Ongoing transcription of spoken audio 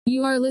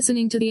You are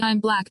listening to the I'm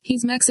Black,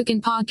 He's Mexican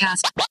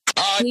podcast.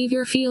 Leave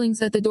your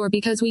feelings at the door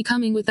because we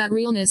coming with that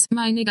realness,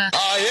 my nigga.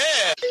 Oh,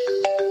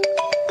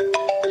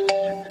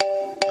 yeah.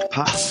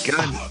 Pop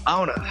gun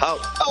on a hoe.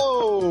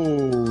 Oh,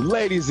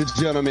 ladies and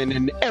gentlemen,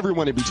 and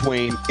everyone in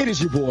between, it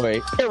is your boy,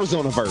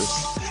 Arizona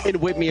Verse. And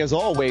with me, as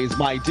always,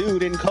 my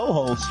dude and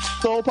co-host,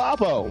 Soul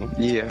Papo.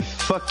 Yeah,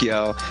 fuck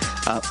y'all.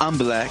 I'm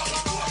black.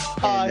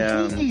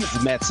 And,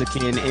 he's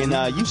Mexican,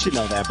 and you should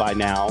know that by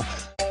now.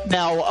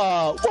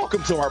 Now,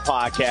 welcome to our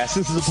podcast.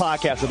 This is a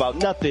podcast about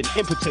nothing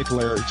in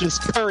particular,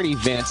 just current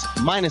events,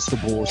 minus the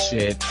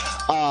bullshit.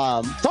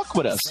 Fuck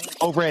with us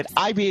over at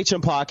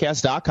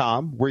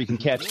ibhmpodcast.com, where you can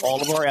catch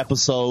all of our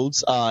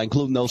episodes,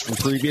 including those from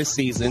previous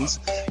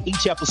seasons.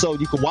 Each episode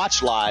you can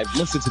watch live,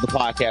 listen to the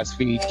podcast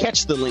feed,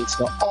 catch the links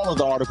to all of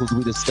the articles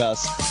we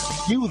discuss,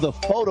 view the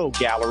photo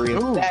gallery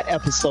of that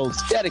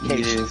episode's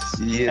dedication,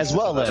 yes, as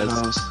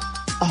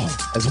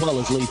well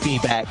as leave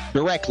feedback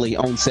directly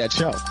on said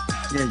show.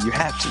 Yeah, you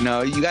have to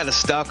know. You got to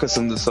stalk us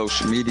on the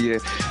social media.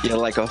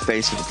 Like our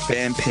Facebook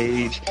fan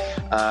page.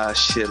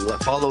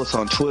 Follow us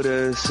on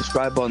Twitter.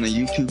 Subscribe on the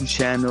YouTube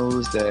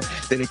channels, the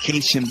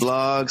dedication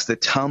blogs, the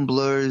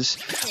Tumblrs,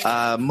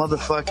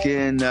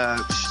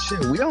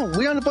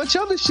 We on a bunch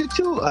of other shit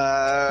too.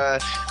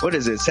 What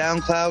is it?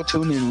 SoundCloud,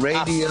 TuneIn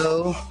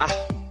Radio.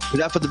 Is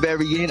that for the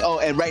very end? Oh,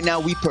 and right now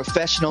we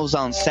professionals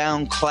on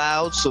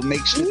SoundCloud, so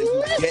make sure that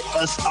you get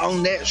us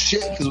on that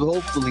shit, because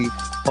hopefully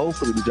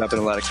we're dropping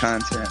a lot of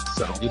content.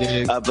 So,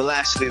 but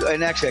lastly,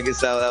 and actually, I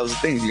guess that was the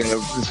thing. You gotta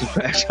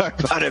subscribe to our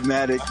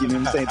automatic, you know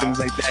what I'm saying? Things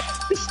like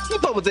that. Just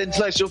keep up with the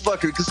intellectual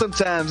fuckery, because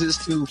sometimes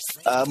it's too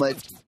much.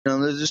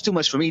 There's just too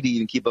much for me to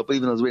even keep up,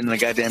 even though it's written on a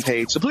goddamn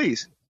page. So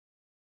please,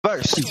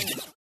 first,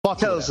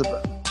 tell us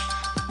about.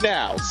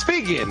 Now,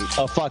 speaking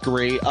of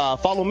fuckery,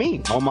 follow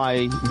me on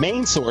my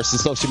main source of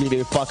social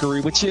media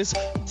fuckery, which is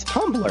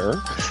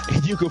Tumblr.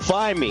 And you can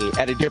find me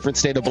at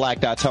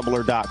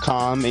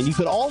adifferentstateofblack.tumblr.com. And you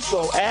could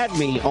also add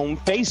me on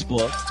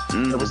Facebook.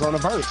 Arizona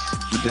Verse.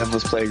 The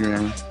Devil's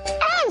Playground.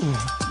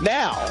 Oh!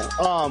 Now,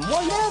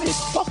 one added,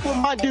 fuck with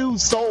my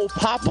dude Soul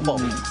Papo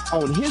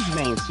on his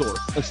main source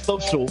of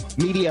social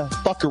media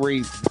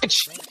fuckery, which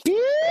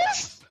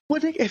is...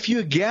 Well, if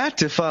you got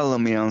to follow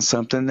me on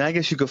something, I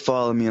guess you could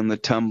follow me on the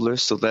Tumblr.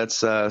 So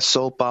that's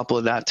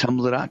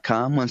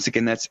soulpoplo.tumblr.com. Once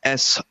again, that's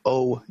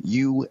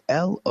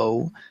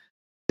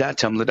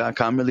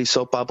SOULO.tumblr.com. Really,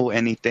 Soul Papo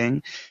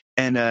anything.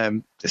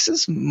 And this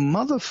is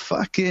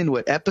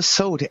motherfucking,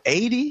 episode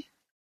 80?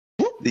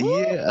 The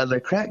year of the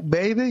crack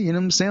baby, you know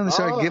what I'm saying? They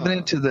started giving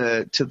it to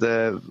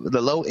the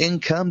low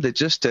income to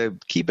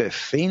keep it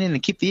fiending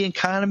and keep the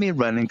economy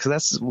running, because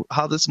that's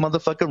how this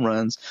motherfucker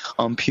runs,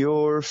 on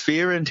pure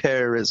fear and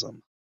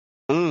terrorism.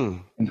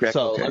 So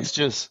let's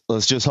just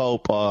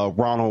hope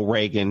Ronald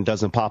Reagan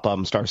doesn't pop up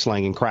and start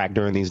slanging crack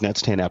during these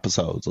next 10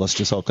 episodes. Let's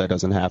just hope that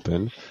doesn't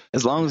happen.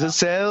 As long as it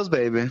sells,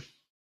 baby.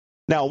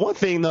 Now, one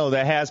thing, though,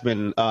 that has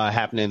been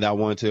happening that I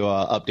wanted to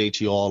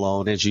update you all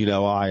on, as you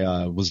know,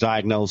 I was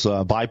diagnosed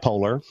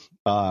bipolar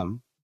a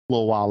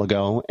little while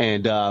ago,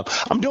 and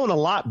I'm doing a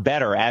lot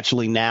better,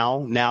 actually,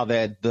 now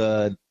that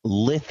the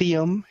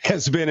lithium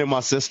has been in my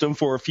system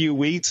for a few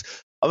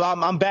weeks.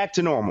 I'm back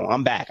to normal.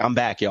 I'm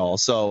back, y'all.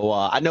 So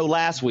I know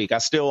last week I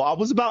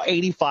was about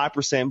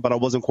 85%, but I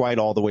wasn't quite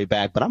all the way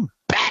back, but I'm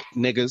back,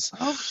 niggas.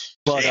 Oh,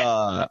 but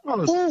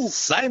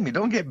side me.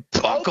 Don't get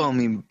buck on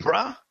me,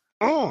 bruh.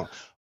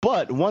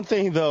 But one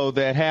thing, though,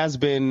 that has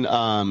been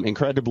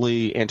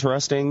incredibly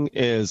interesting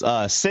is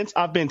since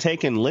I've been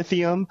taking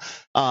lithium,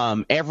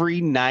 every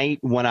night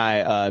when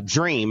I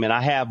dream, and I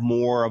have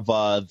more of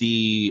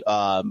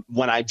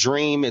when I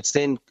dream, it's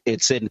in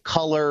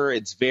color,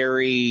 it's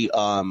very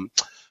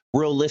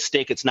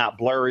realistic, it's not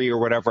blurry or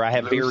whatever. I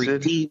have very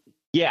deep.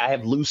 Yeah, I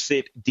have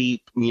lucid,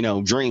 deep,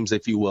 dreams,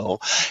 if you will.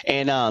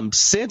 And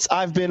since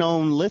I've been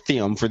on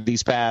lithium for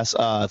these past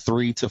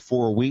 3 to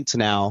 4 weeks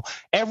now,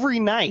 every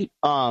night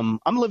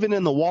I'm living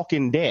in The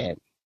Walking Dead.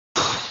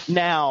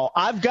 Now,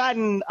 I've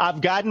gotten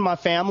my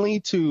family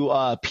to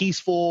a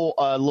peaceful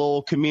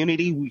little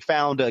community. We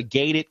found a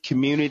gated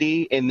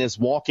community in this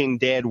Walking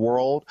Dead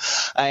world,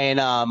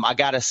 and I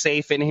got a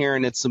safe in here,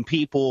 and it's some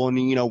people, and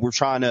we're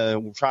trying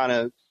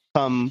to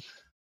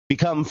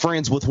become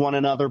friends with one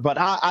another. But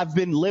I've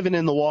been living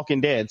in The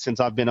Walking Dead since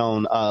I've been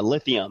on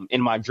lithium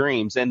in my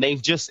dreams, and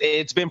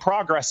it's been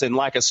progressing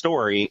like a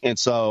story. And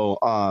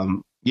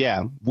so,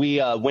 we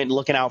went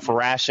looking out for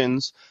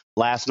rations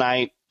last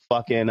night.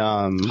 Fucking,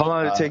 how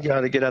long did it take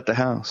y'all to get out the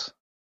house?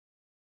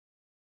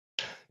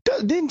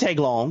 Didn't take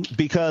long,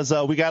 because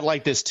we got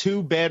like this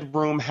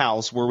 2-bedroom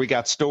house where we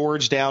got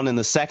storage down in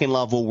the second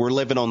level. We're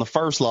living on the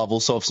first level,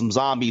 so if some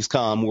zombies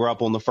come, we're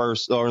up on the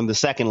first or in the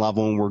second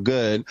level and we're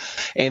good.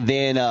 And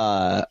then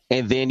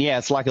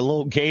it's like a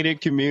little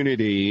gated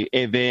community.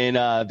 And then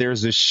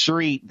there's a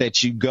street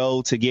that you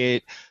go to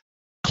get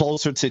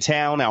closer to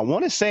town. Now, I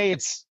want to say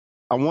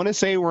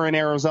we're in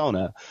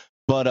Arizona,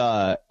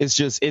 but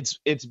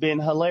it's been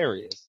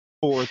hilarious.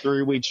 for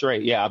 3 weeks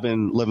straight. Yeah, I've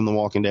been living The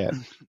Walking Dead.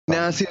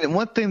 Now, see,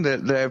 one thing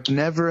that I've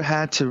never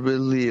had to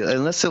really,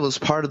 unless it was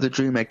part of the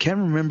dream, I can't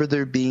remember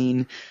there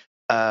being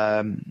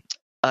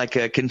like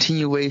a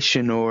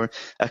continuation or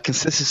a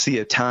consistency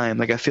of time.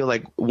 Like I feel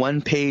like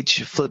one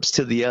page flips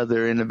to the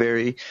other in a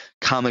very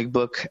comic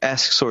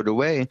book-esque sort of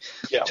way.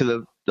 Yeah.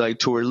 To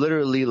where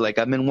literally like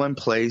I'm in one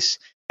place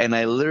and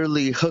I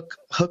literally hook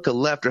a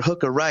left or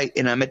hook a right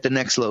and I'm at the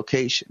next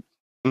location.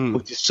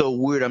 Which is so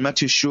weird. I'm not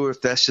too sure if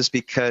that's just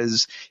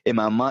because in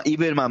my mind,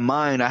 even in my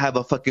mind, I have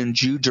a fucking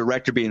Jew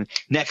director being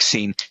next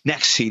scene,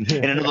 and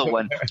another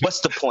one. What's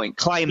the point?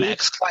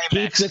 Climax.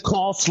 Keep the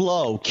call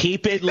slow.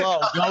 Keep it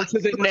low. Go to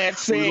the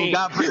next scene. We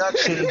got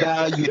production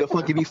value to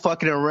fucking be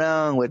fucking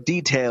around with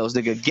details,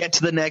 nigga. Get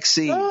to the next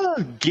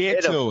scene.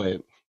 Get to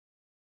it.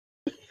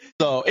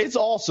 So it's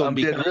also I'm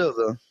dead real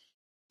though.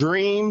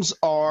 Dreams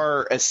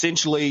are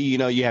essentially,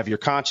 you have your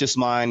conscious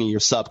mind and your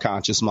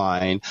subconscious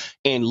mind.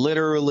 And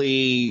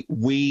literally,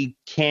 we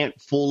can't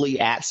fully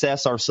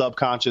access our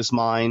subconscious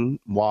mind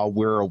while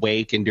we're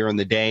awake and during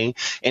the day.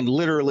 And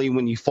literally,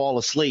 when you fall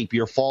asleep,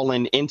 you're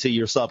falling into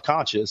your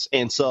subconscious.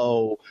 And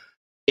so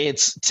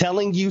it's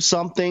telling you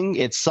something.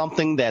 It's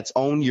something that's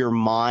on your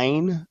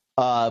mind.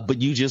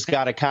 But you just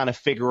got to kind of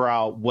figure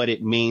out what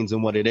it means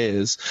and what it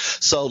is.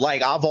 So,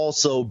 like, I've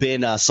also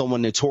been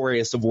someone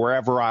notorious of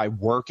wherever I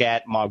work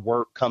at, my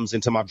work comes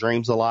into my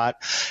dreams a lot.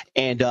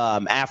 And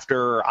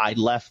after I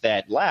left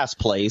that last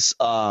place,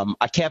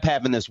 I kept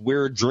having this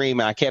weird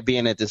dream, and I kept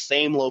being at the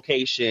same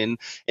location,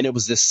 and it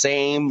was the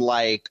same,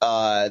 like,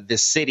 the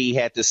city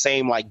had the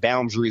same, like,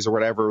 boundaries or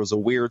whatever. It was a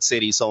weird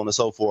city, so on and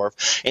so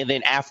forth. And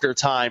then after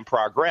time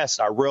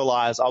progressed, I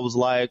realized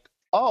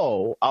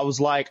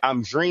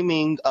I'm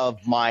dreaming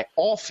of my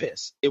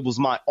office. It was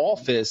my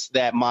office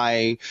that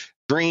my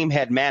dream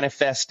had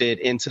manifested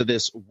into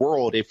this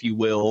world, if you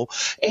will.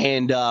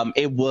 And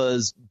it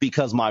was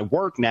because my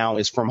work now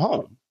is from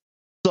home.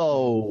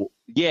 So,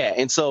 yeah.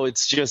 And so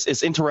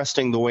it's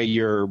interesting the way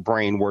your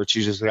brain works.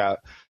 You just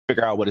got to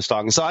figure out what it's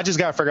talking. So I just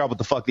got to figure out what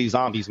the fuck these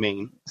zombies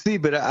mean. See,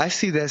 but I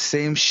see that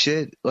same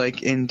shit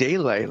like in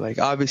daylight. Like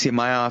obviously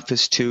my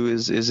office too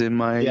is in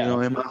my,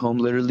 in my home.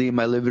 Literally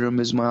my living room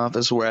is my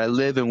office where I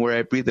live and where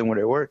I breathe and where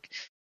I work.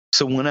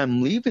 So when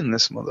I'm leaving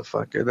this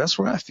motherfucker, that's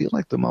where I feel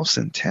like the most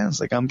intense.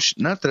 Like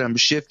not that I'm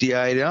shifty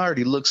eyed. It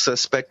already looks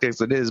suspect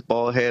as it is.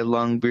 Bald head,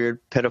 long beard,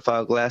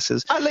 pedophile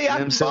glasses. You know what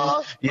I'm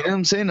saying? You know what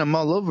I'm saying? I'm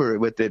all over it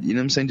with it. You know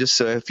what I'm saying? Just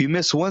so if you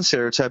miss one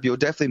stereotype, you'll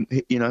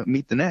definitely,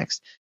 meet the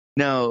next.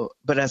 No,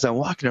 but as I'm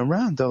walking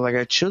around though, like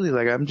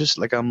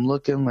I'm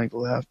looking like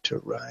left to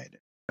right. You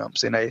know what I'm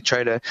saying? I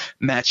try to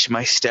match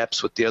my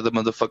steps with the other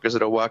motherfuckers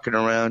that are walking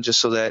around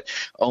just so that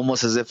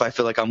almost as if I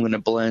feel like I'm going to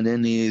blend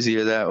in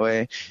easier that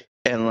way.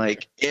 And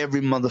like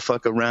every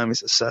motherfucker around me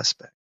is a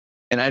suspect.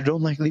 And I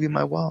don't like leaving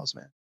my walls,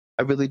 man.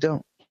 I really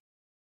don't.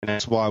 And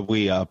that's why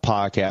we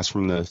podcast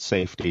from the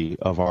safety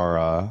of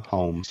our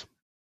homes.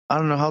 I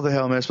don't know how the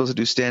hell am I supposed to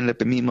do stand up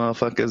and meet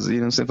motherfuckers, you know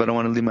what I'm saying, if I don't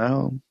want to leave my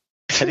home.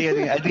 I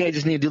think I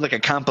just need to do like a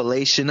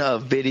compilation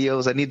of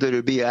videos. I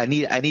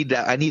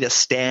need a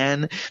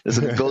stand that's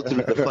gonna go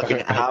through the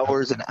fucking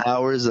hours and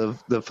hours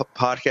of the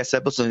podcast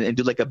episode and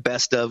do like a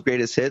best of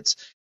greatest hits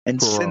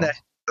and send that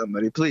to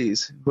somebody,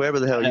 please,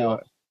 whoever the hell you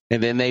are.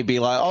 And then they'd be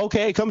like,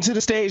 "Okay, come to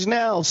the stage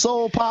now,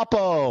 Soul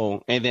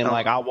Papo." And then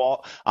like I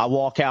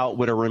walk out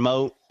with a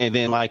remote and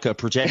then like a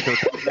projector.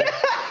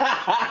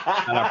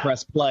 And I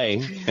press play,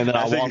 and then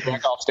I walk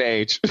back off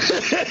stage.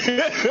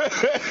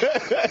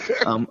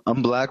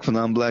 I'm Black from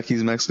the I'm Black,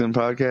 He's Mexican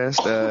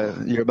podcast.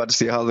 You're about to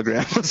see a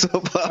hologram.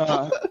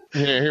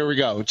 Here we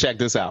go. Check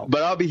this out.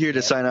 But I'll be here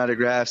to sign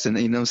autographs and,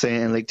 you know what I'm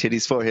saying, and lick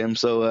titties for him.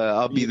 So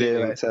I'll be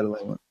there at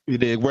Satellite One. You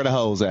did. Where the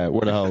hoes at?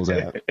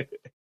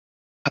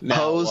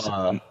 Hoes,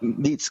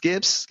 meet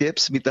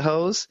Skips, meet the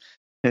hoes.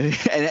 And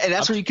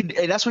that's where you can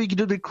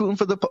do the recruiting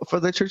for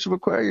the Church of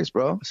Aquarius,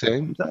 bro.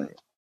 See?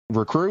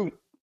 Recruit.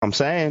 I'm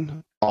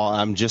saying.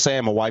 I'm just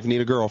saying my wife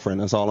need a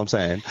girlfriend. That's all I'm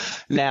saying.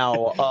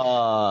 Now,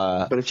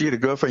 but if you get a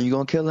girlfriend, you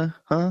gonna kill her,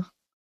 huh?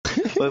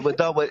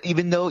 but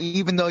even though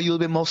you're a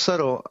bit more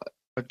subtle,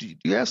 do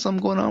you have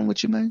something going on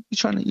with you, man? You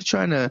trying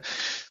to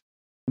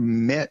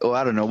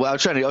I don't know. Well, I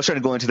was trying to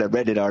go into that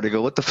Reddit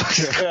article. What the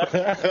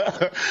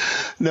fuck?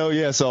 No,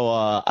 yeah. So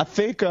I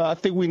think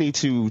we need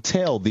to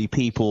tell the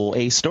people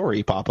a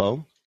story,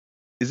 Papo.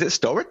 Is it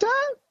story time?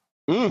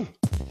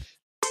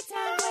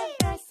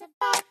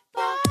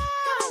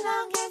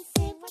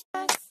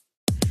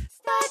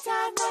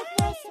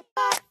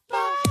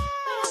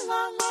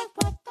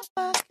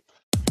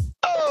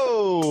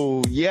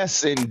 Oh,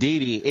 yes,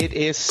 indeedy. It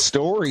is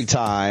story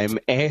time.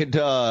 And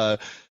the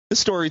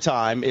story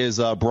time is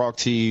brought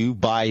to you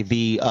by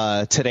the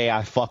Today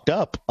I Fucked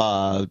Up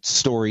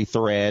story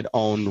thread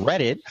on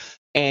Reddit.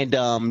 And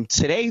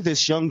today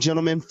this young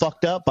gentleman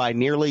fucked up by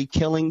nearly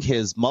killing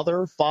his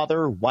mother,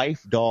 father,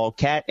 wife, dog,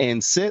 cat,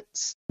 and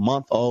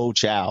 6-month-old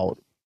child.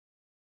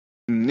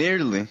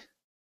 Nearly.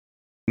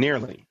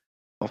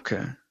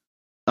 Okay.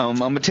 I'm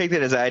going to take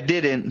that as I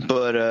didn't,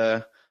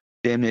 but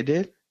damn, it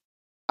did.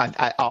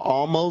 I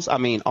almost.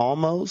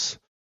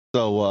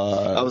 So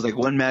I was like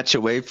one match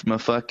away from a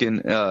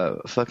fucking a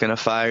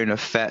fire and a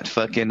fat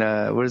fucking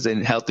what is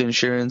it, health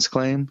insurance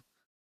claim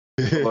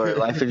or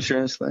life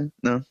insurance claim?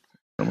 No,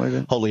 something like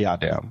that. Holy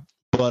goddamn.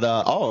 But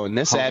and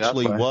this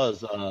actually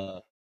was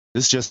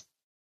this just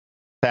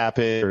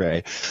happened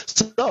today.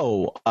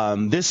 So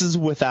this is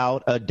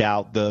without a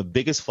doubt the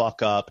biggest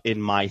fuck up in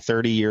my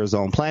 30 years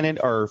on planet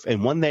Earth,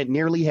 and one that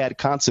nearly had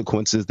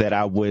consequences that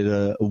I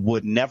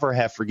would never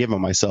have forgiven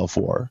myself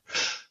for.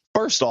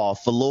 First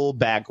off, a little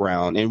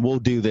background, and we'll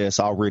do this.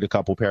 I'll read a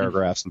couple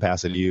paragraphs and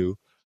pass it to you.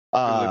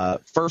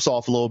 First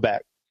off, a little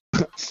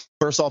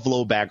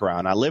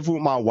background. I live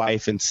with my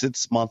wife and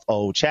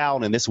 6-month-old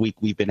child, and this week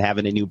we've been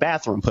having a new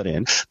bathroom put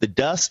in. The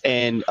dust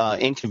and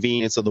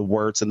inconvenience of the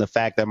works and the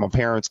fact that my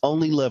parents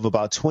only live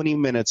about 20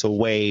 minutes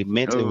away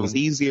meant it was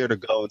easier to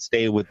go and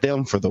stay with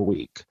them for the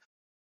week.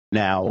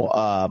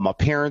 Now, my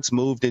parents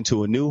moved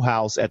into a new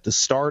house at the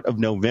start of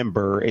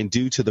November, and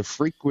due to the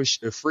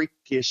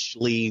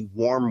freakishly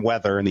warm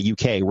weather in the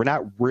UK, we're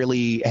not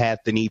really had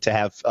the need to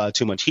have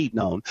too much heat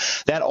known.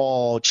 That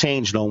all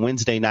changed on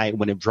Wednesday night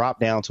when it dropped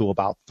down to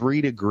about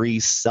 3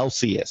 degrees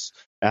Celsius.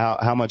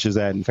 How much is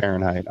that in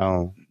Fahrenheit?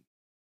 Oh,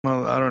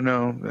 well, I don't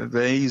know.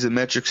 They use a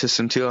metric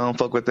system too. I don't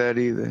fuck with that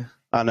either.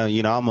 I know,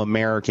 I'm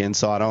American,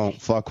 so I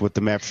don't fuck with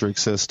the metric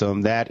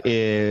system. That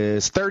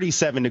is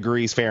 37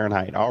 degrees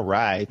Fahrenheit. All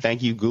right.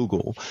 Thank you,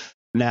 Google.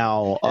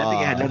 Now, I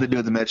think it had nothing to do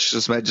with the metric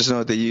system. I just know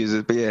what they use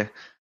it, but yeah.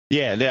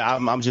 Yeah,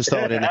 I'm just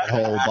throwing in that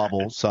whole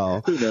bubble.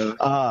 So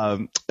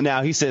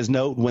now he says,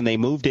 note, when they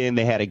moved in,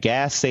 they had a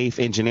gas safe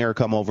engineer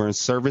come over and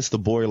service the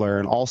boiler,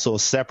 and also a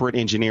separate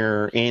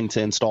engineer in to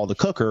install the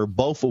cooker,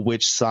 both of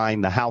which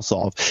signed the house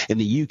off. In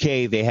the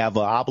UK, they have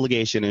an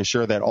obligation to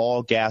ensure that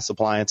all gas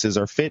appliances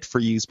are fit for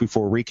use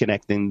before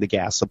reconnecting the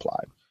gas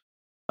supply.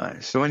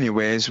 So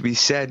anyways, we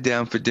sat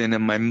down for dinner.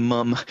 My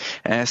mom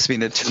asked me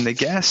to turn the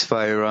gas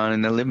fire on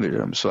in the living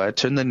room. So I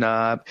turned the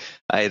knob.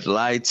 I had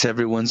lights.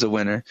 Everyone's a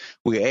winner.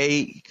 We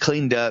ate,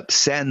 cleaned up,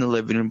 sat in the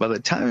living room. By the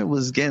time it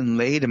was getting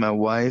late, and my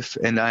wife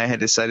and I had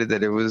decided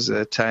that it was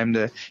time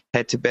to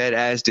head to bed,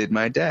 as did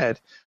my dad.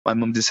 My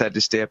mom decided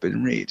to stay up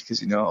and read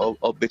because,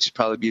 old bitch would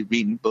probably be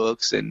reading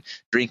books and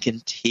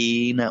drinking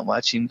tea, not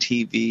watching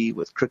TV,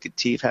 with crooked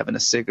teeth, having a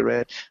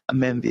cigarette.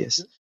 I'm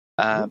envious.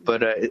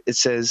 But it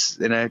says,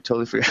 and I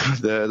totally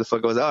forgot the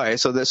fuck it was. All right,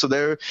 so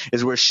there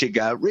is where shit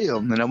got real.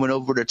 And I went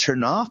over to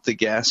turn off the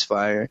gas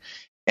fire,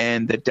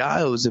 and the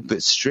dial was a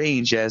bit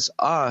strange, as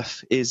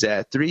off is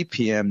at 3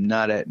 p.m.,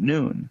 not at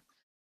noon,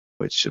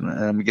 which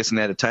I'm guessing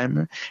they had a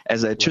timer.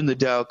 As I turn the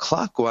dial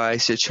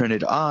clockwise to turn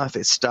it off,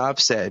 it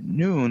stops at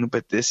noon,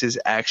 but this is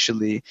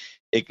actually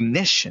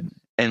ignition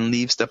and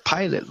leaves the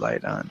pilot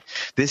light on.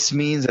 This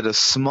means that a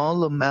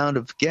small amount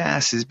of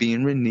gas is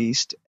being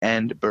released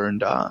and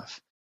burned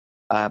off.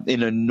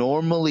 In a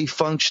normally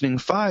functioning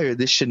fire,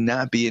 this should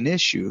not be an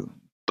issue,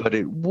 but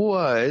it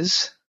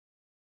was.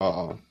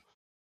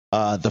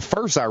 The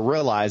first I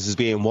realized is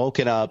being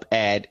woken up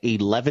at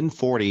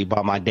 11:40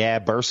 by my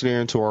dad bursting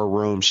into our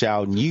room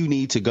shouting, "You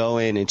need to go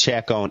in and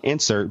check on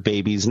insert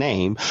baby's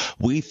name.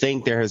 We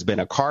think there has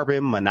been a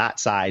carbon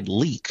monoxide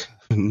leak."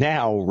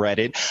 Now,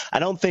 Reddit, I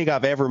don't think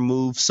I've ever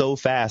moved so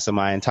fast in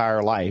my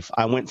entire life.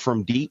 I went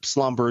from deep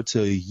slumber to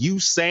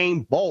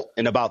Usain Bolt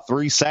in about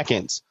 3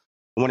 seconds.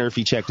 I wonder if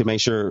he checked to make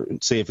sure,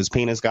 see if his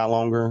penis got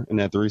longer in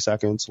that 3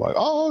 seconds. Like,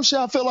 oh, shit,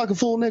 I feel like a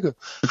full nigga.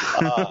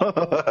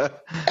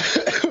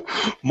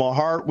 My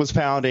heart was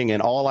pounding,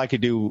 and all I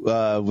could do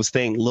was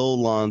think Lil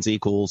Luns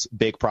equals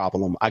big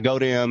problem. I go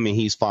to him, and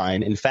he's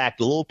fine. In fact,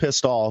 a little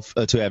pissed off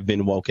to have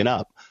been woken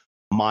up.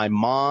 My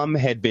mom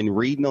had been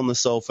reading on the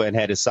sofa and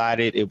had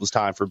decided it was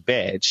time for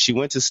bed. She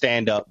went to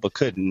stand up but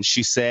couldn't.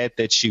 She said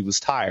that she was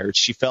tired.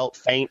 She felt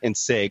faint and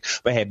sick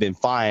but had been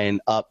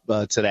fine up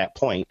to that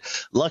point.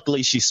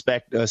 Luckily, she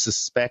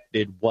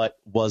suspected what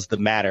was the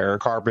matter.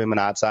 Carbon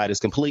monoxide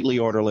is completely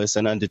odorless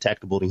and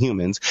undetectable to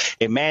humans.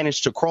 It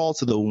managed to crawl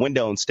to the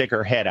window and stick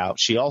her head out.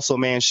 She also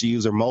managed to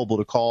use her mobile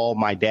to call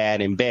my dad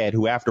in bed,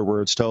 who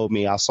afterwards told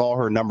me I saw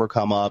her number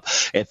come up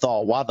and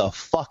thought, why the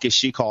fuck is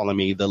she calling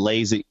me, the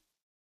lazy...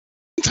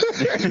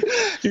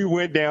 He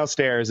went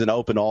downstairs and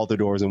opened all the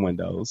doors and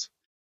windows.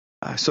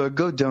 So I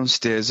go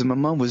downstairs, and my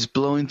mom was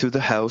blowing through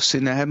the house,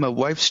 and I had my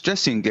wife's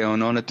dressing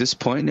gown on at this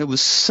point, and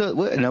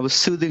I was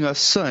soothing our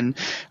son,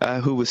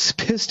 who was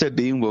pissed at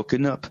being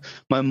woken up.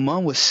 My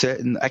mom was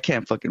sitting, I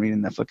can't fucking read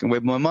in that fucking way,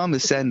 but my mom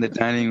was sat in the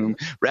dining room,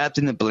 wrapped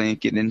in a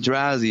blanket and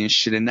drowsy and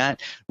shit, and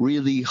not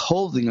really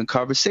holding a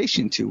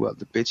conversation too well.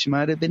 The bitch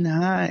might have been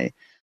high.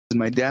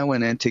 My dad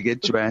went in to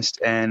get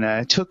dressed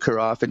and took her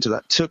off to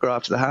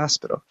the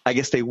hospital. I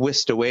guess they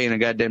whisked away in a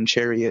goddamn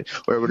chariot,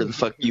 or whatever the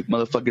fuck you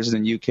motherfuckers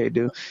in the UK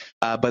do.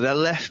 But that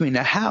left me in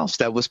a house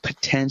that was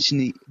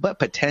potentially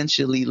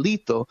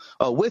lethal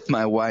with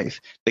my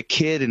wife, the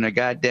kid, and a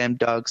goddamn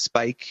dog,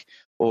 Spike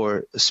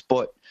or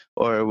Spot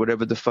or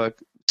whatever the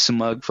fuck.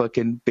 Smug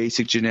fucking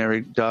basic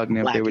generic dog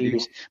name they would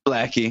use.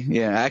 Blackie.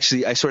 Yeah,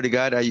 actually, I swear to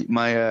God,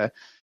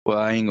 well,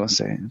 I ain't gonna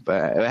say it,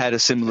 but I had a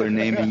similar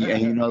name, and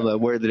you know the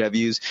word that I've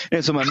used.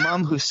 And so my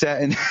mom, who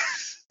sat in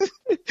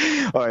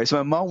All right, so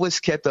my mom was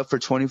kept up for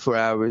 24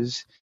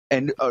 hours.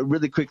 And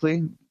really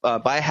quickly,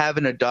 by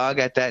having a dog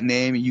at that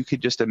name, you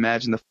could just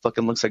imagine the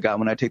fucking looks I got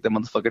when I take that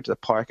motherfucker to the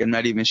park. I'm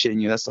not even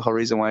shitting you. That's the whole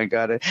reason why I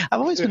got it. I've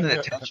always been an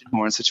attention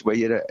whore in such a way,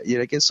 yet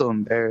I get so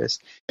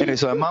embarrassed. Anyway,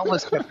 so my mom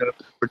was kept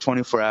up for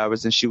 24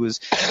 hours, and she was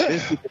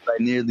visited by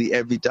nearly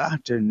every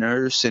doctor,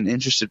 nurse, and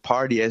interested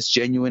party, as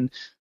genuine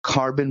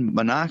carbon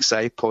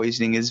monoxide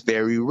poisoning is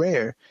very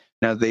rare.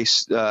 Now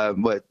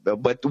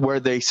but where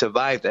they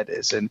survived, that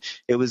is, and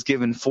it was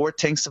given 4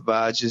 tanks of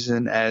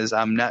oxygen. As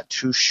I'm not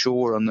too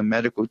sure on the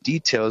medical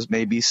details,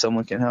 maybe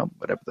someone can help.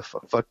 Whatever the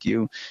fuck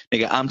you,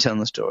 nigga. I'm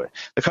telling the story.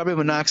 The carbon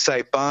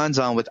monoxide bonds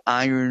on with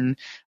iron,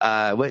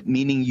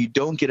 meaning you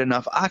don't get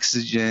enough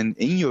oxygen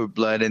in your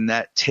blood, and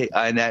that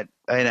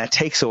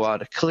takes a while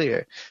to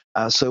clear.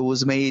 So it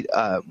was made.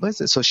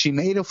 So she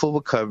made a full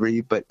recovery,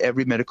 but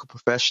every medical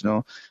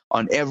professional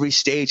on every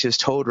stage has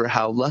told her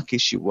how lucky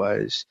she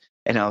was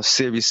and how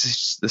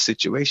serious the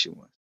situation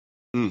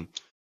was.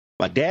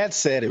 My dad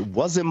said it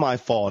wasn't my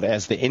fault,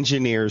 as the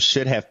engineers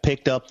should have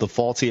picked up the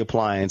faulty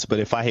appliance, but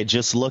if I had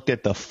just looked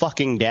at the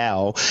fucking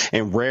dial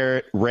and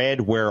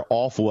read where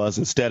off was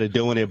instead of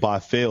doing it by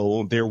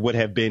feel, there would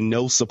have been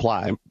no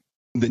supply.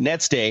 The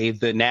next day,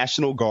 the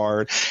National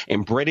Guard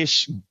and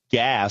British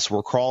Gas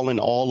were crawling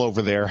all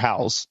over their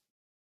house.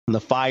 The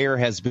fire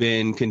has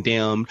been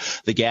condemned.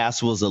 The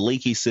gas was a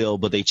leaky seal,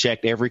 but they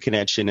checked every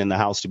connection in the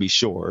house to be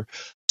sure.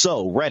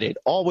 So, Reddit,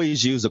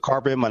 always use a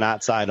carbon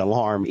monoxide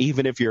alarm,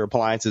 even if your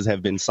appliances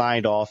have been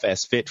signed off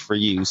as fit for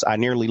use. I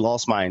nearly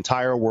lost my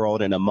entire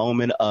world in a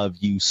moment of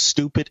you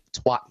stupid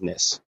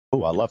twatness.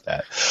 Oh, I love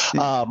that.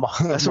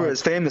 That's where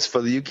it's famous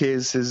for. The UK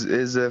is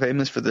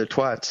famous for their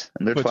twats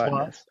and their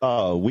twatness.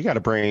 Oh, we gotta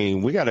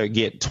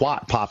get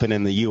twat popping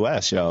in the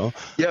US, yo.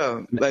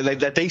 Yeah, like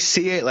that they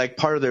see it like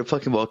part of their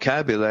fucking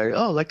vocabulary.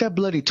 Oh, like that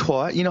bloody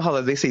twat. You know how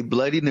like, they say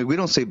bloody? We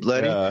don't say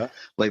bloody. Yeah.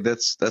 Like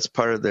that's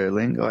part of their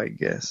lingo, I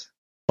guess.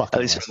 At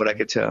least from what I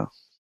could tell.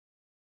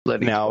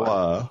 Bloody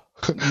twat.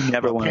 You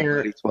never want a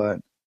bloody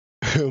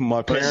twat.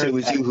 My parents. It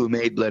was you who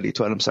made bloody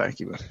twat. I'm sorry,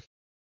 keep on.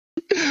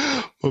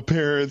 My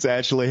parents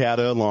actually had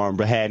an alarm,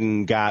 but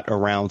hadn't got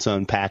around to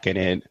unpacking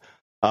it.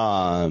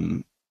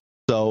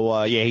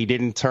 So he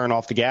didn't turn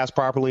off the gas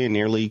properly and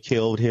nearly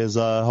killed his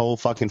whole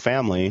fucking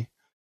family.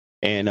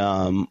 And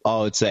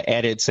it's an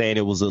edit saying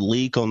it was a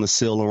leak on the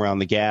seal around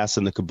the gas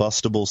in the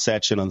combustible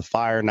section of the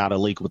fire, not a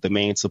leak with the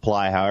main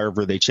supply.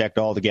 However, they checked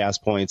all the gas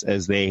points,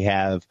 as they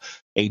have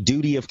a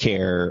duty of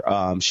care.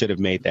 Should have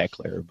made that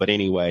clear. But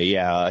anyway,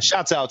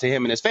 shouts out to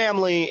him and his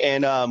family.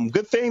 And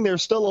good thing they're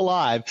still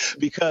alive,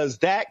 because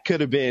that could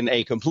have been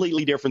a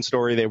completely different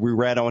story that we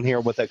read on here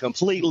with a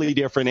completely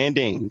different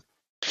ending.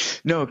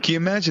 No, can you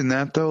imagine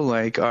that though?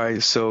 Like, all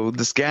right, so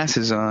this gas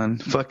is on.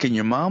 Fucking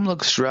your mom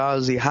looks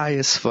drowsy, high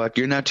as fuck.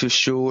 You're not too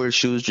sure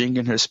she was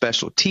drinking her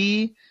special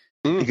tea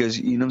because,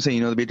 you know what I'm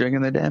saying, they'd be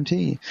drinking that damn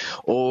tea.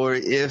 Or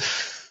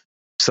if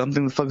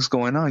something the fuck's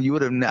going on,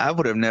 I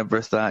would have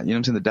never thought, you know what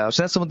I'm saying, the doubt.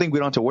 So that's the one thing we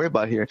don't have to worry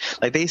about here.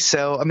 Like they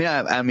sell, I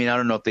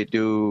don't know if they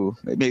do.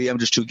 Maybe I'm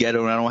just too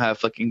ghetto and I don't have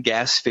fucking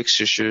gas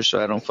fixtures,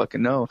 so I don't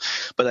fucking know.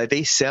 But like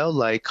they sell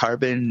like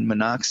carbon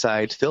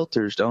monoxide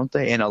filters, don't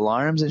they? And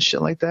alarms and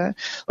shit like that.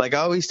 Like I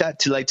always thought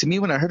to me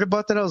when I heard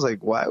about that, I was like,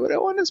 why would I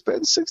want to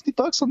spend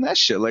 $60 on that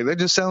shit? Like that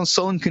just sounds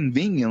so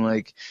inconvenient.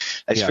 Like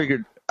I just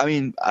figured.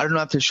 I'm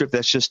not too sure if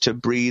that's just to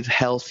breathe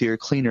healthier,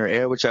 cleaner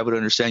air, which I would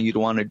understand you'd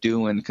want to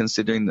do, and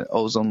considering the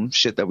ozone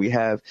shit that we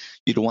have,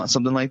 you'd want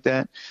something like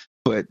that.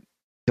 But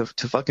to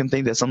fucking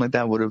think that something like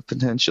that would have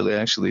potentially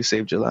actually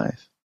saved your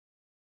life.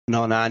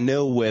 No, I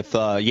know with,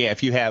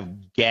 if you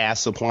have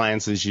gas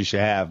appliances, you should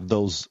have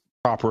those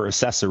proper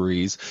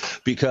accessories,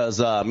 because,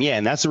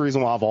 and that's the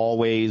reason why I've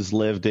always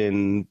lived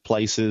in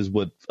places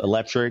with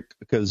electric,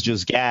 because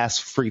just gas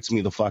freaks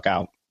me the fuck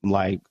out.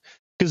 Like,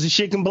 because the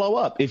shit can blow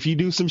up. If you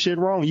do some shit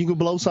wrong, you can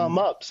blow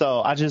something up.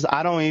 So I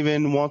don't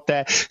even want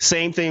that.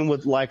 Same thing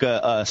with like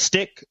a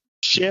stick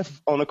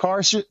shift on a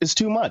car is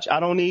too much. I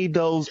don't need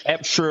those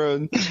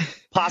extra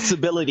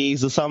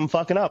possibilities of something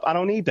fucking up. I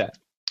don't need that.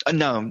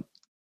 No.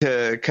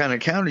 To kind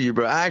of counter you,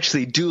 bro, I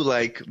actually do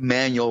like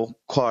manual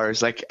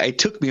cars. Like it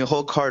took me a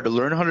whole car to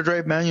learn how to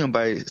drive manual.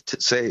 It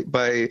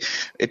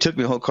took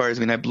me a whole car. I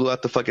mean, I blew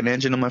out the fucking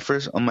engine on my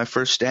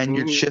first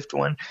standard shift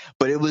one,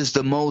 but it was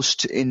the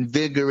most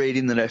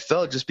invigorating that I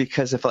felt, just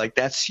because I felt like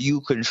that's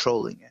you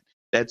controlling it.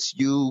 That's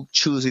you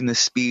choosing the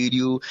speed.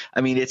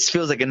 It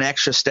feels like an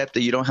extra step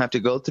that you don't have to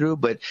go through,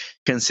 but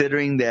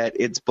considering that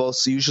it's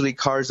both, usually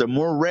cars are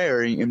more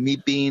rare, and me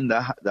being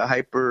the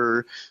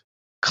hyper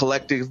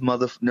collective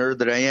mother nerd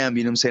that I am,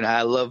 you know what I'm saying,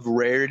 I love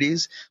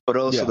rarities, but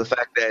also the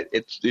fact that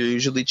they're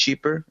usually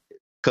cheaper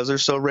because they're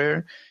so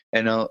rare,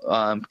 and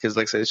because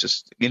like I said, it's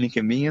just an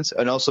inconvenience,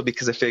 and also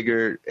because I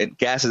figure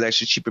gas is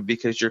actually cheaper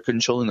because you're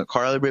controlling the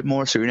car a little bit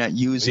more, so you're not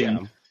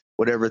using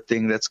whatever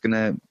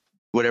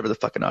the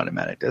fucking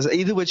automatic does.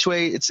 Either which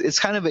way, it's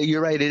kind of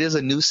you're right, it is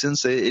a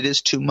nuisance, it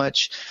is too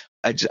much.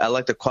 I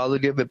like the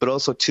quality of it, but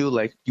also too,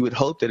 like, you would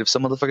hope that if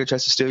some motherfucker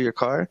tries to steal your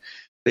car,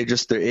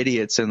 they're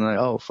idiots and they're like,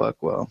 oh fuck,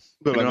 well,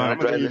 But you like, know how to I'm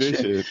gonna drive do this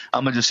this shit. shit.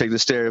 I'm gonna just take the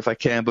stereo if I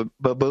can,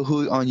 but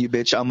who on you,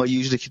 bitch? I'm gonna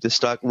usually keep the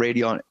stock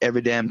radio on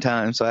every damn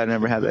time, so I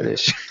never have that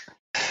issue.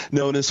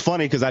 No, and it's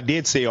funny because I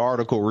did see an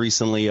article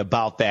recently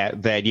about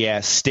that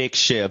yeah, stick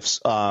shifts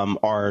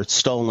are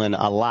stolen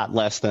a lot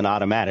less than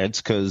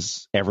automatics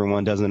because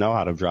everyone doesn't know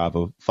how to drive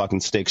a fucking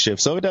stick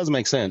shift, so it doesn't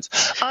make sense.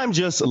 I'm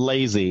just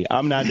lazy.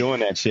 I'm not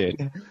doing that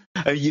shit.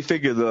 You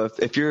figure though,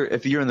 if you're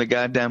in the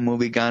goddamn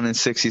movie Gone in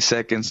 60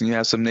 Seconds and you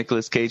have some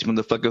Nicolas Cage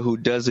motherfucker who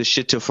does this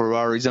shit to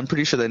Ferraris, I'm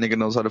pretty sure that nigga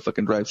knows how to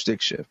fucking drive stick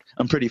shift.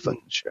 I'm pretty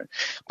fucking sure.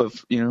 But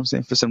you know what I'm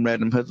saying, for some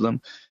random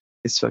hoodlum,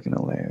 it's fucking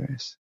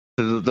hilarious.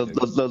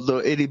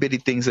 The itty bitty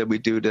things that we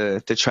do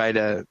to try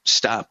to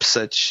stop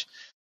such,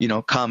 you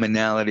know,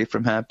 commonality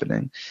from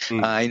happening.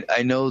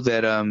 I know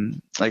that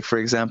like for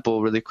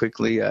example, really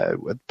quickly,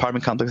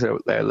 apartment complex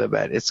that I live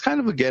at, it's kind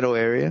of a ghetto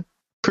area,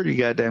 pretty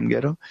goddamn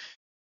ghetto.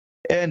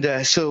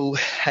 And so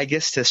I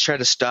guess to try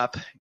to stop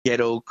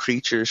ghetto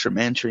creatures from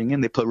entering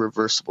in, they put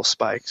reversible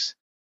spikes.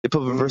 They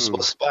put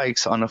reversible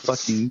spikes on a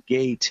fucking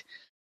gate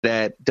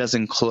that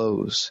doesn't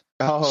close.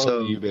 Oh,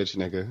 so, you bitch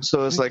nigga.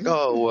 So it's like,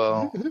 oh,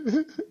 well,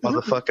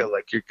 motherfucker,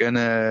 like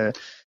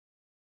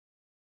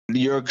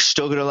you're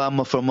still going to allow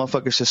for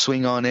motherfuckers to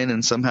swing on in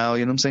and somehow,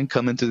 you know what I'm saying,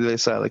 come into the other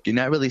side. Like, you're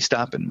not really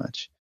stopping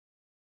much.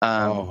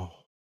 But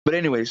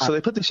anyway, so they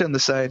put this shit on the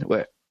side.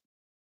 What?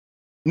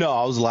 No,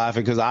 I was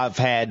laughing because I've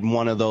had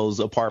one of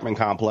those apartment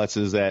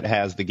complexes that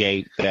has the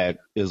gate that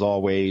is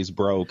always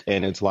broke,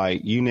 and it's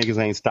like, you niggas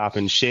ain't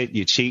stopping shit,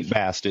 you cheap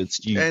bastards.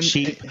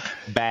 Cheap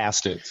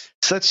bastards.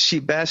 Such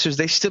cheap bastards.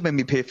 They still made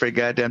me pay for a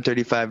goddamn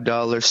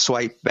 $35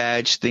 swipe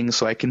badge thing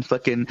so I can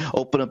fucking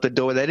open up the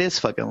door that is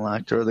fucking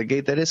locked or the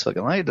gate that is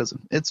fucking locked.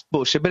 It's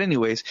bullshit. But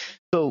anyways,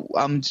 so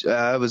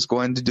I was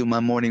going to do my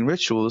morning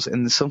rituals,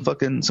 and some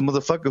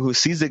motherfucker who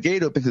sees the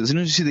gate open, because as soon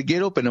as you see the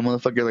gate open, the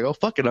motherfucker like, oh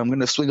fuck it, I'm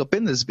gonna swing up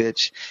in this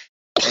bitch.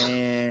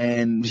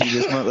 And he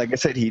just went, like I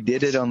said, he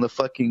did it on the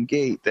fucking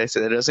gate that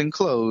said it doesn't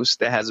close,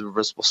 that has a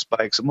reversible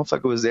spike. So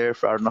motherfucker was there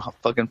for, I don't know,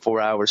 fucking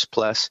 4 hours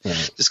plus,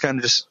 just kind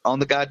of just on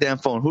the goddamn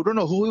phone. Who don't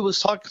know who he was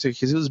talking to,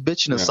 because he was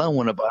bitching to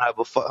someone about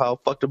how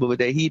fucked up of a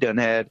day he done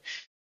had,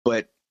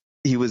 but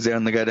he was there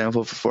on the goddamn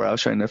phone for 4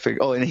 hours trying to figure.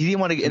 Oh, and he didn't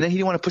want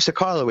to push the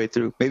car all the way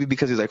through. Maybe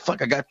because he's like,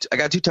 fuck, I got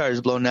 2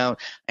 tires blown out.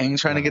 I ain't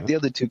trying to get the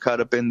other 2 caught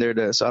up in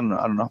there. So I don't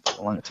know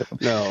how long it took him.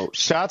 No,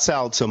 shouts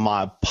out to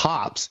my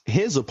pops.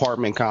 His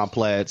apartment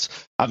complex,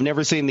 I've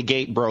never seen the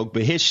gate broke,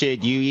 but his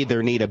shit, you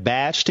either need a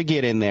badge to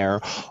get in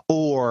there,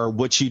 or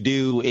what you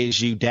do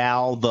is you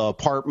dial the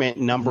apartment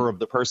number of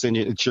the person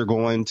that you're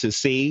going to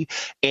see,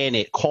 and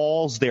it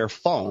calls their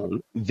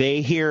phone.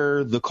 They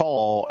hear the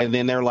call, and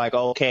then they're like,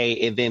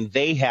 okay, and then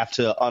they have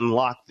to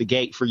unlock the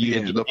gate for you to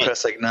get they'll in.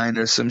 press like 9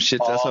 or some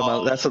shit. That's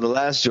what the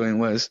last joint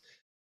was.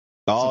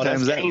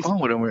 Sometimes that phone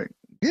wouldn't work.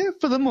 Yeah,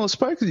 for the most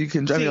part, because you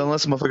can. I mean,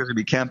 unless motherfuckers would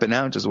be camping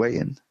out just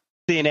waiting.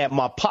 Seeing at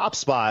my pop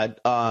spot,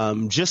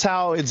 just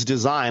how it's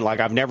designed,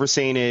 like I've never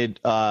seen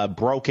it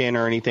broken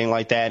or anything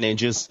like that, and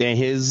just in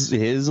his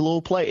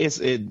little place,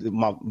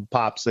 my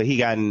pops, he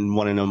got in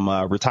one of them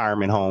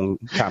retirement home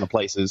kind of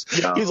places.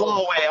 He's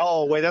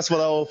oh wait, that's what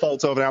the old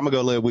folks over there. I'm gonna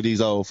go live with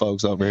these old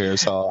folks over here,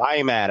 so I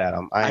ain't mad at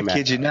them. I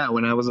kid you not.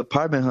 When I was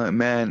apartment hunting,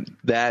 man,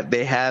 that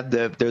they have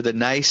they're the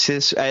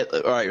nicest. All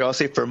right, I'll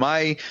say for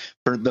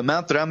the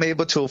amount that I'm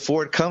able to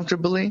afford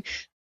comfortably.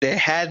 They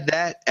had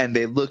that, and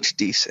they looked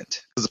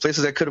decent. Because the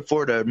places I could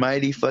afford are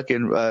mighty fucking,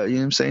 you know what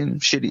I'm saying,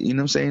 shitty, you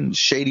know what I'm saying,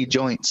 shady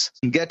joints,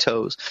 some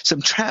ghettos, some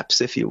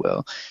traps, if you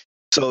will.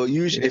 So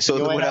usually,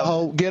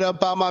 get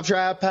up on my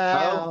trap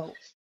house.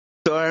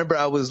 So I remember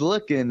I was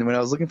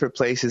looking for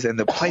places, and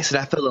the place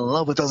that I fell in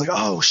love with, I was like,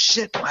 oh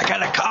shit, I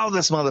gotta call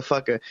this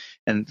motherfucker,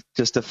 and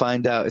just to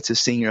find out it's a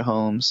senior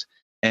homes,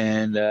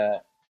 and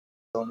it's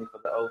only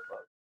for the old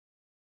folks.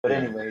 But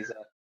anyways.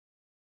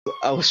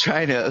 I was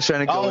trying to go.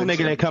 Oh,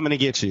 nigga, they coming to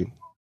get you.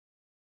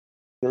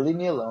 They leave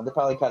me alone. They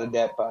probably caught a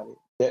dead body.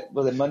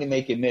 The money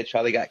making Mitch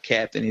probably got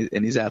capped, and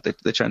he's out there.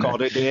 They're trying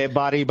called a dead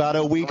body about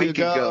a week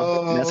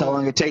ago. And that's how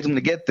long it takes them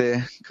to get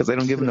there, because they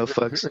don't give no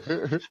fucks.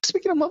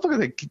 Speaking of motherfuckers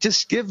that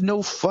just give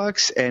no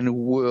fucks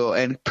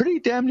and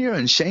pretty damn near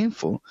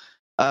unshameful.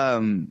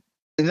 Now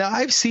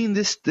I've seen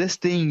this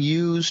thing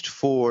used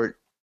for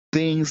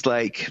things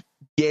like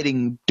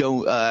getting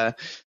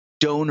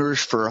donors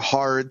for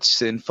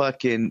hearts and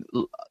fucking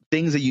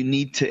things that you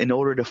need to in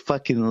order to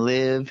fucking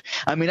live.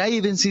 I mean, I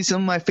even see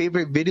some of my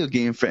favorite video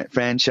game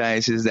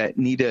franchises that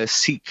need to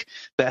seek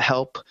the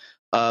help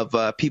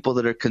of people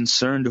that are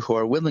concerned who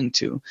are willing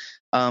to.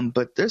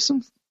 But there's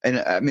some, and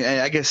I mean,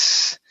 I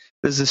guess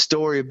there's a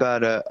story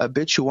about a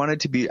bitch who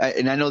wanted to be,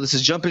 and I know this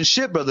is jumping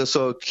shit, brother,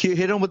 so hit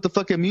him with the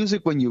fucking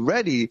music when you're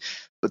ready.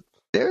 But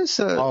there's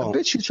a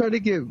bitch who tried to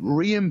get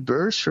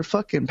reimbursed for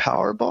fucking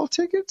Powerball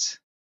tickets.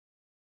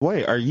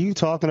 Wait, are you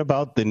talking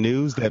about the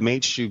news that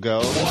makes you go,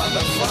 what the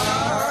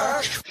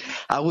fuck?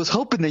 I was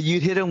hoping that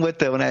you'd hit him with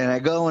the, when I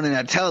go in and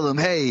I tell them,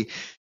 hey,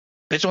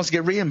 bitch wants to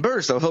get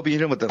reimbursed. I was hoping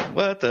you'd hit him with the,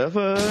 what the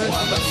fuck?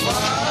 What the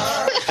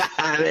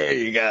fuck? There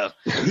you go.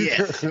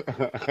 Yes.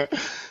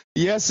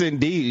 Yes,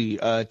 indeed.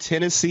 A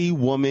Tennessee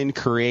woman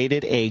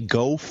created a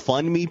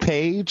GoFundMe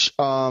page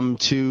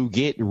to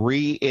get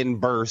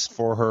reimbursed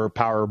for her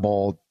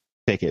Powerball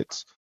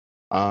tickets.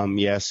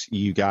 Yes,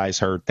 you guys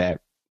heard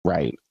that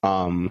right.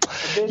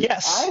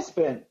 Yes.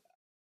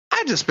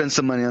 I just spent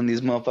some money on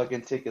these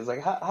motherfucking tickets.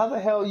 Like, how the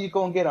hell are you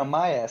gonna get on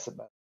my ass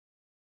about it?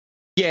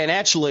 Yeah, and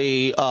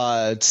actually,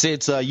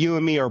 since you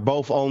and me are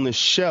both on the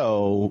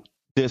show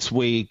this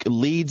week,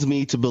 leads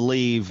me to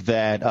believe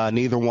that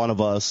neither one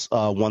of us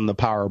won the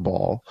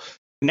Powerball.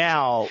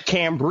 Now,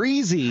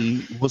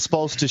 Cambreezy was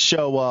supposed to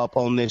show up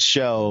on this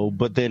show,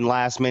 but then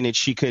last minute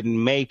she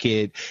couldn't make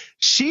it.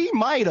 She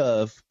might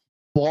have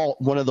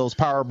bought one of those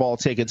Powerball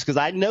tickets because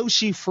I know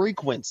she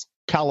frequents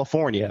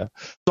California.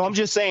 So I'm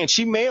just saying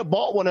she may have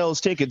bought one of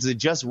those tickets and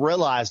just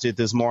realized it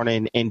this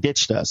morning and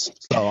ditched us.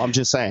 So I'm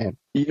just saying.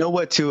 You know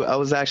what, too? I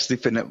was actually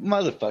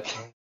motherfucker.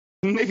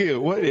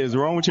 Nigga, what is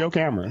wrong with your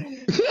camera?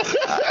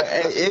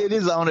 It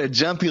is on a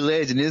jumpy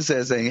ledge, and it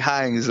says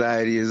high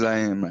anxiety as I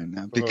am right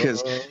now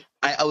because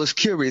I was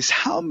curious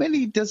how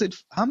many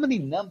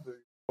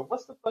numbers, or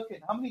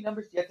how many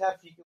numbers do you have to have so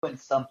you can win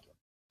something?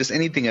 Just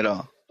anything at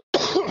all.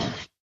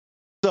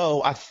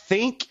 So I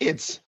think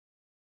it's,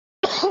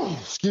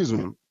 excuse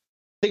me, I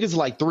think it's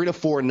like 3 to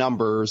 4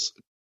 numbers.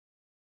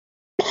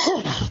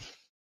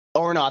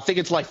 Or no, I think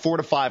it's like 4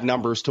 to 5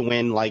 numbers to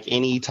win like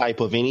any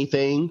type of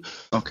anything.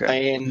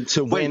 Okay. And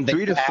to win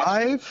 3 to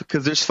 5?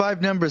 Because there's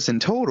 5 numbers in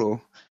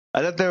total.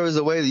 I thought there was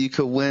a way that you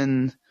could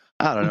win.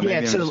 I don't know.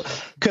 Yeah,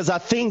 because I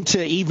think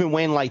to even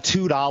win like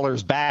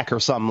 $2 back or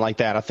something like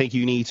that, I think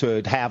you need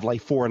to have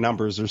like 4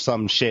 numbers or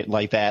some shit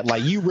like that.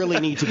 Like you really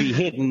need to be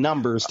hitting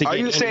numbers to get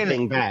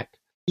anything back.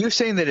 You're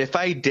saying that if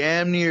I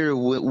damn near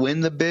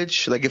win the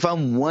bitch, like if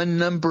I'm one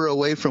number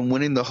away from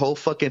winning the whole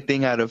fucking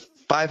thing out of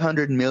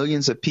 500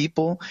 millions of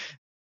people,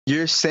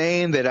 you're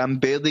saying that I'm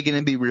barely going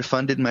to be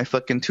refunded my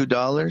fucking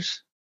 $2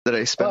 that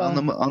I spent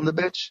on the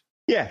bitch?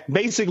 Yeah,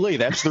 basically.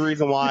 That's the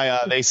reason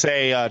why they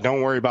say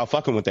don't worry about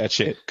fucking with that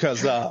shit.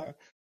 Because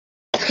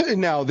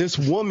now this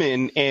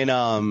woman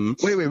and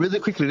Wait, really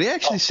quickly. They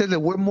actually said that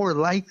we're more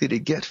likely to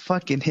get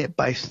fucking hit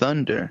by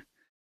thunder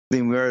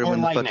than we are to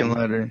win the fucking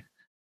lottery.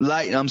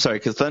 I'm sorry,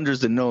 because thunder's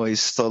the noise.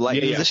 So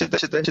lightning is the shit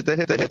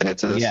that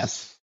hits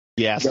us.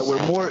 Yes. That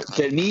we're more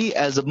than me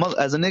as a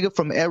nigga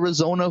from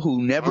Arizona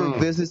who never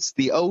visits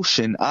the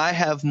ocean. I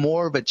have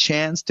more of a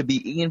chance to be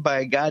eaten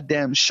by a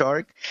goddamn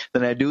shark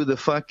than I do the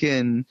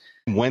fucking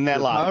win that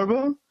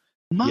lottery.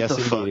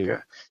 Motherfucker.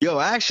 Yes, yo,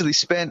 I actually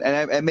spent,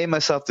 and I made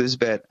myself this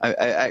bet.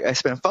 I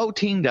spent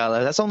 $14.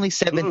 That's only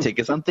 7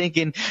 tickets. I'm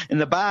thinking in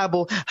the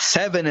Bible,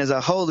 7 is a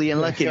holy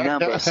and lucky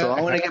number. So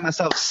I want to get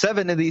myself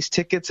 7 of these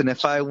tickets, and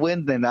if I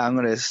win, then I'm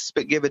going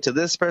to give it to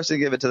this person,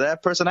 give it to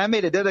that person. I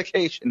made a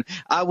dedication.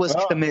 I was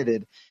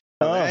committed.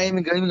 I ain't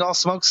even gonna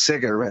smoke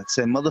cigarettes,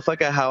 and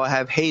motherfucker, how I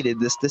have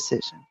hated this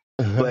decision.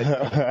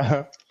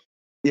 But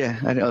yeah,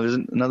 I know there's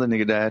another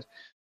nigga died,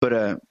 but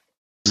another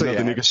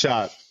nigga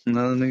shot.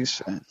 Another nigga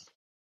shot.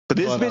 But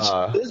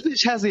this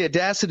bitch has the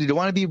audacity to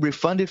want to be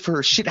refunded for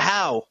her shit.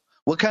 How?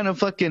 What kind of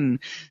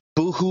fucking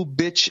boohoo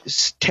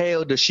bitch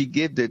tale does she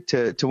give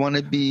to want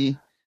to be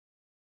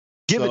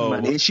given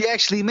money? And she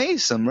actually made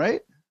some,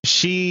 right?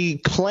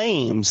 She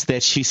claims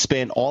that she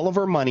spent all of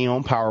her money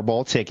on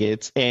Powerball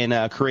tickets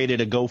and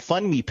created a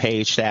GoFundMe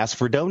page to ask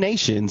for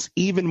donations.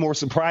 Even more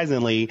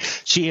surprisingly,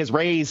 she has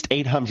raised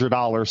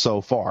 $800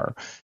 so far.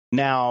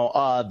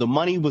 Now, the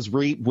money was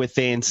reaped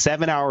within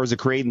 7 hours of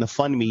creating the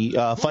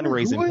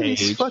fundraising page.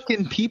 These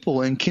fucking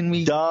people, and can we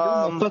give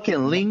them a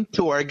fucking link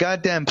to our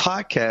goddamn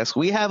podcast?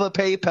 We have a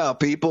PayPal,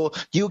 people.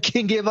 You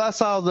can give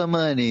us all the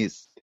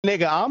monies.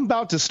 Nigga, I'm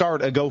about to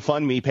start a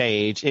GoFundMe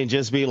page and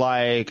just be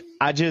like,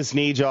 I just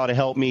need y'all to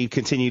help me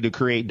continue to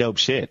create dope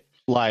shit.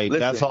 Like,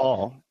 listen, that's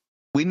all.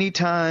 We need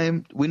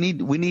time. We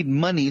need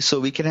money so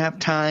we can have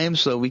time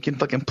so we can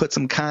fucking put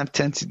some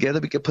content together.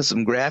 We can put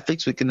some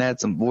graphics. We can add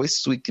some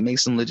voices. We can make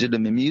some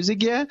legitimate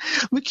music. Yeah,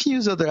 we can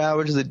use other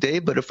hours of the day.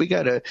 But if we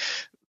gotta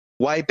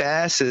wipe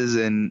asses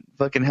and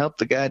fucking help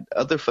the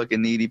other fucking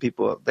needy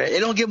people up there, it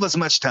don't give us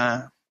much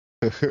time.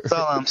 That's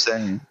all I'm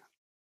saying.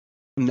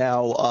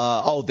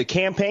 Now, the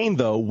campaign,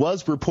 though,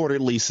 was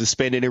reportedly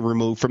suspended and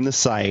removed from the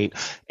site.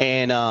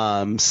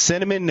 And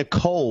Cinnamon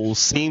Nicole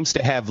seems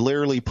to have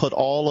literally put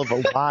all of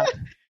a lot.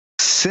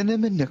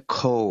 Cinnamon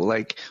Nicole.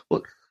 Like,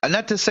 well,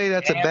 not to say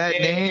that's a bad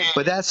name,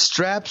 but that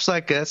sounds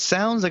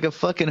like a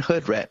fucking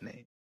hood rat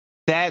name.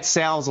 That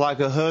sounds like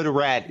a hood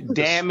rat.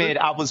 Damn it.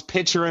 I was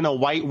picturing a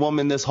white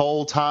woman this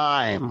whole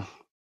time.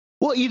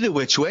 Well, either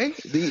which way,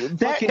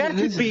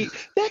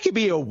 that could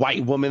be a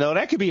white woman though.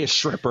 That could be a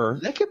stripper.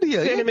 That could be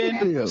a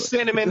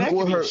cinnamon. That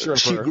could be a stripper.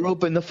 She grew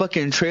up in the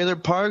fucking trailer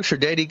parks. Her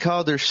daddy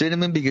called her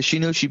Cinnamon because she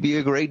knew she'd be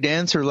a great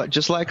dancer,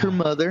 just like her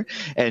mother.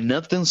 And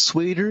nothing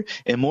sweeter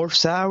and more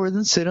sour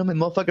than cinnamon.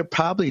 Motherfucker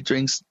probably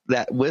drinks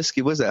that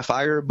whiskey. What's that?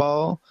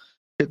 Fireball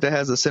that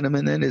has a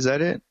cinnamon in. Is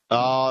that it?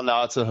 Oh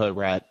no, it's a hood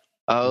rat.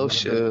 Oh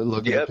shit!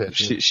 Yep.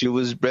 She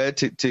was bred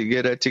to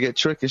get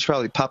tricked. She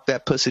probably popped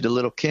that pussy to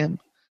Little Kim.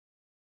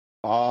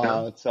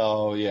 Oh,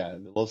 so yeah,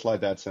 it looks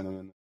like that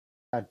cinnamon.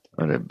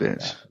 What a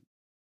bitch.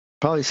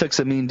 Probably sucks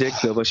a mean dick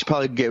though, but she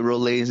probably get real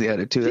lazy at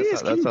it too.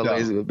 That's how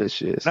lazy of a bitch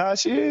she is. Nah,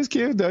 she is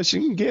cute though. She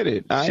can get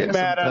it. I ain't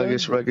mad at her.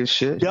 Rugged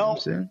shit.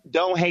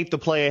 Don't hate the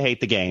player,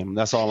 hate the game.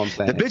 That's all I'm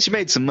saying. The bitch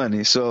made some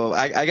money, so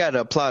I got to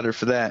applaud her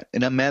for that.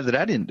 And I'm mad that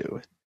I didn't do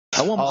it.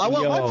 I want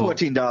my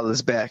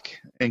 $14 back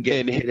and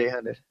get hit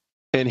 800.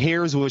 And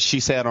here's what she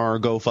said on her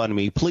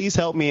GoFundMe. Please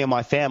help me and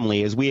my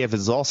family as we have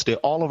exhausted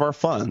all of our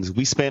funds.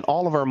 We spent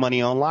all of our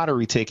money on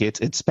lottery tickets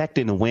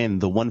expecting to win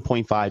the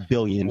 $1.5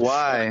 billion.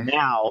 Why?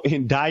 Now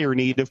in dire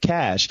need of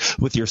cash.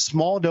 With your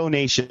small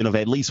donation of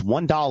at least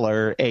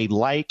 $1, a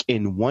like,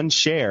 and one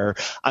share,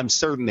 I'm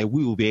certain that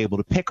we will be able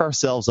to pick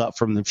ourselves up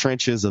from the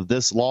trenches of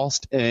this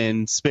lost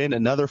and spend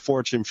another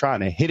fortune trying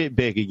to hit it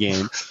big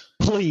again.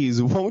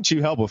 Please, won't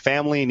you help a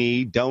family in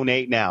need?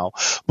 Donate now.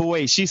 But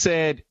wait, she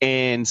said,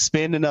 and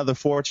spend another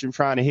fortune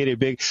trying to hit it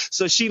big.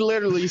 So she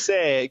literally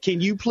said, can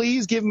you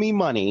please give me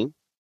money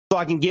so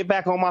I can get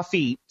back on my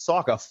feet so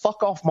I can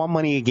fuck off my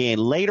money again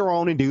later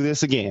on and do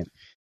this again?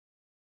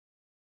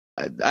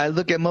 I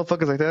look at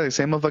motherfuckers like that, like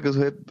same motherfuckers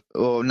who hit,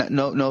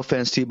 no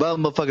offense to you, but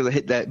motherfuckers that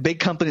hit that,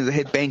 big companies that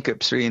hit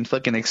bankruptcy and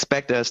fucking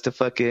expect us to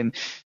fucking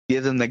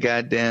give them the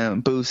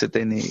goddamn boost that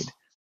they need.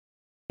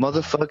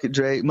 Motherfuck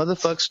Dre,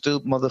 motherfuck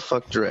Stoop,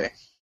 motherfuck Dre.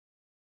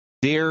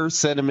 Dear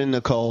Cinnamon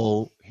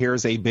Nicole,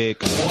 here's a big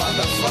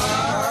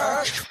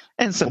motherfuck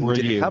and some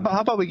dick. How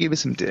about we give you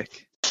some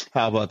dick?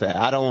 How about that?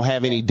 I don't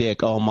have any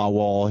dick on my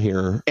wall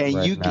here. And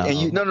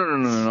no.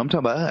 I'm talking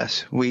about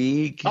us.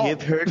 We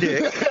give her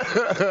dick.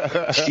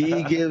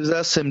 She gives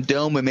us some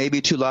dome and maybe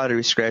 2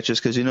 lottery scratches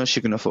because she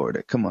can afford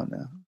it. Come on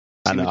now.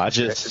 I know.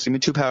 Give me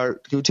 2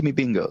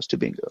 bingos. 2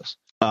 bingos.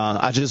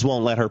 I just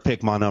won't let her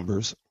pick my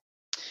numbers.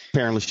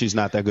 Apparently, she's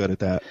not that good at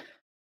that.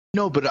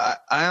 No, but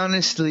I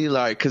honestly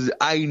because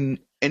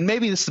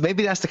maybe that's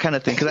the kind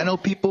of thing, because I know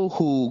people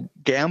who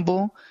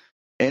gamble,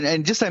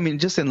 and just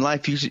in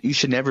life, you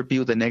should never be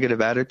with a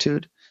negative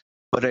attitude.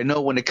 But I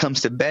know when it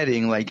comes to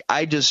betting,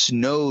 I just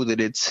know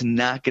that it's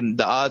not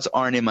the odds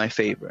aren't in my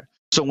favor.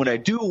 So when I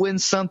do win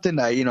something,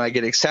 I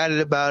get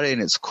excited about it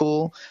and it's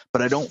cool,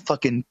 but I don't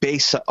fucking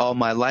base all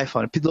my life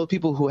on it. Those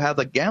people who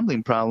have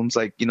gambling problems,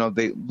 they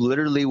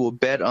literally will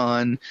bet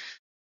on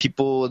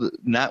people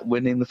not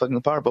winning the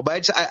fucking Powerball.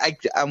 But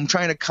I'm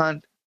trying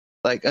to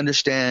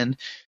understand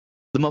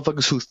the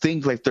motherfuckers who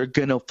think they're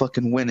gonna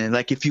fucking win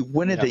it. If you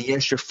win it, then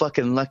yes, you're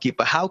fucking lucky.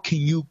 But how can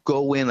you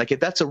go in if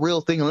that's a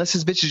real thing? Unless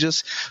this bitch is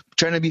just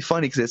trying to be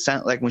funny, because it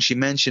sounded like when she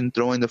mentioned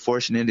throwing the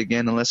fortune in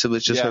again, unless it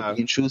was just her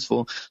being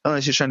truthful,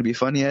 unless she's trying to be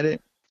funny at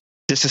it,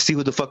 just to see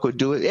who the fuck would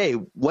do it. Hey,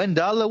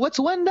 $1? What's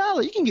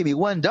 $1? You can give me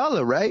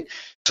 $1, right?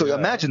 So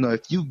imagine though,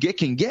 if you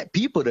can get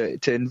people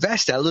to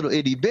invest that little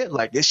itty bit,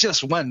 it's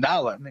just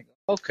 $1.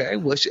 Okay,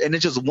 well, and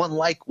it's just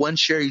one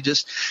share. You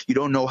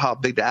don't know how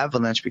big the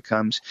avalanche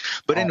becomes.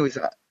 But anyways,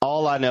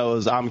 all I know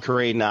is I'm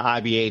creating an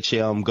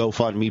IBHM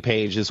GoFundMe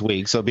page this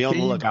week, so be on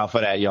the lookout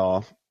for that,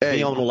 y'all.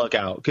 Be on the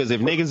lookout, because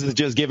if niggas is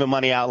just giving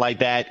money out like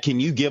that, can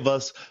you give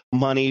us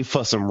money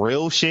for some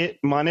real shit,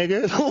 my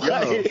nigga?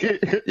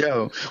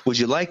 Yo, would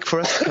you like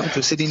for us to come to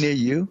a city near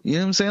you? You know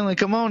what I'm saying?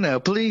 Come on now,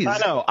 please. I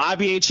know.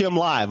 IBHM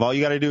Live. All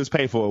you got to do is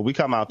pay for it. We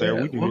come out there.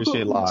 We do this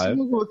shit live.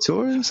 We'll go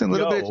tours and a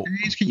little bit of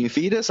change. Can you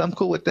feed us? I'm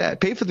cool with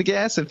that. Pay for the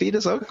gas and feed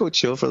us. I'll go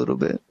chill for a little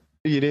bit.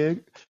 You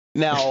dig?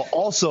 Now,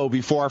 also,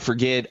 before I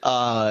forget,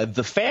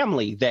 the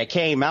family that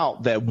came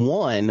out that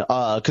won,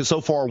 because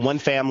so far one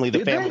family,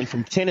 the family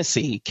from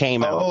Tennessee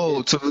came out.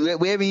 Oh, so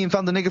we haven't even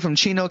found the nigga from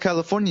Chino,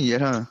 California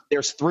yet, huh?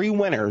 There's 3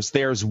 winners.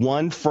 There's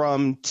one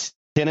from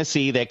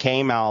Tennessee that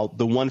came out.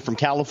 The one from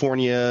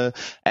California,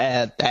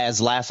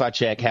 as last I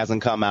checked,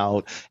 hasn't come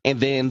out.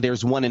 And then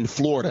there's one in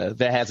Florida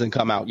that hasn't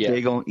come out yet.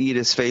 They're going to eat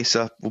his face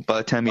up by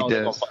the time he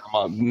does.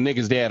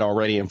 Nigga's dead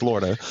already in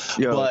Florida.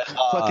 Yo, but,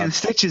 fucking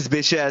Stitch's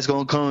bitch ass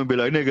going to come and be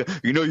like, nigga,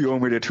 you owe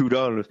me the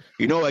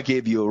 $2. I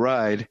gave you a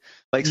ride.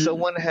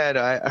 Someone had,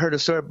 I heard a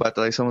story about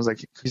that. Someone's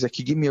like, he's like,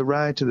 you give me a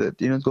ride to the,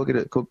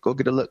 go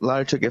get a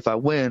lottery ticket. If I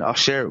win, I'll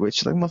share it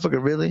with you.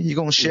 Motherfucker, really? You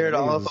going to share it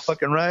all off a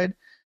fucking ride?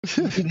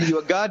 You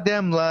a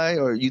goddamn lie,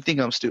 or you think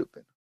I'm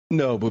stupid?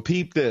 No, but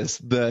peep this.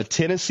 The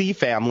Tennessee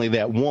family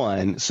that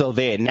won, so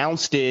they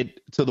announced it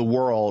to the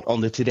world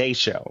on the Today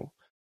Show.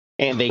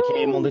 And they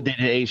came on the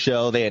Today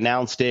Show. They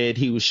announced it.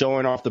 He was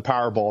showing off the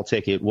Powerball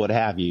ticket, what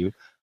have you.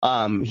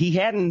 He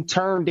hadn't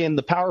turned in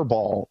the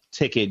Powerball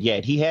ticket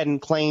yet. He hadn't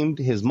claimed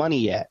his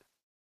money yet.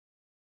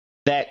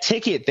 That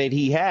ticket that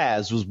he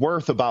has was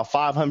worth about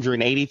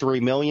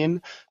 $583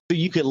 million. So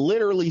you could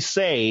literally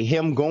say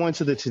him going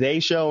to the Today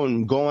Show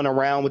and going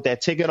around with that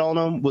ticket on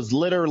him was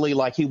literally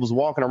like he was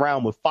walking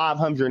around with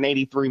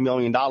 $583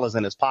 million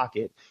in his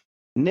pocket.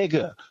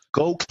 Nigga,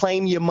 go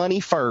claim your money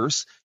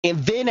first, and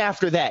then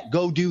after that,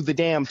 go do the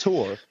damn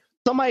tour.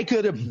 Somebody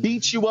could have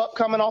beat you up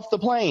coming off the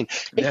plane.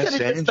 It could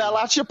have just fell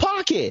out your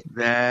pocket.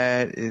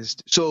 That is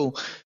so.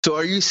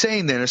 Are you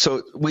saying then?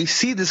 So we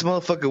see this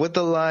motherfucker with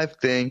the live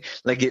thing.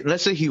 Like,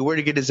 let's say he were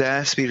to get his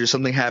ass beat or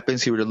something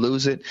happens, he were to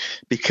lose it.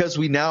 Because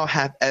we now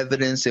have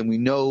evidence and we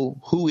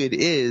know who it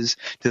is.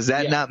 Does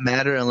that not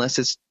matter unless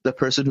it's the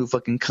person who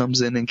fucking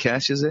comes in and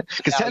cashes it?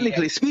 Because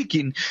technically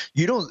speaking,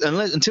 you don't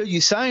until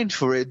you signed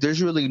for it.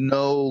 There's really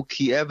no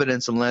key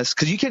evidence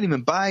because you can't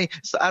even buy.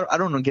 So I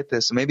don't get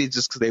this. Maybe it's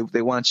just because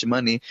they want your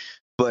money,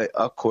 but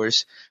of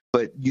course,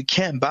 you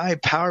can't buy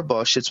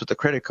Powerball shits with a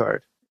credit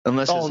card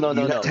unless you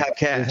have to have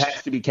cash. It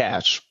has to be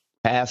cash.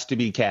 Has to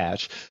be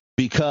cash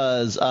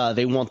because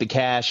they want the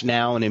cash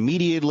now and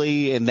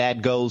immediately, and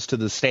that goes to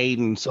the state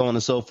and so on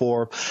and so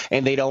forth.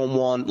 And they don't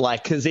want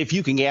because if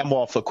you can gamble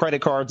off of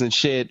credit cards and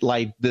shit,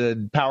 like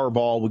the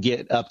Powerball would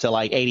get up to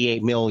like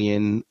 88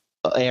 million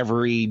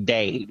every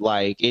day.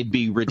 Like it'd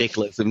be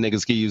ridiculous if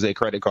niggas could use their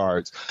credit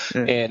cards.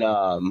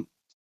 And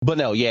but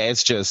no,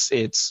 it's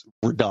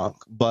redunk.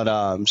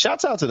 But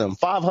shouts out to them.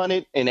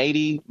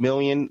 580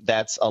 million,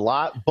 that's a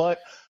lot. But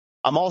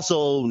I'm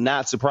also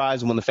not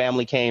surprised when the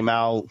family came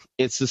out.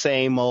 It's the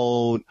same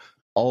old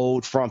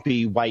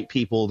frumpy white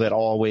people that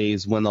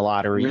always win the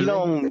lottery. You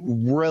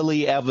don't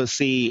really ever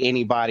see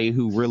anybody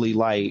who really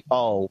like,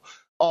 oh,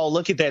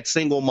 look at that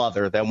single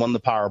mother that won the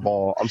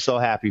Powerball. I'm so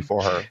happy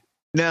for her.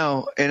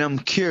 Now, and I'm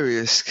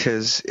curious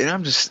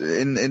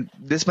and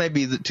this might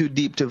be too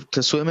deep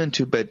to swim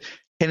into, but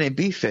can it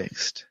be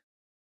fixed?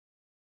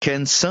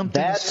 Can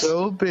something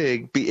so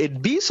big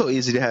it'd be so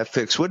easy to have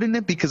fixed, wouldn't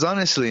it? Because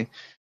honestly,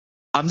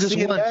 I'm just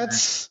wondering.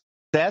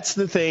 That's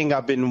the thing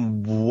I've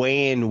been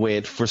weighing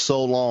with for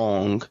so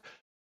long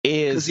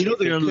is because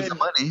they're going to lose the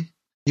money.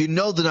 You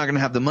know they're not going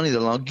to have the money that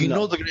long. You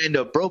know they're going to end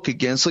up broke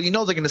again. So you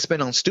know they're going to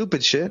spend on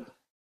stupid shit.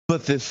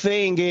 But the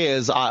thing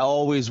is, I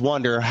always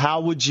wonder,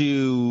 how would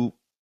you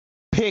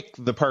pick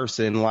the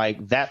person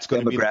like that's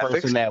going to be the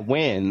person that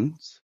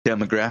wins?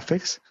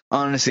 Demographics.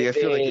 Honestly, I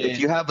feel like if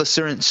you have a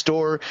certain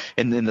store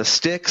in the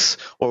sticks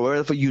or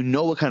wherever, you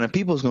know what kind of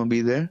people is going to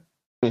be there.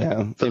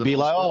 Yeah, they'd be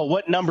like, oh,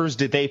 what numbers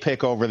did they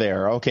pick over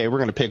there? Okay, we're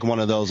going to pick one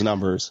of those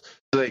numbers.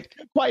 Like,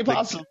 quite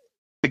possible.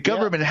 The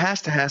government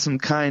has to have some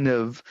kind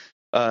of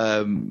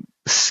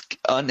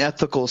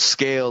unethical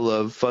scale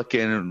of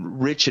fucking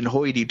rich and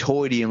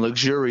hoity-toity and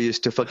luxurious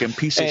to fucking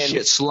piece of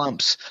shit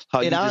slumps.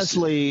 It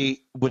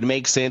honestly would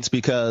make sense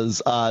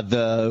because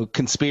another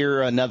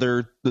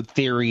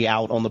theory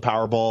out on the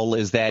Powerball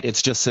is that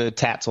it's just a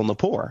tax on the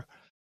poor.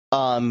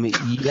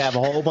 You have a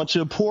whole bunch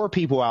of poor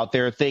people out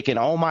there thinking,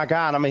 oh my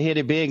God, I'm gonna hit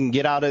it big and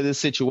get out of this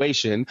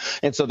situation.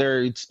 And so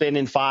they're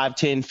spending $5,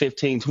 $10,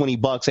 $15,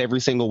 $20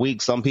 every single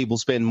week. Some people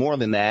spend more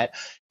than that.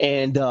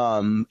 And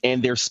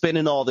they're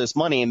spending all this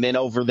money. And then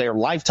over their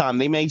lifetime,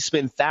 they may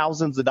spend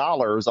thousands of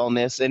dollars on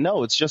this. And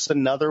no, it's just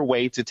another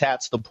way to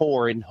tax the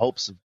poor in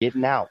hopes of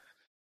getting out.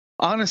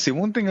 Honestly,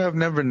 one thing I've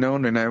never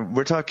known, and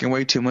we're talking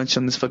way too much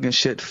on this fucking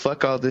shit.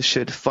 Fuck all this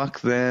shit. Fuck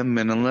them.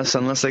 And unless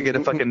I get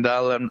a fucking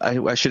dollar,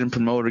 I shouldn't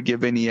promote or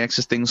give any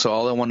extra things. So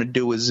all I want to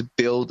do is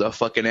build a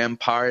fucking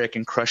empire that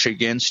can crush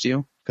against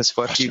you. Because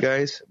fuck you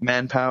guys.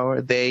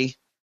 Manpower. They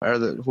are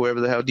whoever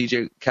the hell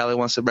DJ Khaled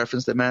wants to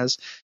reference them as.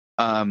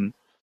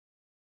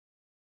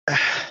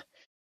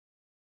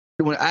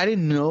 When I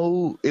didn't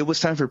know it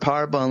was time for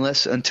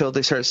Powerball until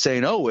they started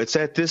saying, oh, it's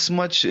at this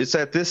much, it's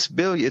at this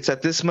billion, it's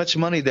at this much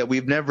money that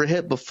we've never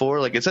hit before.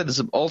 Like it said, it's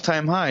an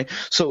all-time high.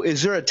 So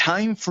is there a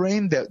time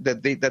frame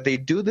that they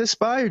do this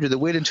by, or do they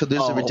wait until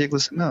there's a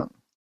ridiculous amount?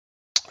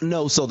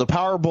 No, so the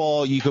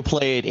Powerball, you could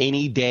play it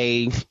any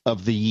day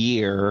of the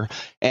year,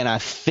 and I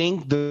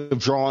think the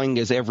drawing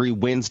is every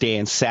Wednesday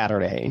and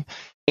Saturday.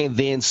 And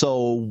then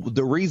so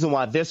the reason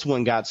why this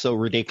one got so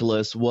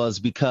ridiculous was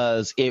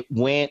because it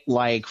went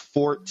like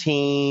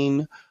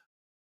 14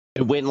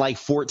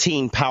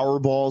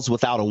 Powerballs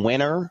without a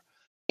winner.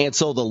 And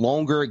so the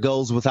longer it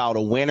goes without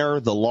a winner,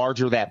 the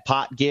larger that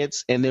pot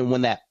gets. And then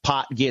when that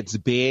pot gets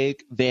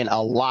big, then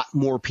a lot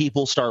more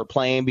people start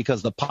playing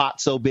because the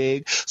pot's so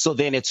big. So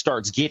then it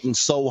starts getting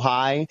so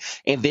high.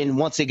 And then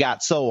once it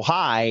got so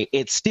high,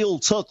 it still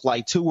took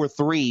like 2 or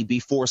 3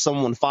 before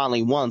someone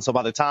finally won. So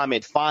by the time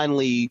it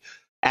finally,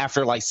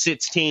 after like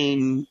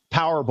 16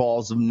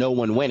 Powerballs of no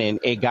one winning,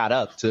 it got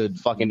up to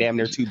fucking damn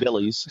near 2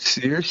 billies.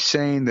 So you're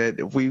saying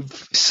that we've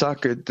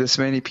suckered this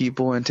many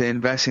people into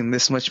investing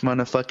this much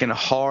motherfucking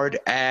hard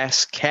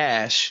ass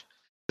cash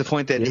to the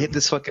point that it hit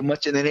this fucking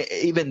much, and then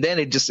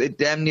it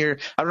damn near,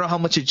 I don't know how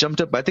much it jumped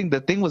up. I think the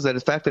thing was that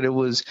the fact that it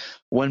was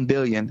 1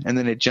 billion and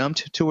then it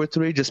jumped 2 or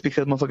 3 just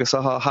because motherfuckers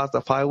saw how hot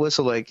the pie was.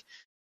 So like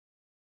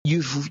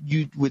you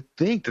would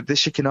think that this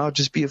shit can all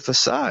just be a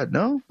facade,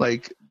 no?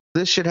 Like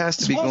this shit has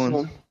to be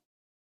going.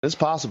 It's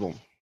possible.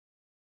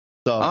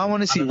 So I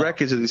want to see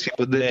records of these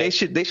people. They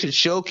should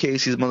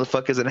showcase these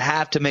motherfuckers and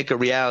have to make a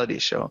reality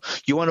show.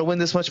 You want to win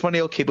this much money?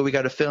 Okay, but we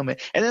got to film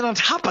it. And then on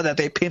top of that,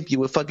 they pimp you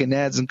with fucking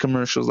ads and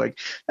commercials. Like,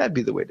 that'd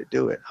be the way to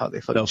do it. How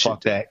they fucking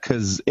fuck that.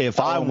 Because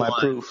if I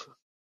won,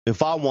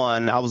 If I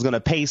won, I was gonna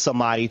pay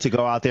somebody to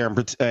go out there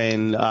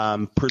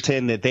and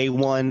pretend that they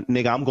won.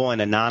 Nigga, I'm going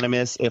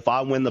anonymous. If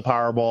I win the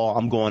Powerball,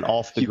 I'm going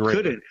off the grid.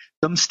 Couldn't.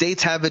 Some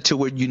states have it to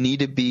where you need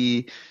to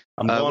be.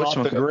 I'm going off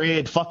the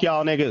grid. Fuck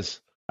y'all niggas.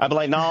 I'd be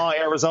like, no,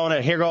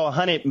 Arizona, here go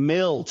 100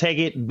 mil. Take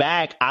it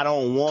back. I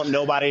don't want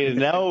nobody to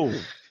know.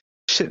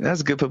 Shit,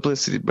 that's good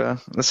publicity, bro.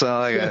 That's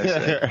all I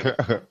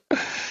gotta say.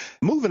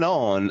 Moving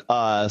on,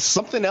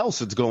 something else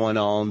that's going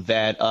on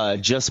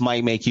that just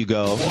might make you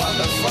go, what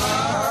the fuck?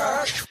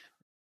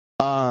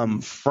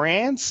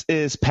 France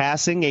is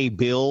passing a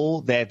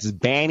bill that's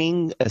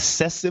banning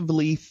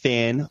excessively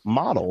thin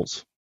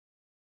models.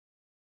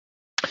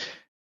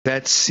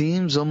 That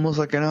seems almost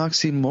like an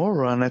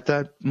oxymoron. I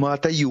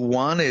thought you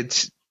wanted.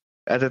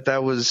 I thought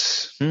that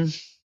was.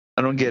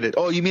 I don't get it.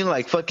 Oh, you mean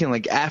like fucking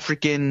like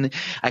African?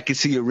 I can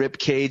see your rib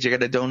cage. I got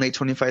to donate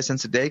 25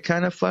 cents a day,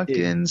 kind of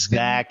fucking.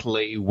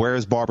 Exactly.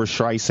 Where's Barbara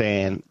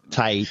Streisand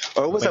type?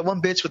 Or was that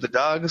one bitch with the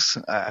dogs?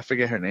 I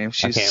forget her name.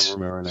 I can't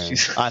remember her name.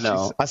 I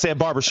know. I said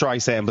Barbara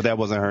Streisand, but that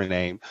wasn't her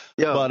name.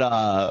 Yo.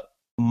 But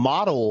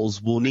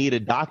models will need a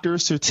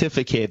doctor's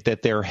certificate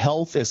that their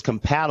health is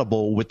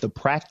compatible with the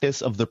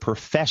practice of the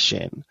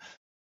profession.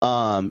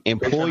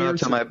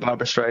 Employers to my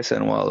Barbara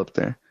Streisand wall up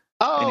there.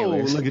 Oh,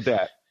 anyways, look at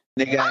that.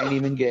 Nigga, I ain't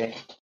even gay.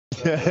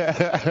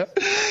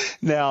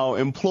 Now,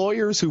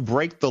 employers who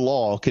break the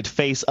law could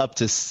face up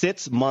to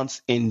 6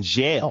 months in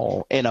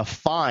jail and a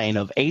fine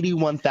of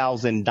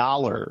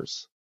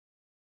 $81,000.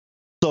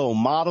 So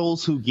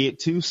models who get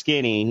too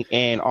skinny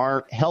and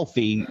aren't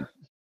healthy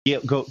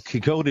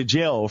could go to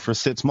jail for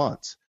 6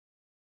 months.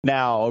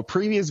 Now, a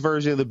previous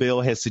version of the bill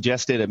has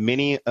suggested a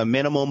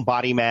minimum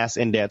body mass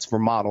index for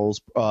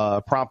models,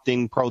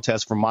 prompting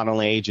protests from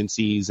modeling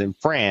agencies in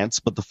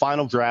France. But the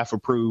final draft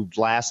approved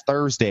last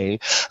Thursday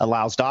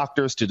allows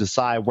doctors to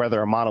decide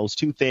whether a model is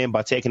too thin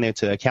by taking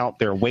into account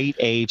their weight,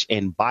 age,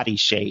 and body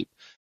shape.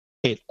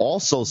 It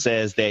also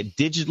says that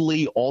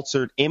digitally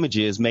altered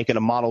images making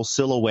a model's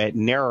silhouette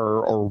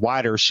narrower or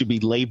wider should be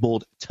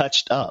labeled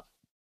touched up.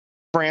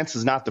 France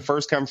is not the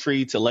first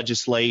country to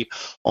legislate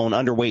on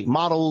underweight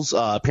models.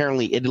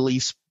 Apparently, Italy,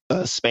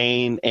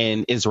 Spain,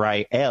 and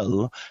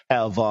Israel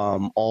have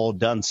all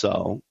done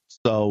so.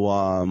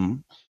 So,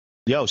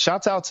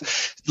 shouts out.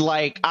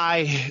 Like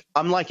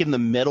I'm like in the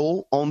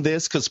middle on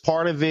this because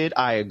part of it,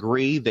 I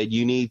agree that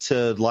you need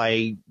to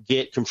like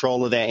get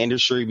control of that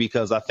industry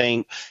because I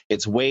think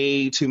it's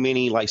way too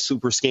many like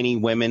super skinny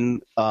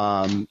women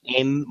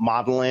in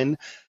modeling.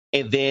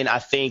 And then I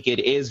think it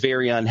is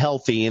very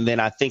unhealthy. And then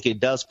I think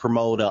it does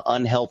promote an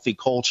unhealthy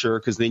culture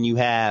because then you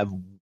have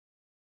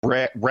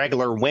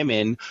regular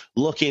women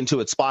looking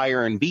to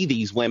aspire and be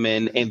these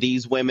women. And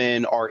these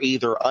women are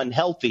either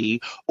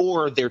unhealthy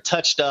or they're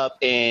touched up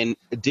and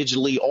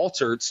digitally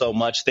altered so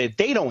much that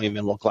they don't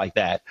even look like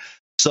that.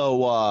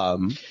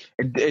 So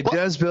it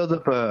does build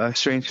up a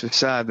strange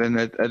facade and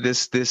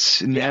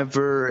this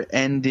never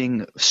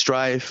ending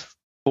strife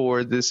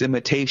for this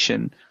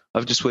imitation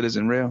of just what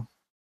isn't real.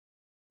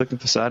 Looking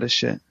facade as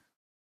shit.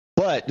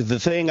 But the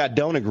thing I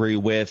don't agree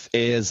with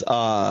is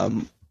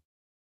putting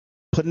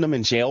them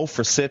in jail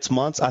for 6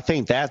 months. I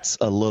think that's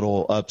a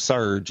little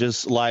absurd.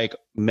 Just like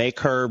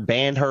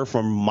ban her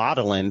from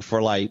modeling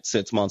for like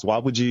 6 months. Why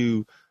would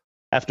you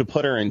have to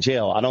put her in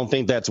jail? I don't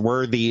think that's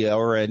worthy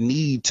or a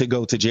need to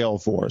go to jail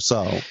for.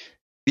 So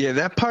yeah,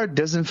 that part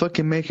doesn't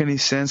fucking make any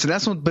sense. And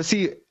that's what. But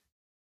see,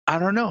 I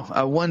don't know.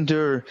 I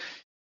wonder.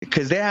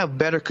 Because they have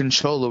better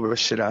control over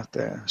shit out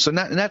there. So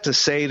not to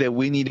say that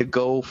we need to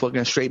go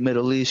fucking straight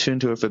Middle Eastern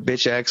to if a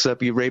bitch acts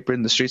up, you rape her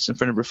in the streets in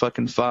front of her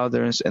fucking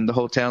father and the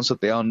whole town so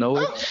they all know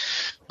it.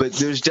 But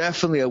there's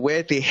definitely a way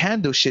that they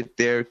handle shit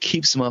there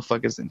keeps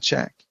motherfuckers in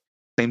check.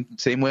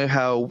 Same way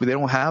how they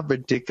don't have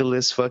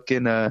ridiculous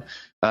fucking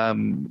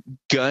gun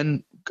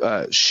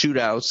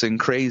shootouts and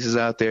crazes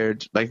out there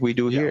like we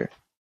do here.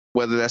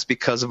 Whether that's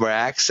because of our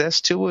access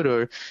to it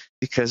or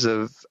because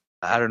of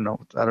I don't know.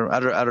 I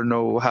don't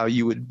know how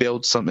you would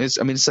build something.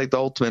 It's like the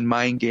ultimate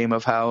mind game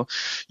of how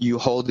you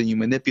hold and you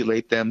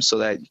manipulate them so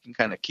that you can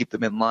kind of keep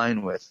them in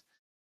line with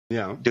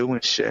doing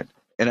shit.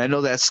 And I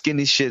know that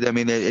skinny shit, I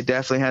mean, it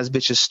definitely has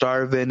bitches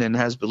starving and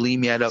has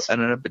bulimia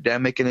and an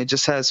epidemic, and it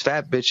just has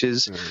fat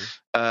bitches, you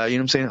know what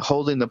I'm saying,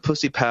 holding the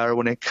pussy power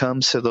when it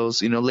comes to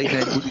those, late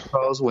night booty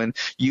calls when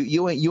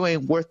you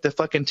ain't worth the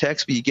fucking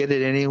text, but you get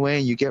it anyway,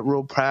 and you get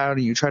real proud,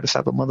 and you try to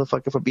stop a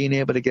motherfucker from being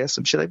able to get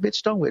some shit. Like,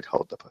 bitch, don't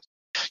withhold the pussy.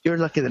 You're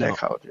lucky that I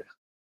called you.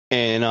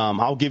 And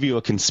I'll give you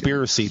a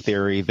conspiracy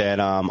theory that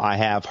I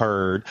have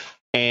heard,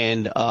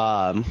 and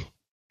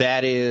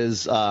that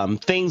is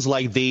things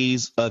like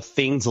these,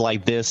 things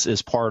like this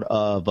is part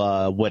of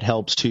what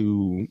helps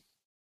to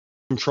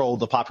control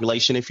the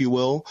population, if you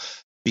will,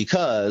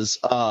 because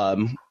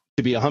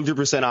to be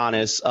 100%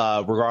 honest,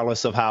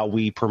 regardless of how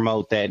we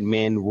promote that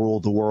men rule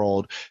the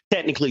world,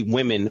 technically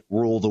women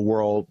rule the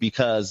world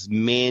because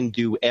men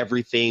do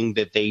everything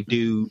that they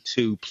do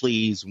to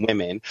please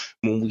women.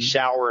 When we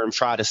shower and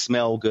try to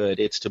smell good,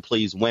 it's to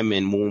please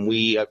women. When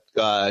we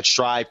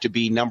strive to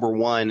be number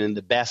one and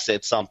the best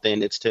at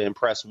something, it's to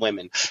impress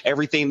women.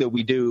 Everything that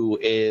we do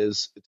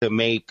is to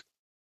make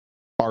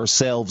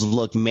ourselves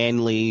look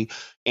manly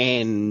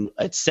and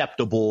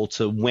acceptable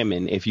to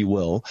women, if you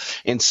will.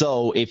 And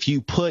so if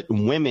you put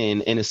women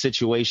in a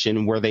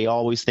situation where they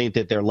always think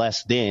that they're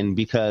less than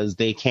because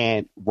they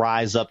can't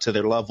rise up to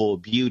their level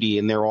of beauty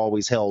and they're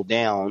always held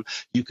down,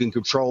 you can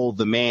control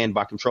the man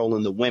by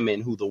controlling the women,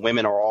 who the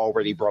women are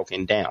already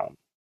broken down.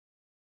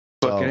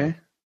 Okay.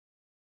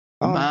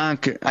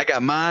 I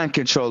got mind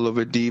control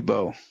over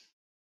Debo.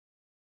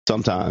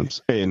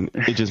 Sometimes. And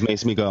it just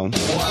makes me go, what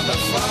the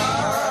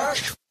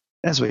fuck?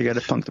 That's why you got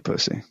to punk the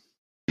pussy.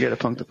 You got to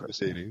punk the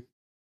pussy.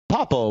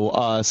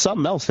 Popo,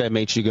 something else that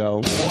makes you go,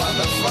 what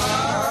the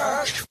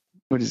fuck?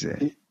 What is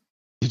it?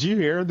 Did you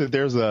hear that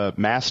there's a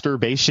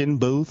masturbation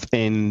booth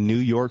in New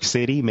York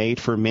City made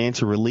for men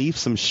to relieve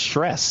some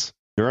stress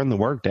during the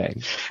workday?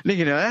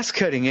 You know, that's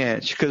cutting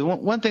edge. Because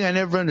one thing I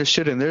never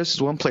understood, and there's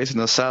this one place in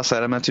the South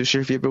Side, I'm not too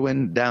sure if you ever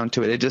went down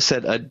to it. It just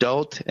said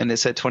adult, and it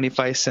said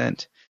 25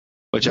 cents,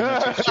 which I'm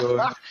not too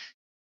sure.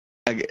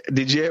 Have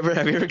you ever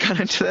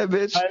gone into that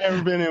bitch? I've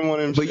never been in one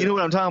of them. But you know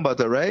what I'm talking about,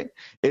 though, right?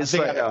 It's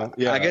like,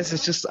 yeah. I guess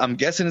it's just, I'm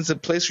guessing it's a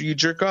place where you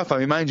jerk off. I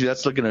mean, mind you,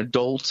 that's like an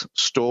adult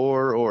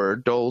store or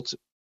adult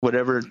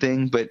whatever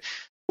thing. But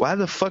why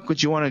the fuck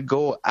would you want to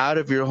go out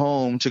of your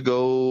home to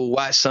go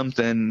watch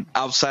something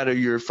outside of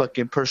your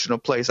fucking personal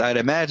place? I'd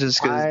imagine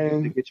it's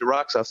because you get your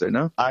rocks off there,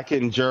 no? I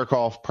can jerk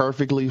off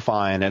perfectly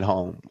fine at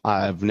home.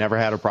 I've never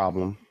had a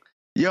problem.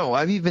 Yo,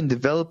 I've even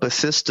developed a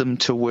system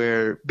to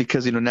where,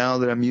 because, you know, now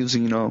that I'm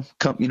using,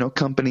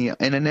 company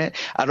internet,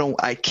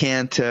 I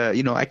can't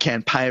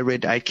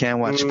pirate, I can't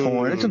watch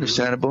porn. It's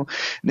understandable.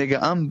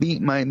 Nigga, I'm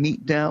beating my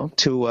meat down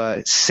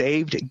to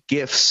saved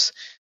gifts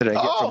that I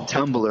get from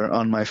Tumblr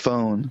on my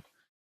phone.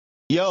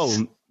 Yo,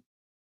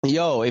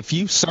 if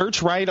you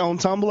search right on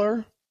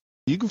Tumblr,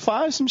 you can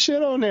find some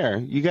shit on there.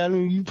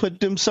 You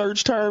put them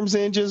search terms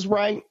in just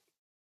right.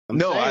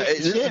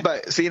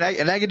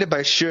 I get it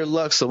by sheer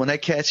luck. So when I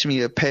catch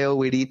me a pale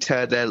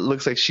Widita that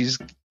looks like she's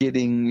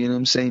getting,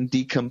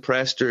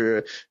 decompressed,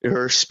 or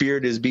her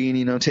spirit is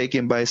being,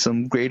 taken by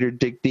some greater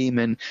dick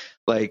demon,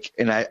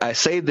 and I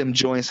save them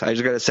joints. I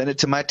just got to send it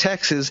to my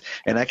texts,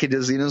 and I could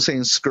just,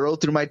 scroll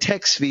through my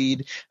text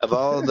feed of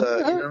all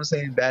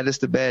the,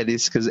 baddest of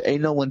baddies, because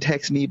ain't no one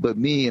text me but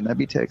me, and I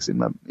be texting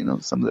my,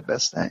 some of the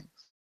best things.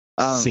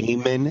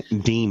 Semen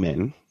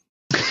demon.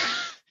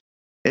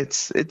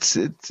 It's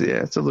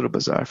a little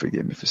bizarre.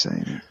 Forgive me for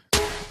saying it.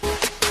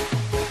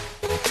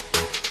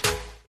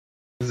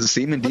 Is it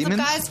semen demons?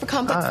 What's up, guys? For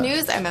Complex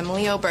News, I'm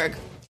Emily Oberg.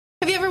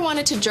 Have you ever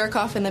wanted to jerk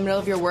off in the middle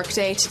of your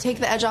workday to take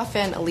the edge off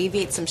and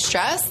alleviate some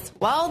stress?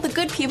 Well, the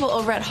good people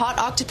over at Hot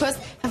Octopus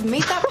have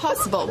made that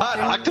possible with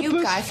their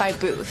new Guy-Fi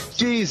booth.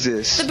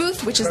 Jesus. The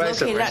booth, which is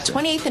located at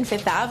 28th and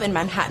 5th Ave in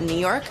Manhattan, New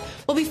York,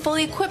 will be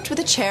fully equipped with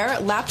a chair,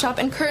 laptop,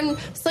 and curtain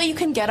so you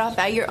can get off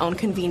at your own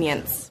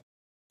convenience.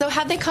 So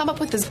how'd they come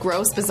up with this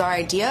gross, bizarre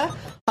idea?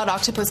 Hot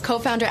Octopus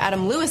co-founder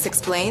Adam Lewis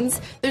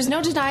explains, there's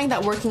no denying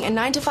that working a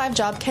 9-to-5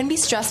 job can be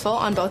stressful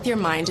on both your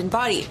mind and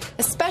body,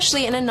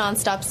 especially in a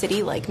non-stop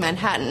city like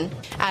Manhattan.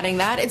 Adding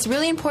that, it's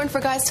really important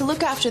for guys to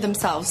look after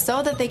themselves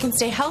so that they can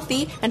stay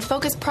healthy and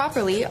focus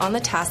properly on the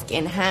task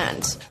in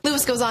hand.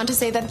 Lewis goes on to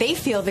say that they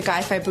feel the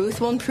Guy-Fi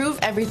booth will improve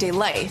everyday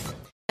life.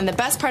 And the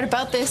best part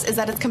about this is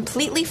that it's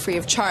completely free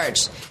of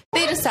charge.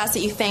 They just ask that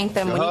you thank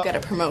them when you get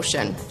a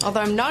promotion. Although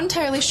I'm not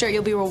entirely sure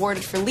you'll be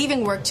rewarded for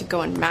leaving work to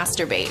go and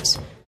masturbate.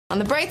 On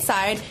the bright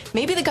side,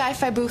 maybe the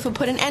Guy-Fi booth will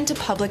put an end to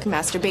public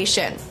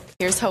masturbation.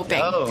 Here's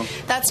hoping.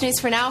 That's news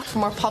for now. For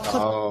more pop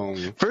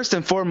culture. First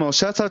and foremost,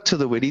 shout out to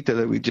the Widita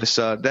that we just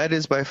saw. That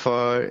is by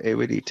far a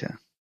Widita.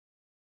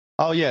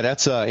 Oh, yeah,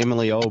 that's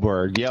Emily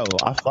Oberg. Yo,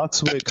 I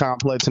fucks with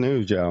Complex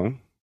News, yo.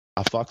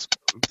 I fucks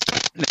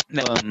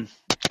with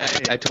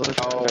I told her.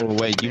 Oh,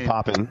 wait, you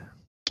popping.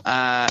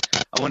 I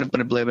want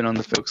to blame it on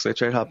the folks. I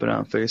tried hopping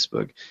on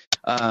Facebook.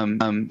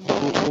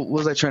 What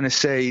was I trying to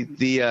say?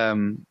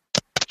 That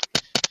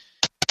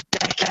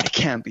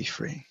can't be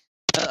free.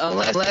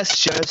 Unless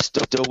just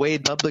the way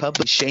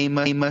public shame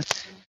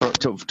us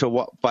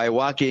by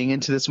walking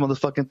into this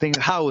motherfucking thing.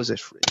 How is it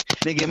free?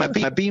 Nigga, am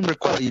I being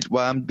required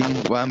while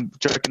I'm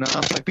jerking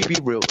off? Like, be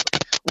real.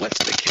 What's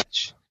the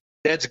catch?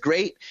 That's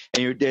great,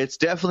 and it's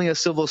definitely a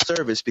civil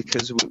service,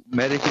 because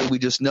medically we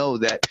just know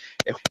that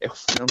if you know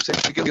what I'm saying,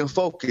 we can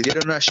focus,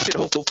 get on our shit,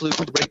 hopefully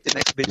we'll break the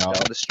next bitch down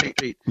the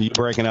street. You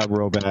breaking up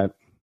real bad.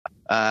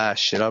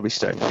 Shit, I'll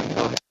restart.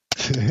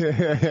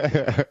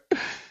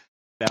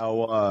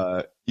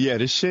 Now,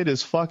 this shit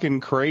is fucking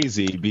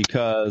crazy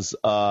because,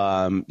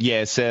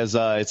 it says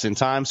it's in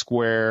Times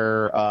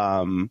Square.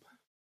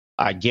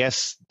 I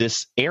guess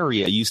this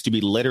area used to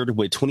be littered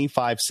with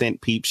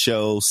 25-cent peep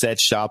shows,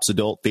 sex shops,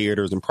 adult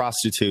theaters, and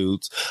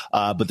prostitutes.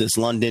 But this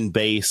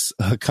London-based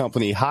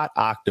company, Hot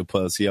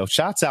Octopus,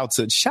 shouts out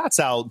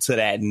to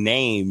that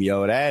name,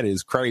 that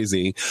is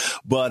crazy.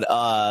 But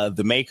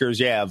the makers,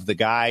 the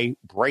guy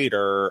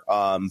Brader,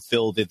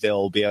 feel that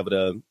they'll be able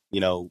to,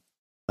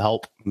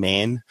 help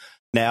men.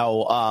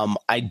 Now,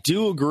 I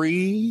do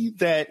agree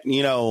that,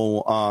 you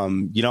don't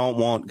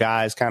want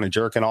guys kind of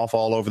jerking off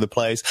all over the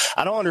place.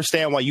 I don't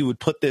understand why you would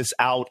put this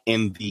out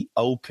in the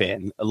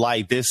open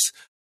like this.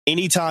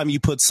 Anytime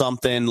you put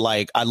something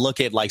like, I look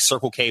at like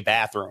Circle K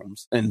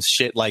bathrooms and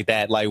shit like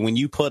that. Like when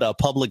you put a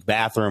public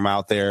bathroom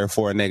out there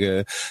for a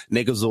nigga,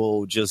 niggas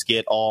will just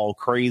get all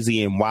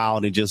crazy and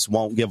wild and just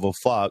won't give a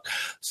fuck.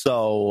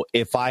 So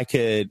if I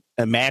could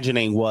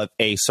imagining what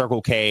a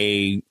Circle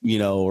K,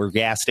 or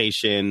gas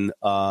station,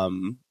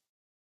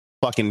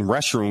 fucking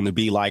restroom to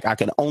be like, I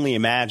can only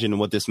imagine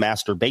what this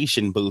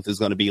masturbation booth is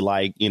going to be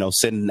like,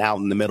 sitting out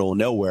in the middle of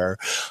nowhere.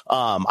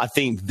 I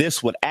think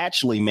this would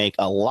actually make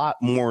a lot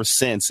more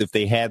sense if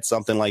they had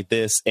something like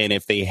this, and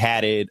if they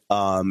had it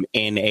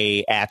in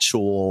a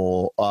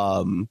actual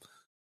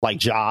like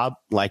job,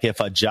 like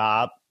if a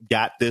job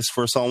got this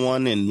for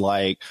someone and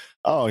like,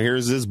 oh,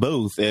 here's this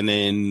booth, and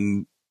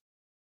then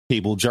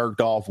people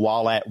jerked off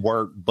while at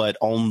work, but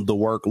on the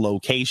work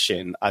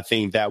location. I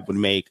think that would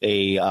make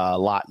a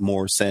lot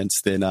more sense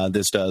than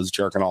this does,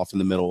 jerking off in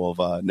the middle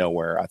of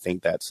nowhere. I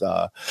think that's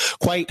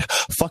quite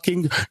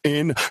fucking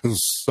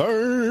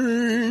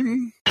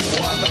insane.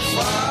 What the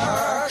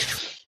fuck?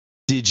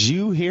 Did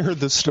you hear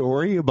the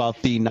story about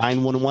the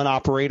 911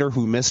 operator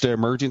who missed an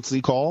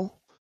emergency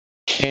call?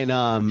 And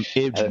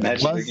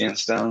it was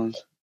against Stones.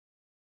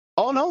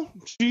 Oh no,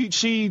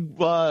 she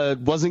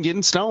wasn't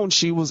getting stoned.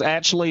 She was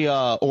actually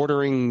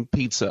ordering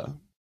pizza.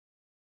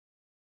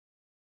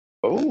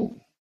 Oh,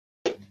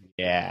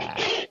 yeah.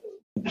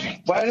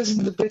 Why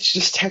doesn't the bitch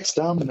just text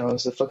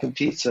Domino's the fucking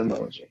pizza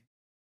emoji?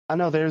 I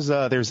know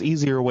there's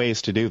easier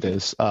ways to do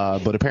this,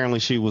 but apparently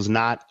she was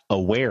not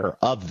aware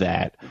of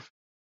that.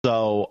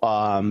 So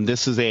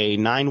this is a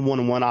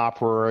 911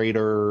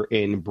 operator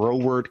in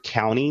Broward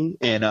County,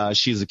 and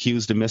she's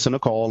accused of missing a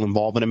call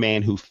involving a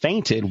man who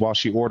fainted while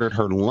she ordered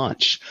her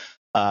lunch.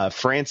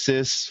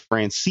 Francios,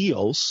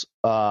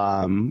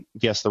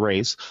 guess the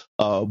race,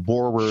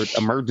 Broward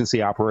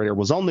emergency operator,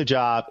 was on the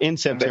job in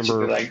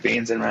September. Like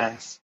beans and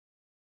rice.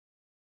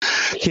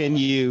 Can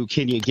you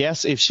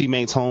guess if she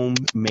makes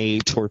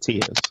homemade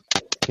tortillas?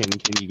 Can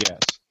you guess?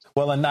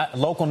 Well, a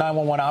local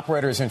 911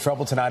 operator is in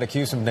trouble tonight,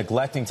 accused of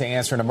neglecting to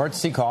answer an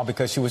emergency call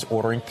because she was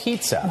ordering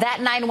pizza. That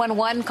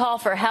 911 call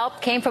for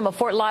help came from a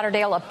Fort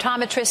Lauderdale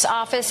optometrist's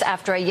office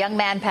after a young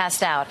man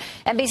passed out.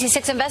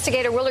 NBC6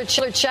 investigator Willard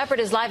Shepard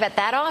is live at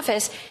that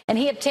office, and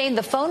he obtained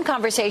the phone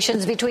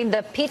conversations between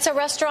the pizza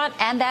restaurant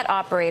and that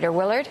operator.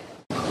 Willard?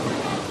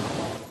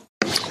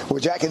 Well,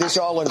 Jackie, this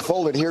all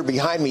unfolded here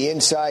behind me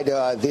inside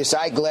this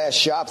eyeglass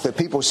shop. The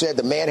people said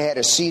the man had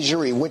a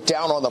seizure. He went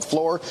down on the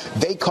floor.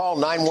 They called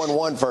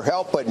 911 for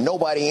help, but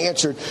nobody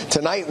answered.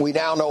 Tonight, we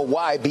now know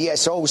why.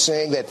 BSO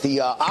saying that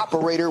the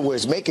operator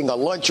was making a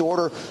lunch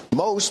order.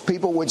 Most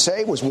people would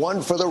say was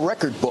one for the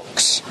record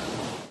books.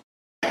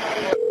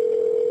 Happy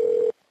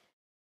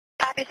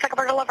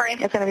for delivery.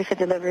 It's going to be for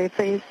delivery,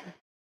 please.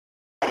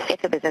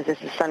 It's a business.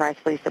 This is Sunrise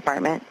Police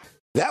Department.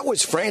 That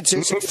was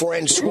Francis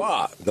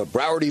Francois, the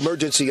Broward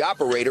emergency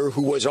operator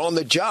who was on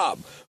the job,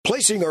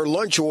 placing her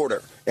lunch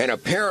order and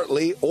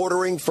apparently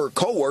ordering for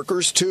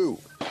coworkers, too.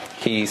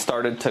 He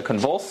started to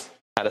convulse,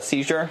 had a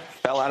seizure,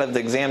 fell out of the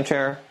exam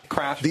chair,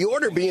 crashed. The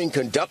order being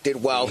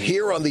conducted while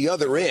here on the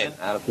other end,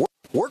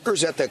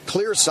 workers at the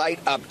Clearsight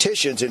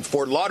Opticians in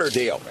Fort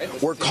Lauderdale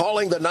were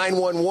calling the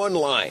 911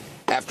 line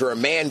after a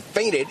man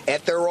fainted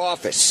at their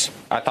office.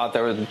 I thought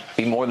there would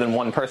be more than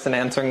one person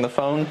answering the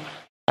phone.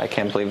 I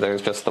can't believe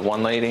there's just the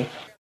one lady.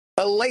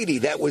 A lady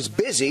that was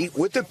busy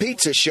with the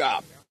pizza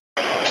shop.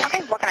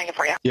 Okay, what can I get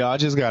for you? Yeah, I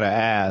just got to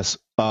ask,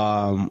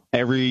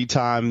 every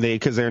time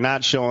because they're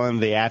not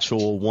showing the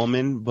actual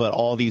woman, but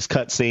all these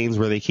cut scenes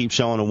where they keep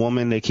showing a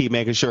woman, they keep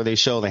making sure they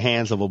show the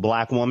hands of a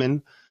black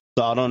woman.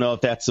 So I don't know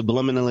if that's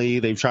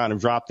subliminally they're trying to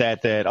drop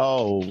that,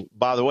 oh,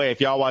 by the way,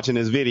 if y'all watching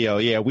this video,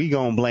 yeah, we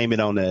going to blame it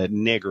on the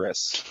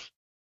negress.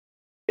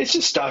 It's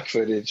just stock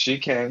footage.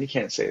 You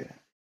can't say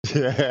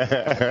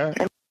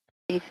that.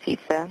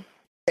 Pizza.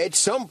 At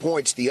some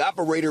points, the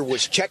operator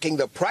was checking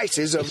the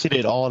prices of. She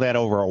did all that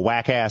over a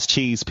whack-ass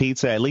cheese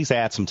pizza. At least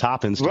add some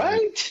toppings to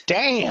right? it.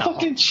 Damn.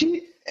 Fucking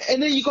cheese.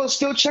 And then you go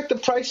still check the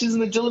prices in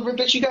the delivery,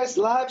 bitch. You guys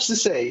lives to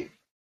save.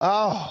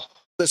 Oh.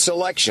 The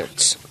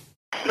selections.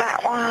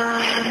 That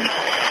one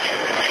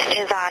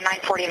is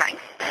 $9.49.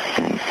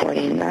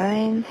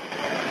 $9.49.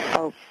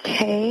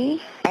 Okay.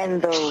 And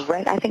the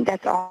rest, I think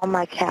that's all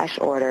my cash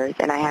orders,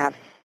 and I have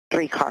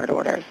 3 card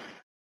orders.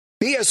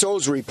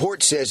 BSO's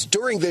report says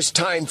during this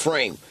time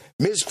frame,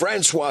 Ms.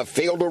 Francois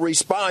failed to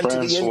respond to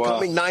the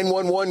incoming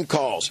 911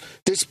 calls,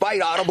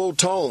 despite audible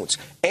tones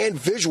and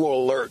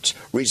visual alerts,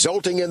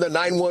 resulting in the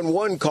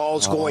 911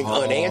 calls going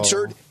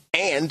unanswered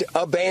and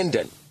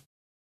abandoned.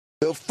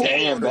 The The full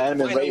order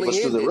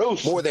finally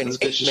ended more than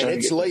 8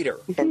 minutes later.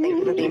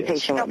 Thanks for being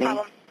patient with me.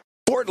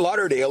 Fort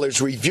Lauderdale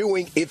is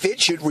reviewing if it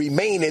should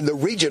remain in the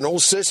regional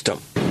system.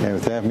 And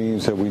if that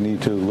means that we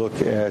need to look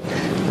at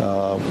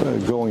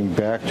going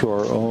back to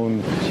our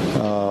own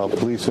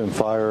police and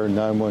fire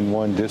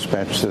 911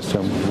 dispatch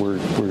system, we're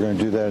going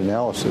to do that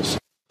analysis.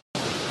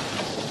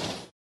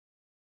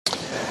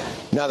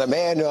 Now, the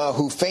man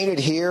who fainted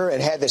here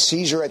and had the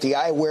seizure at the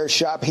eyewear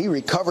shop, he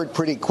recovered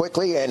pretty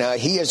quickly, and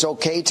he is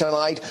okay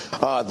tonight.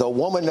 The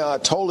woman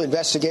told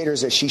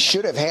investigators that she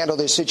should have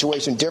handled this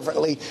situation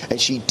differently, and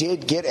she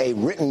did get a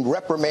written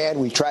reprimand.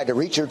 We tried to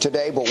reach her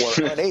today, but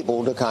were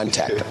unable to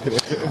contact her.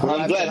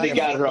 I'm glad they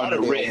got her on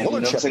a written. You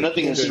know,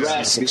 nothing is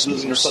harassed. She's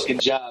losing her fucking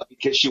job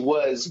because she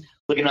was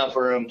looking out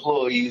for her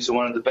employees and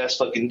wanted the best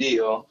fucking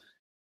deal.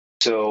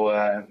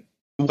 So,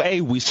 hey,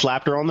 we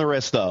slapped her on the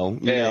wrist, though.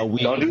 Yeah,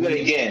 don't do that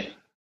again.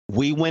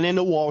 We went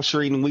into Wall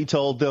Street and we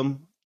told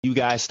them, you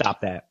guys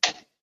stop that.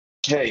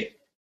 Hey,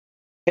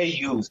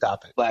 you.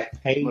 Stop it. Black.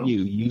 Hey,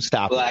 you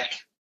stop black. it.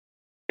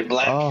 You're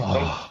black.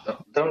 Oh.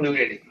 Don't do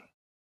it.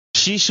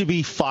 She should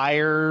be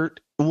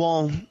fired.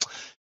 Well,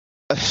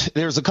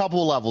 there's a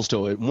couple of levels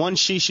to it. One,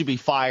 she should be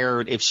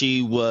fired if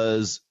she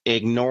was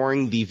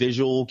ignoring the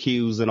visual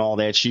cues and all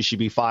that. She should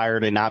be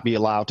fired and not be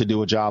allowed to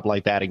do a job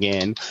like that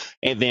again.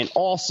 And then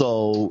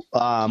also,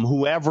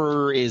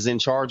 whoever is in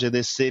charge of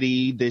this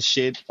city, this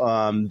shit,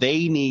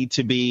 they need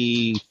to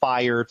be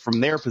fired from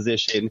their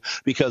position,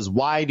 because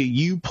why do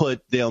you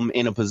put them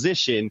in a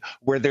position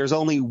where there's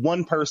only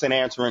one person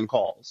answering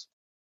calls?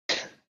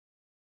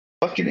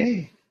 Fucking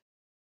A.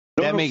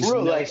 That makes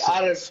real, no like sense.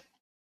 out of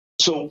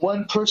so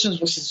one person's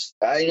versus.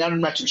 I'm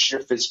not too sure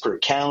if it's per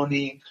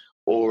county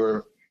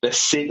or the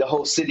city, the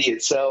whole city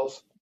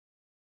itself.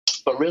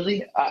 But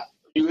really,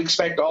 you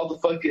expect all the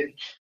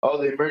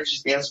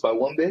emergency answers by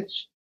one bitch?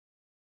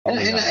 And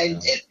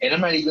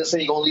I'm not even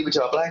saying you're gonna leave it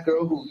to a black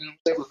girl who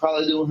was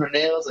probably doing her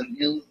nails and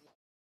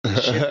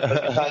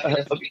talking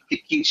to fucking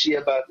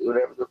Kishi about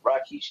whatever the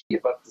rock Kishi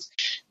about this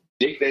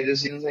dick that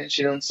just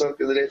she don't suck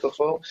the day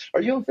before.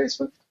 Are you on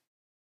Facebook?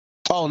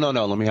 Oh, no.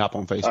 Let me hop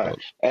on Facebook.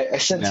 Right. I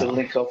sent a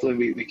link. Hopefully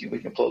we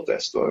can pull up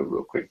that story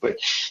real quick. But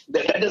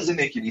that doesn't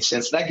make any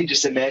sense. And I can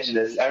just imagine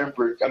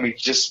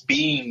just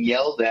being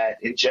yelled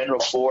at in general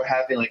for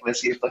having, like,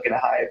 let's say, fucking a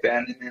high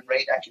abandonment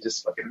rate. I can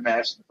just fucking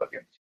imagine the fucking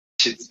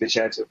shit this bitch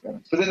had to have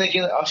been. But then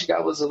again, all she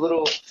got was a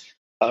little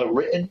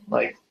written,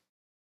 like,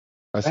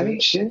 I mean,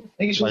 shit. I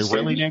think like,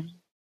 really, nigga?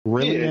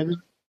 Really,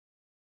 nigga?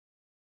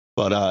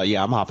 But,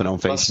 yeah, I'm hopping on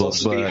Facebook.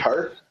 Supposed to be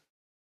hurt?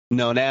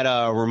 No, that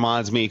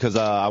reminds me, because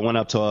I went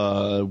up to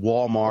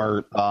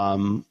Walmart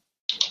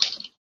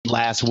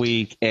last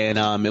week, and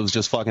it was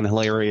just fucking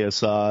hilarious.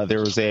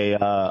 There was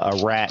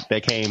a rat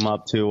that came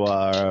up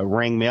to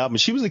ring me up, and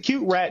she was a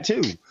cute rat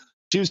too.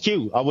 She was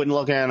cute. I wouldn't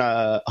look at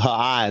her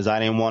eyes. I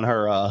didn't want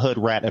her hood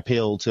rat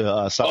appeal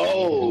to something.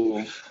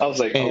 Oh, I was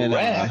like, a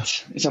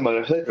rat? You're talking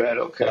about a hood rat?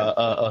 Okay.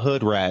 A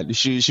hood rat.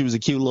 She was a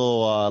cute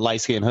little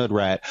light-skinned hood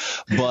rat.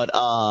 But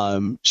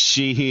it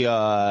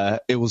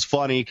was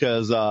funny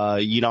because,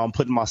 I'm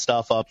putting my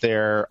stuff up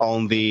there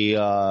on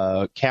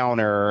the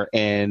counter,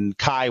 and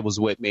Kai was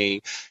with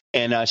me.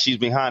 And she's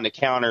behind the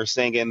counter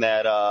singing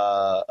that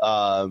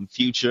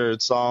Future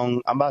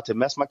song, I'm about to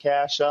mess my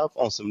cash up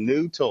on some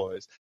new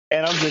toys.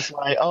 And I'm just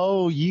like,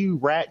 oh, you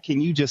rat, can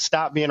you just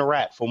stop being a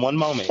rat for one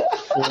moment?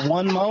 For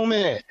one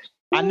moment.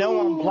 I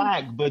know I'm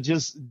black, but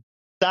just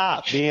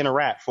stop being a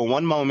rat for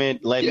one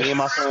moment. Let me and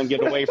my son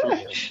get away from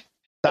you.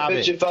 Stop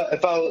it. If I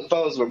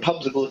was a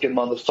Republican-looking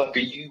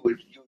motherfucker, you would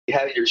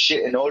have your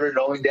shit in order,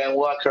 knowing damn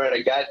well I could write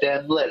a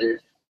goddamn letter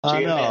to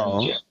your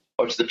manager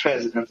or to the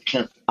president of the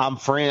company.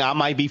 I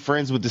might be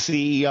friends with the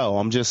CEO.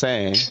 I'm just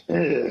saying.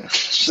 Yeah.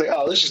 She's like,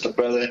 oh, this is the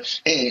brother.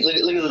 Hey, look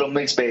at little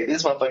mixed baby.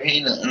 This motherfucker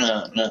ain't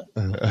no.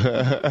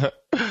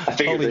 I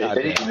figured if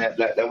anything,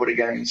 that would have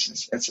gotten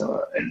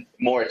some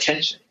more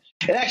attention.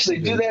 And actually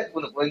do that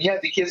when you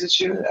have the kids with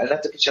you. I'd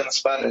have to put you on the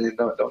spot. And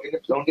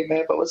don't get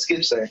mad about what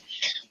Skip's saying.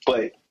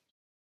 But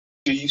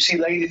do you see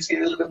ladies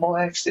get a little bit more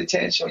extra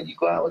attention when you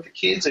go out with the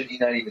kids, or do you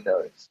not even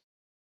notice?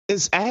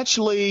 It's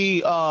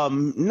actually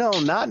no,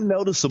 not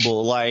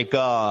noticeable. Like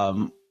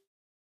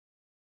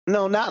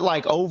no, not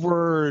like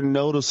over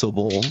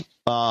noticeable.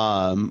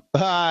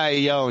 Hi,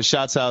 yo,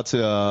 shouts out to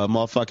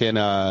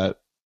motherfucking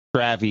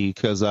Travi,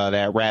 because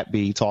that rap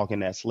be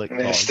talking that slick talk,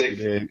 that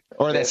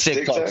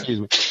stick talk.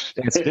 Excuse me,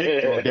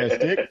 that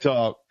stick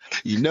talk.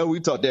 You know, we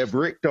talk that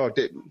brick talk.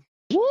 That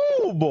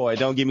woo boy,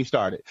 don't get me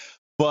started.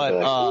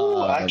 But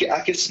I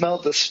can smell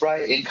the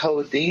Sprite and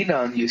codeine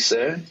on you,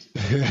 sir.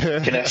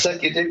 Can I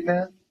suck your dick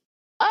now?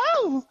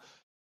 Oh,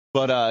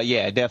 but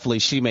yeah, definitely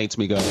she makes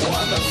me go.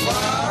 What the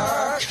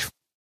fuck?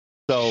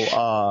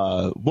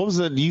 So what was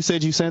it? You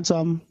said you sent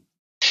something?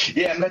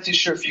 Yeah, I'm not too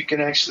sure if you can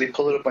actually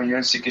pull it up on your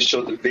end so you can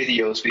show the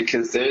videos,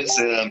 because there's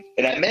and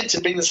I meant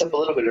to bring this up a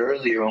little bit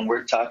earlier when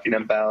we're talking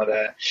about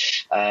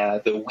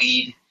the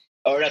weed,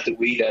 or not the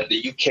weed,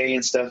 the UK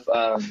and stuff.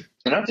 I'm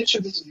not too sure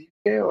if this is the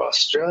UK or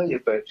Australia,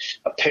 but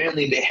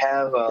apparently they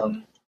have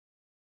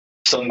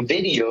some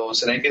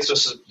videos, and I guess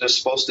there's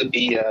supposed to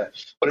be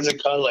what is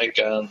it called, like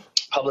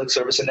public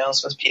service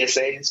announcements,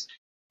 PSAs,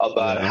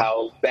 about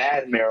how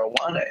bad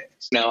marijuana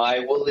is. Now, I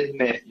will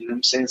admit, you know what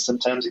I'm saying,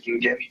 sometimes it can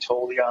get me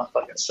totally off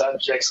fucking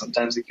subject.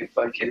 Sometimes it can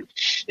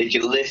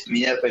lift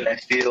me up and I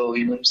feel,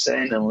 you know what I'm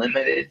saying,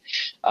 unlimited.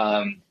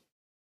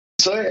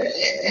 So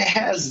it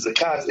has its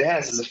cause, it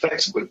has its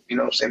effects, with, you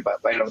know what I'm saying,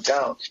 by no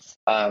doubt.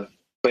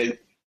 But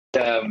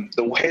the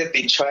way that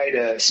they try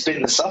to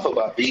spin this up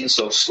about being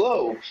so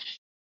slow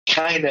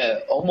kind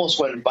of almost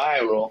went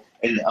viral.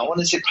 And I want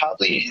to say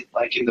probably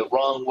like in the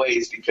wrong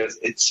ways, because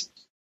it's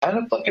kind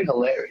of fucking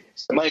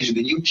hilarious. And mind you,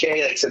 the UK,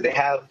 like I said, they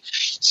have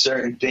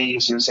certain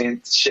things, you know what I'm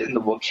saying, shit in the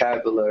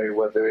vocabulary,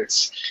 whether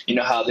it's, you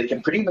know, how they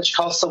can pretty much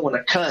call someone a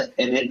cunt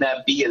and it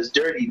not be as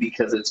dirty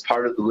because it's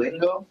part of the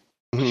lingo.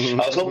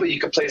 I was hoping you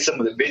could play some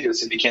of the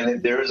videos if you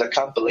can. There is a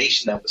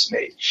compilation that was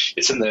made.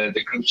 It's in the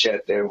group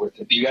chat there.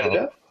 You got it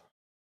up?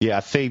 Yeah,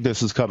 I think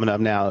this is coming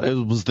up now. It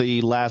was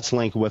the last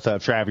link with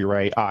Travi,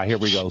 right? Here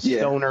we go. Yeah.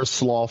 Stoner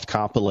Sloth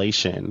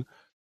compilation.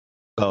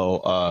 So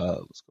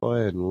let's go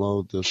ahead and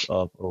load this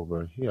up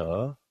over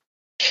here.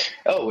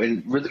 Oh,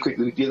 and really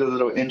quickly, give a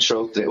little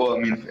intro. Well, I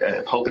mean,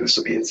 hoping this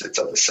will be its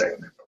other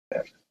segment.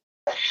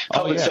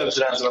 Public service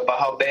announcement about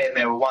how bad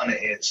marijuana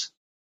is.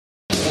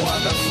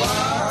 What the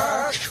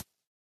fuck?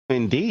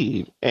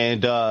 Indeed.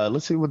 And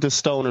let's see what this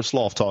Stoner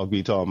Sloth talk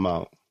be talking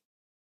about.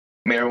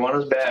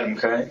 Marijuana's bad,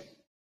 okay?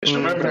 Just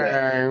remember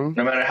that.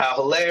 No matter how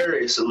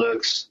hilarious it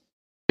looks,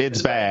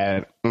 it's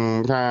bad.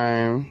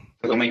 Okay.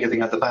 Don't make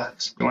anything out the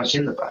box. You want to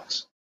in the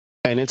box.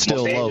 And it's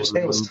still low.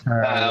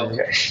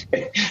 Okay.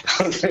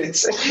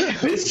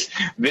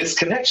 this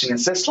connection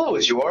is as slow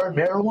as you are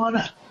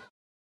marijuana.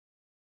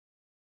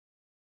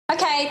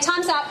 Okay,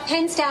 time's up.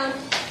 Pens down.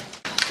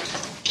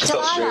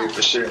 So scary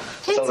for sure.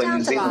 Pens Sounds like down,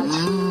 New Zealand.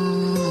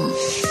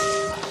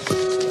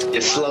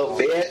 You slow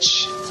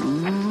bitch.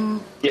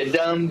 You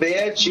dumb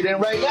bitch. You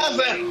didn't write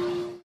nothing.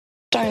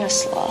 Stoner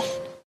Sloth.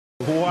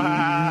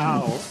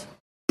 Wow.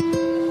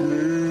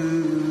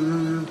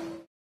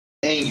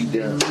 Ain't you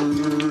dumb.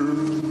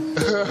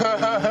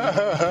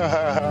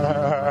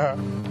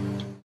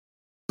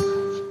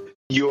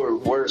 You're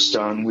worst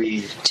on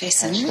weed.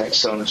 Jason?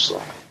 Stoner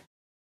Sloth.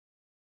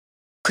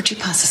 Could you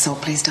pass the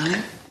salt, please,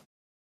 darling?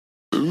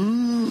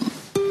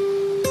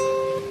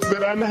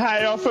 But I'm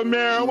high off of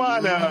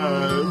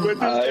marijuana. What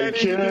does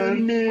that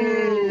even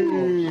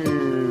mean?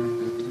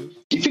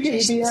 You figure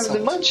he'd be having the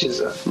munches,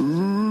 huh?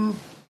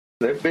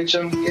 That bitch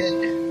I'm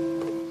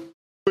getting.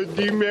 But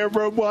the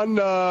marijuana.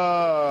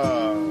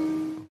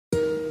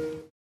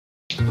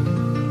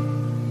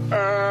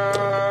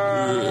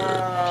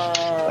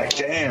 Like,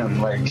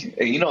 damn, like,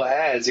 you know,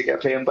 ads, you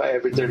got to pay them by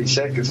every 30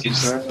 seconds. Keep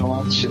snapping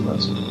along shit.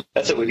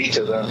 That's it with each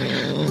of them.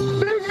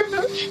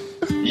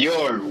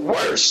 You're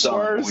worse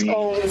on weed.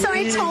 So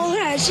I told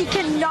her she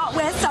cannot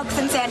wear socks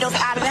and sandals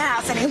out of the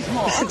house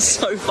anymore. It's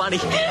so funny.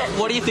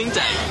 What do you think,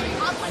 Dave?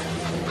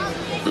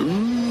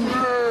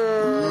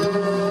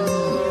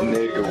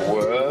 Nigga,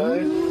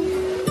 what?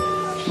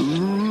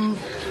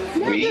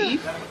 Weed?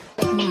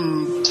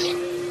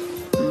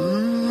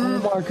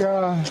 Oh my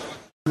God.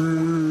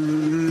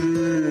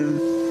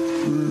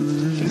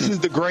 This is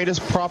the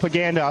greatest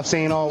propaganda I've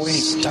seen all week.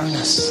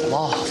 Stoner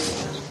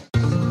Sloth.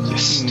 You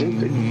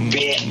stupid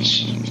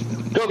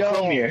bitch. Go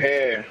comb your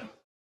hair.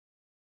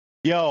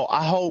 Yo,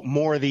 I hope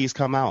more of these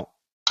come out.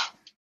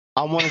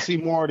 I want to see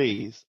more of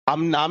these.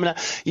 I'm not,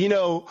 you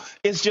know,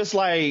 it's just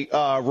like,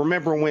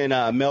 remember when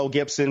Mel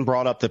Gibson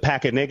brought up the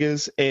pack of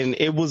niggas, and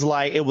it was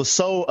like, it was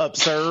so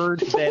absurd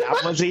that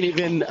I wasn't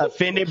even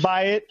offended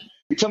by it.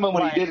 You talking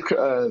about when he did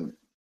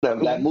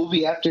that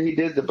movie after he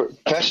did the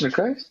Passion of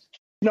Christ?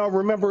 You know,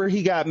 remember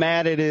he got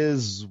mad at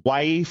his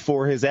wife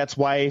or his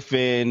ex-wife,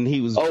 and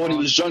he was when he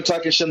was drunk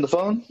talking shit on the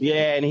phone.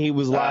 Yeah, and he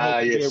was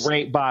like, get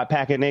raped by a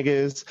pack of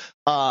niggas.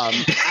 I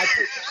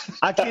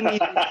couldn't even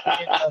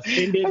get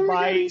offended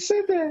by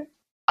it.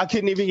 I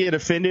couldn't even get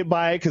offended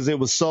by it because it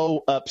was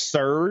so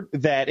absurd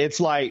that it's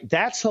like,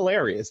 that's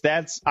hilarious.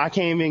 I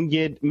can't even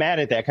get mad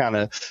at that kind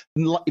of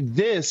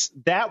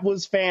that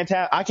was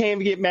fantastic. I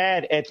can't even get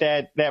mad at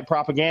that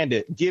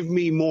propaganda. Give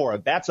me more.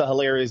 That's a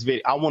hilarious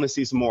video. I want to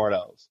see some more of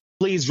those.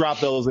 Please drop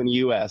those in the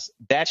U.S.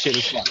 That shit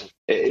is funny.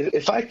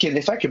 If I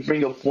can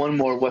bring up one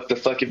more, what the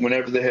fuck,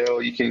 whenever the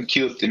hell you can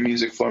cue up the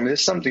music for me.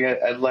 There's something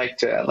I'd like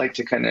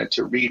to kind of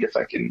to read if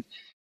I can.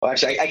 Well,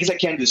 actually, I guess I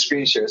can't do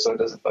screen share, so it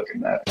doesn't fucking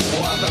matter.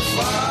 What the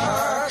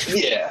fuck?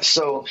 Yeah.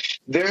 So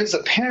there's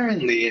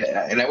apparently,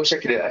 and I wish I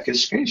could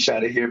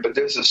screenshot it here, but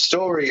there's a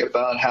story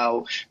about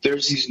how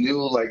there's these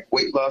new like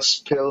weight loss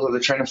pills that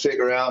they're trying to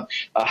figure out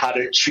how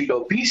to treat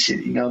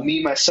obesity. You know,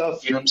 me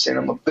myself, you know what I'm saying,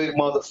 I'm a big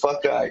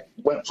motherfucker. I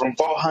went from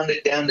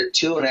 400 down to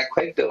 2, and I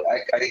quaked.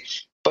 I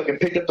fucking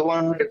picked up the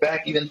 100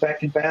 back even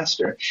fucking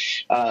faster.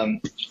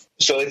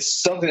 So it's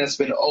something that's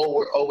been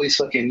we're always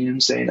fucking, you know what I'm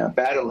saying,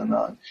 battling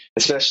on,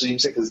 especially, you know,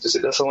 because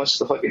it does so much to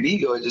the fucking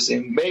ego.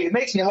 It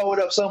makes me hold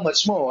up so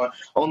much more,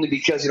 only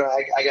because, you know,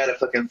 I gotta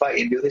fucking fight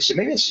and do this shit.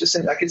 Maybe I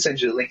should I can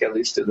send you the link at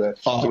least to the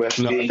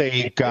FB. No,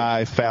 fake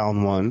guy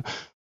found one.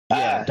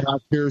 Yeah,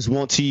 doctors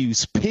want to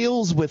use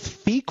pills with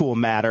fecal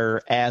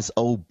matter as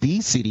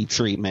obesity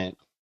treatment.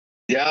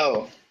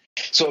 Yo.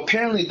 So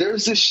apparently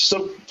there's this,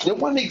 so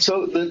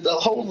the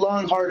whole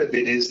long heart of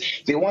it is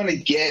they want to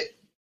get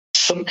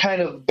some kind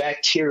of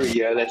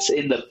bacteria that's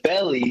in the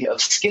belly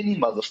of skinny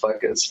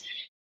motherfuckers.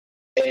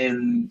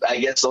 And I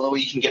guess the only way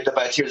you can get the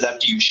bacteria is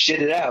after you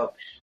shit it out.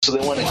 So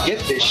they want to get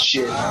this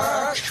shit.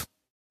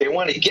 They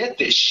want to get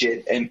this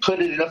shit and put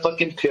it in a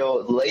fucking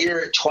pill, layer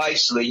it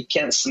twice so that you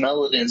can't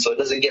smell it in, so it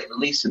doesn't get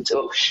released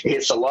until it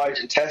hits a large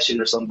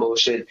intestine or some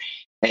bullshit.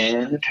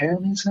 And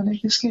apparently it's gonna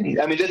make you skinny.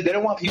 I mean, they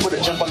don't want people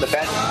to jump on the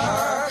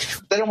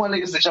bandwagon. They don't want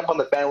niggas to jump on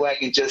the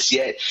bandwagon just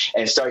yet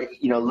and start,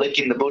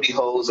 licking the booty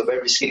holes of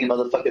every skinny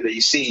motherfucker that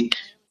you see.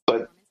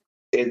 But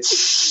it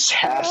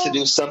has to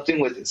do something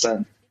with it,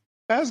 son.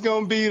 That's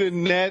going to be the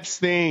next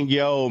thing.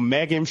 Yo,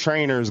 Meghan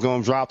Trainor's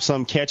going to drop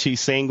some catchy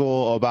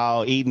single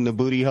about eating the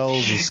booty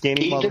holes of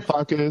skinny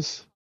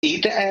motherfuckers.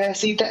 Eat the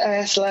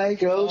ass like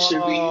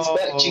groceries,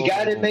 but you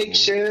got to make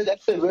sure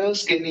that's the real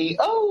skinny.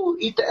 Oh,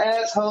 eat the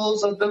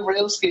assholes of the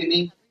real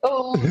skinny.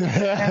 Oh, eat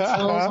the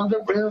assholes of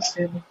the real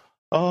skinny.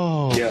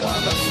 Oh. Yeah.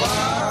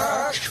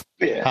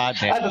 I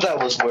thought that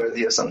was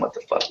worthy of some what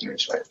the fuck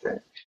news right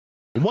there.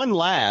 One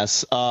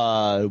last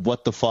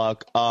what the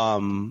fuck.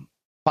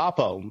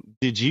 Papo,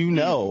 did you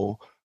know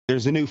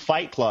there's a new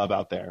Fight Club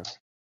out there?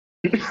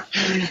 You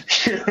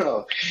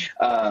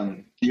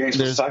ain't supposed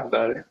to talk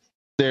about it.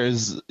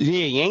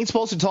 You ain't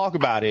supposed to talk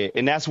about it,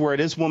 and that's where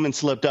this woman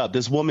slipped up.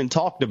 This woman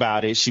talked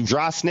about it. She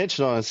dry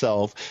snitched on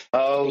herself.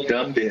 Oh,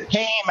 dumb bitch.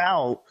 Came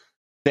out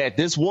that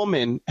this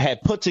woman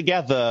had put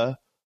together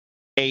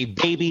a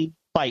baby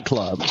Fight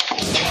Club.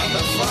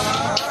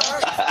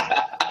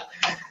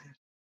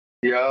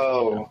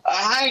 Yo,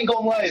 I ain't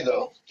gonna lie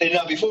though. And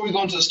now, before we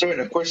go into the story,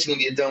 and of course you're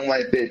gonna be a dumb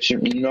white bitch.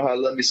 You know how I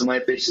love me some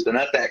white bitches, but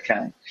not that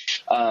kind.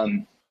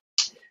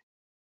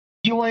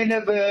 You ain't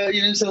never,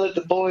 let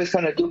the boys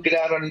kind of duke it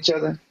out on each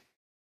other.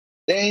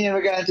 They ain't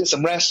never got into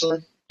some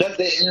wrestling. Let's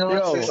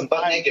say some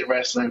butt naked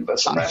wrestling, but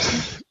some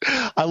wrestling.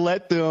 I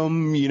let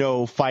them,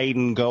 fight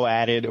and go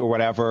at it or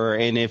whatever.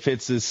 And if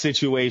it's a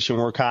situation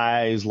where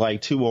Kai is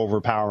like too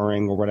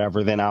overpowering or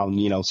whatever, then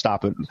I'll,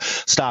 stop it,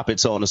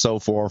 so on and so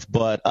forth.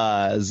 But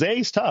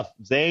Zay's tough.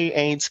 Zay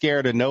ain't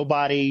scared of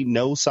nobody,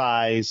 no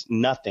size,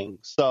 nothing.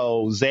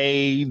 So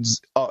Zay's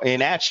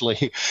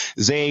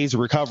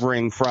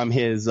recovering from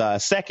his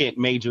second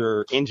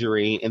major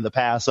injury in the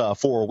past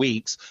 4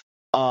 weeks.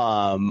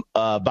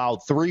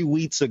 About 3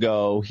 weeks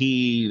ago,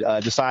 he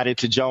decided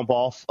to jump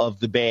off of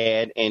the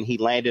bed and he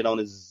landed on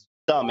his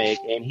stomach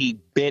and he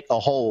bit a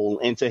hole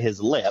into his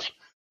lip.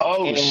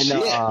 Oh,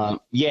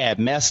 shit.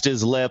 Messed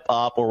his lip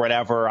up or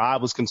whatever. I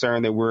was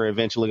concerned that we're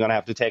eventually going to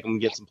have to take him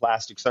and get some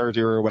plastic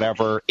surgery or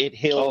whatever. It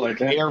healed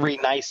very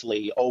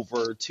nicely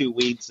over 2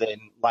 weeks and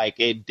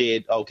it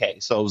did okay.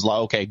 So it was like,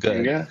 okay,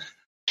 good. Yeah.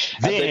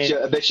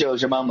 I bet you it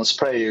was your mama's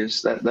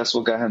prayers. That's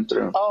what got him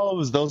through. Oh, it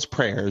was those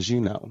prayers,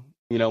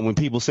 when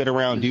people sit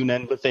around do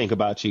nothing but think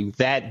about you,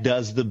 that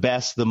does the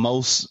best, the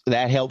most,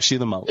 that helps you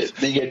the most.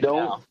 You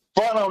don't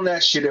front on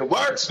that shit. It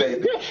works,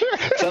 baby.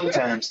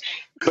 Sometimes.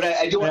 But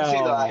I do want to say,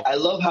 though, I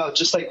love how,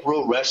 just like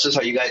real wrestlers,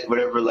 how you guys,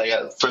 whatever,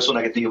 first one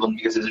I can think of him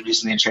because he's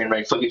recently in training,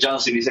 right? Fucking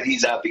Johnson, he said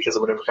he's out because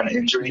of whatever kind of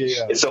injury.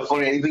 Yeah. It's so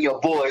funny. Even your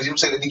boys,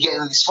 at the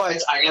beginning of these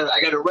fights, I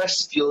got to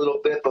rest you a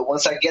little bit, but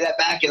once I get it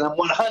back and I'm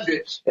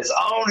 100, it's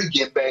on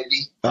again,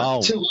 baby.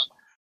 Oh.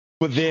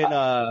 But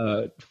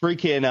then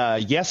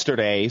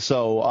yesterday,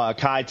 so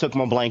Kai took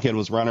my blanket and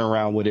was running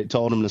around with it,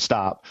 told him to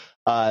stop.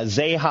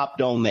 Zay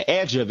hopped on the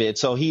edge of it,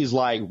 so he's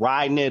like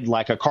riding it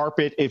like a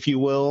carpet, if you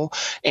will.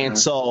 And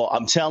so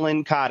I'm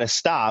telling Kai to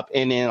stop,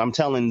 and then I'm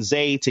telling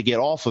Zay to get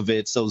off of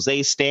it. So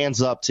Zay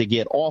stands up to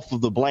get off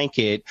of the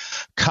blanket.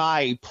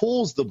 Kai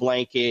pulls the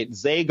blanket.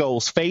 Zay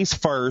goes face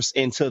first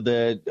into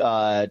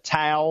the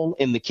towel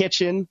in the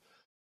kitchen.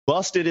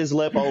 Busted his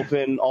lip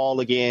open all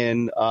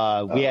again.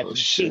 We had to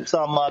keep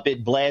something up.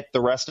 It bled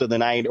the rest of the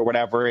night or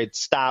whatever. It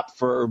stopped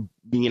for,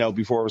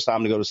 before it was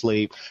time to go to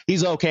sleep.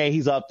 He's okay.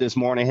 He's up this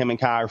morning. Him and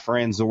Kai are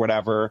friends or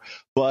whatever.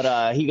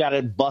 But he got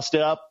a busted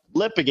up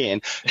lip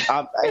again.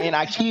 And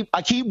I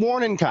keep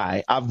warning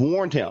Kai. I've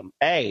warned him.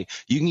 Hey,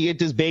 you can get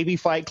this baby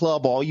Fight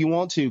Club all you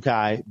want to,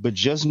 Kai, but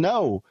just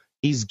know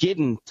he's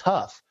getting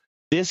tough.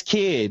 This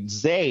kid,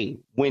 Zay,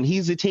 when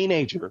he's a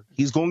teenager,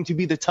 he's going to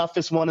be the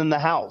toughest one in the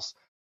house.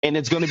 And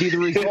it's going to be the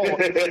result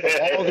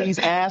of all these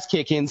ass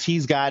kickings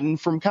he's gotten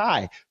from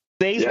Kai.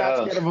 Zay's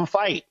not scared of a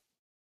fight.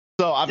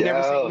 So I've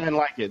never seen anything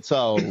like it.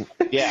 So,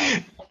 yeah.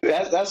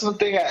 That's one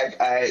thing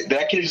that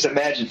I can just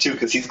imagine, too,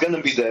 because he's going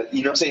to be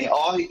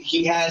all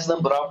he has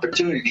none but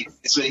opportunity.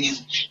 So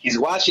he's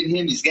watching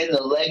him. He's getting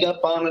a leg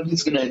up on him.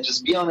 He's going to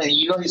just be on it.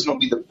 He's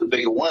going to be the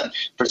bigger one.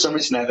 For some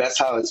reason, that's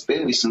how it's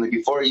been recently.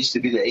 Before, it used to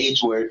be the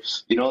age where,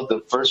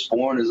 the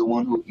firstborn is the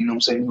one who,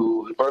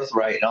 who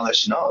birthright and all that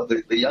shit. No,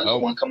 the younger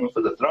one coming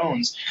for the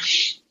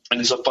thrones. And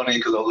it's so funny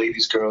because the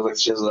lady's girl,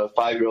 she has a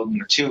 5-year-old and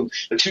a 2.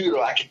 The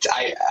 2-year-old,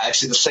 I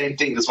see the same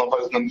thing. This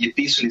motherfucker's gonna get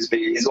beast when he's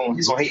bigger. He's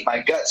gonna hate my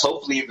guts.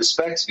 Hopefully he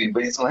respects me,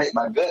 but he's gonna hate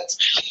my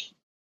guts.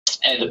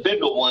 And the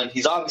bigger one,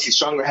 he's obviously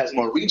stronger, has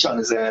more reach on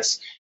his ass.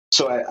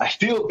 So I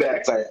feel bad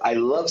because I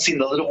love seeing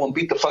the little one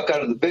beat the fuck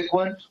out of the big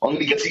one, only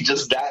because he's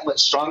just that much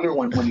stronger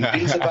when he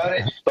thinks about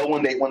it. But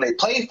when they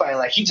play fight,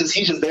 like he's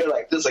just there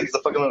like this, like he's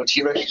a fucking little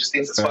T-Rex. He just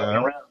thinks it's fucking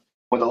around.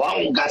 When the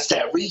long one got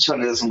that reach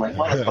on this, I'm like,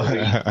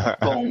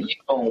 motherfucker, you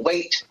gonna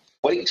wait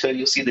till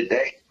you see the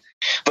day.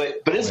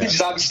 But this bitch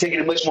is obviously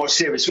taking it much more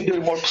serious. We're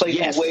doing more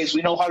playful ways.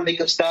 We know how to make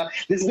him stop.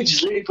 This bitch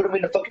is literally put him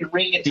in the fucking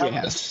ring and tell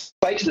him to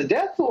fight to the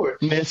death for it.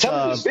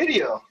 Tell me this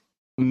video.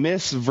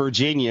 Miss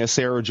Virginia,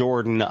 Sarah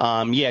Jordan,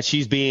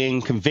 she's being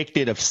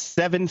convicted of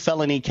 7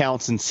 felony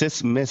counts and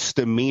 6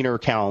 misdemeanor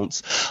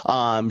counts.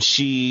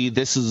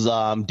 This is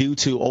due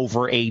to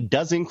over a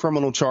dozen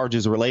criminal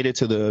charges related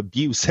to the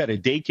abuse at a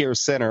daycare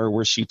center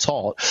where she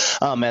taught,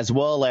 as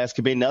well as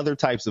committing other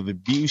types of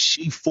abuse.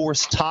 She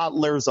forced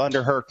toddlers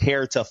under her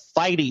care to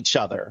fight each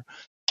other.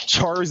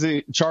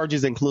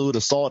 Charges include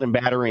assault and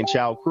battery and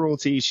child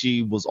cruelty.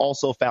 She was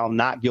also found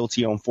not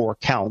guilty on 4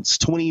 counts.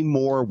 20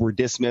 more were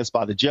dismissed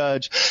by the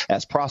judge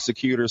as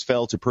prosecutors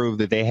failed to prove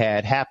that they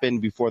had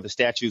happened before the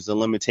statutes of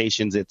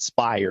limitations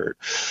expired.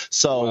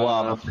 So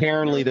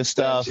apparently this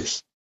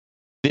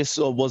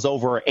was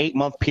over an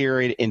 8-month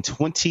period in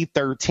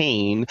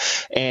 2013.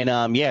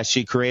 And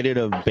she created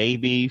a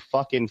baby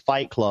fucking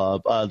fight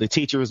club. The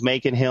teacher was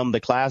making him the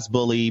class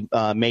bully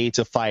made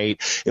to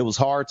fight. It was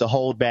hard to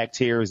hold back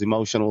tears.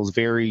 Emotional was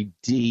very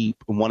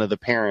deep, one of the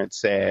parents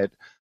said.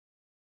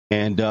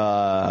 And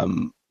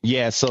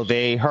so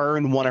her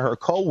and one of her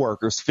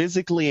coworkers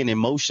physically and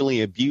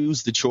emotionally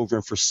abused the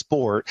children for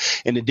sport.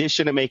 In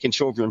addition to making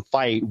children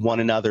fight one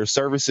another,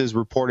 services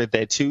reported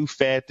that 2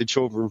 fed the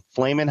children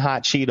flaming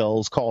hot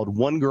Cheetos, called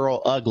one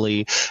girl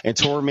ugly, and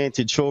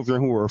tormented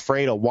children who were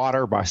afraid of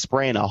water by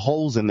spraying a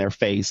hose in their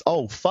face.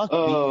 Oh, fuck these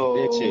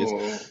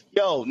bitches.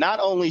 Yo, not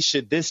only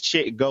should this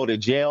chick go to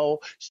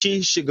jail,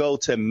 she should go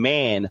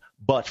to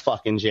butt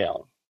fucking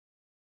jail.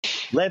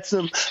 Let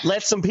some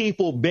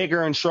people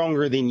bigger and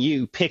stronger than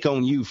you pick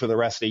on you for the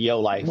rest of your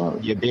life,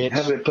 you bitch.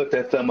 Have it put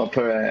that thumb up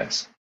her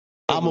ass.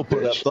 I'm gonna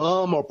put a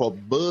thumb up her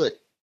butt.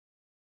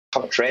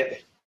 I'm trapping.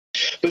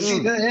 But see,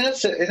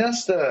 that's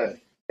where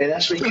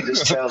you can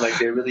just tell like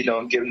they really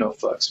don't give no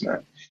fucks,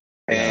 man.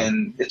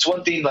 And it's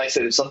one thing, like I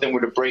said, if something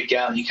were to break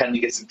out and you kind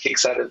of get some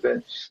kicks out of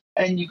it,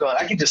 and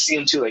I can just see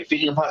them too, like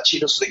feeding them hot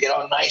Cheetos so they get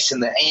all nice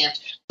in the ant,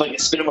 like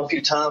spin them a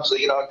few times so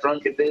they get all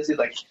drunk and busy,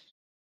 like.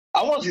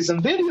 I want to see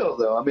some video,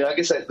 though. I mean, like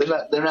I said, they're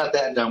not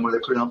that dumb where they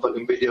put it on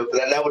fucking video, but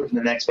that would have been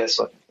the next best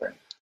fucking thing.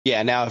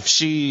 Yeah, now if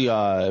she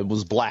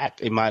was black,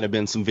 it might have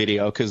been some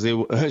video because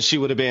she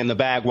would have been in the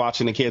bag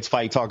watching the kids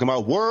fight, talking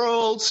about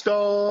world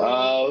star.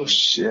 Oh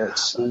shit,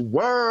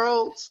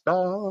 world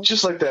star.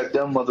 Just like that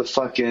dumb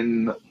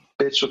motherfucking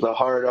bitch with the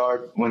hard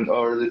art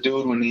or the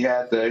dude when he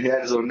had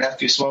his little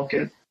nephew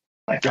smoking.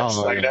 Like that's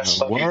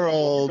fucking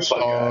world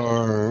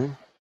star.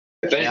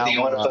 If anything,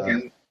 you want to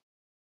fucking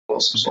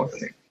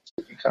something.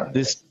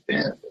 This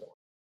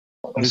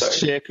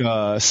chick,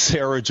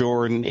 Sarah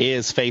Jordan,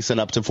 is facing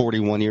up to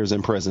 41 years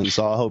in prison.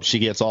 So I hope she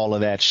gets all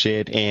of that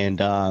shit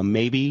and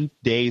maybe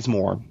days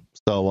more.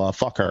 So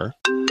fuck her.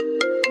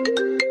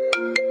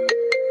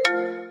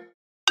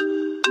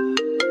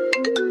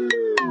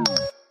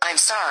 I'm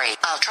sorry.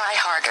 I'll try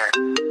harder.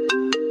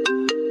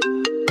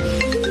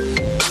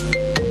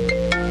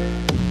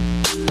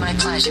 My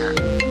pleasure.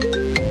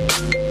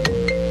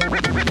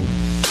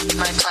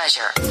 My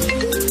pleasure.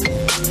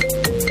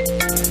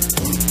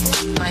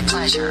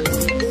 Pleasure.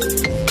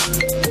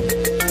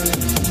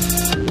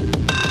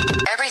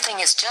 Everything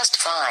is just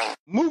fine.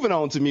 Moving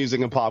on to music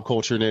and pop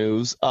culture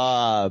news.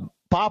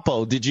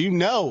 Papo, did you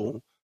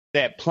know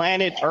that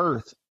Planet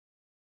Earth,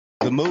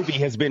 the movie,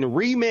 has been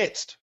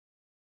remixed?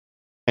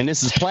 And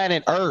this is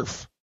Planet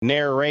Earth,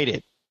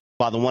 narrated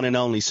by the one and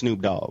only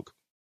Snoop Dogg.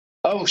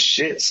 Oh,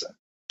 shit, son.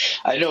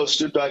 I know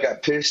Snoop Dogg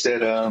got pissed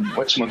at,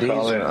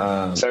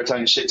 whatchamacallit, started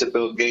talking shit to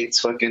Bill Gates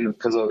fucking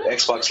because of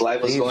Xbox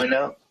Live was going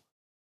out.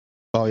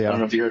 Oh, yeah. I don't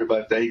know if you heard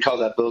about that. He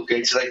called out Bill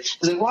Gates. He's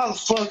like, why the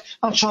fuck?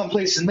 I'm trying to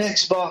play some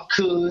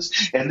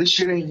Xbox, and this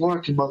shit ain't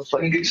working,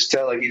 motherfucker. You can just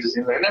tell, he's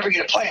like, I'm never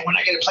going to play it. When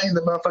I get to play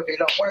the motherfucker, it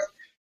don't work.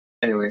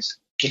 Anyways,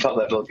 he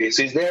called out Bill Gates.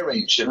 So he's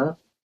narrating shit, huh?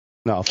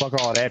 No, fuck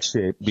all that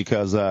shit,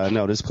 because,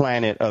 this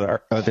Planet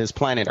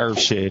Earth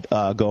shit,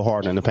 go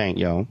hard in the paint,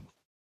 yo.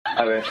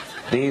 Okay.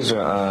 These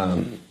are,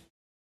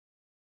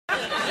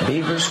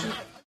 beavers.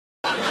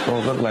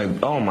 Oh, look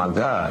like, oh my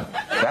God,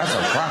 that's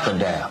a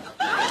crocodile.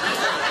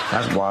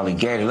 That's Wally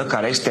Gator. Look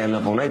how they stand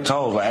up on their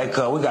toes like, hey,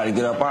 cuz, we got to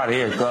get up out of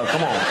here, cuz.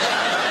 Come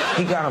on.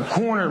 He got him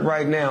cornered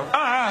right now.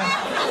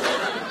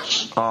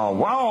 Oh,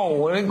 wow.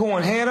 Well, they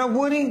going head up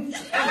with him?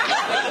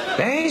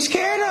 They ain't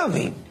scared of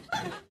him.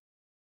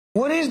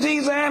 What is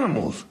these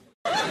animals?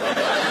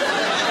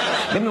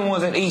 Them the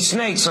ones that eat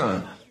snakes,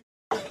 son.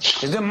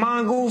 Is them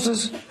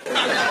mongooses?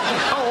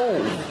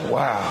 Oh,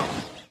 wow.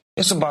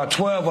 It's about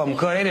 12 of them,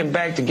 cuz. They didn't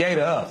back the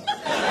gator up.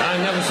 I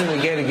ain't never seen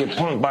a gator get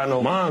punked by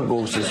no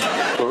mongooses.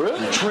 For real?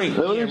 Retreat.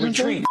 Yeah,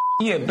 retreat.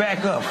 Yeah,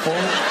 back up, folks.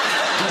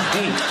 Just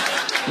deep.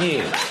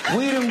 Yeah.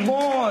 We them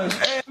boys.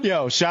 Hey.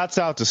 Yo, shouts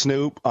out to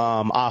Snoop.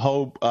 I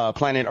hope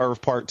Planet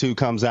Earth Part 2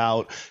 comes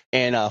out,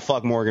 and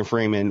fuck Morgan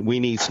Freeman. We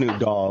need Snoop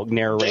Dogg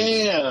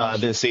narrating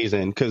this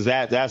season, because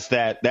that's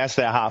that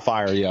hot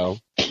fire, yo.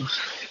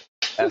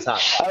 That's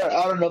hot.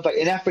 I don't know if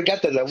and I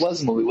forgot that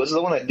was a movie. Was it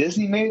the one that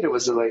Disney made, or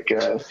was it like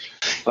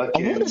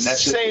fucking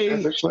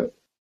Netflix?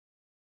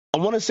 I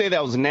want to say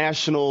that was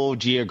National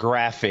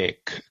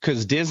Geographic,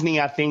 because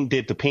Disney, I think,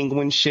 did the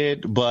Penguin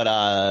shit, but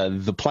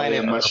the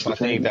Planet Earth, I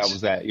think that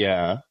was that,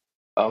 yeah.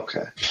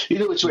 Okay.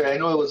 Either which way, I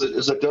know it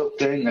was a dope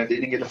thing. I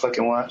didn't get to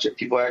fucking watch it.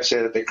 People actually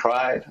said that they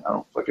cried. I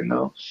don't fucking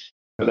know.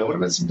 But that would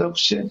have been some dope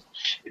shit.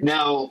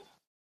 Now,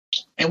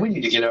 and we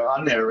need to get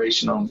our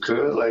narration on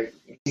good. Like,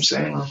 you know what I'm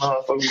saying? I don't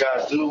know what we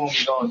got to do when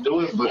we going to do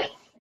it, but.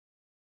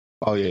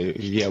 Oh,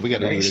 yeah, we got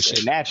to do this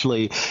shit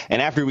naturally.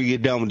 And after we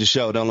get done with the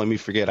show, don't let me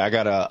forget, I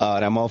got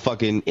that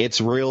motherfucking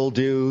It's Real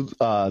dude,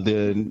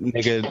 the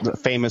nigga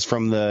famous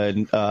from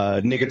the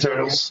Nigga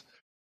Turtles.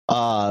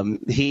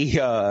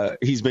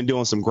 He's been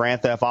doing some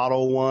Grand Theft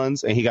Auto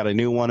ones, and he got a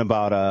new one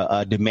about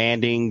a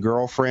demanding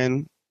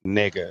girlfriend.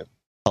 Nigga,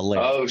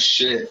 hilarious. Oh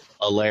shit,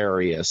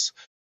 hilarious.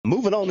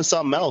 Moving on to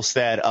something else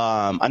that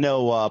I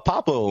know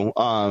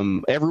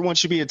Papo, everyone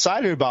should be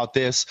excited about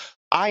this.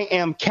 I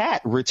Am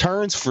Cat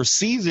returns for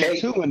season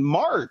 2 in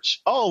March.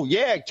 Oh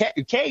yeah,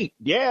 Kate,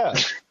 yeah.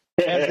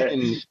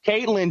 And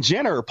Caitlyn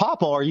Jenner.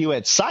 Papo, are you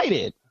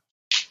excited?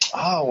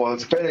 Oh well,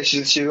 it's better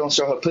she's gonna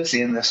show her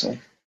pussy in this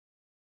one.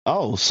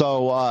 Oh,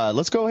 so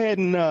let's go ahead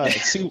and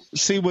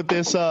see what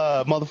this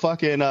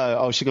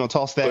motherfucking she's gonna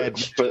toss that.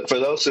 For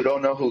those who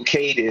don't know who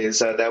Kate is,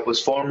 that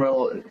was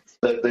the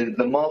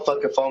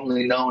motherfucker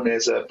formerly known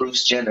as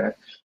Bruce Jenner,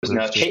 who's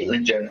now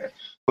Caitlyn Jenner.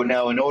 But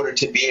now, in order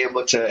to be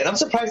able to, and I'm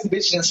surprised the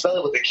bitch didn't spell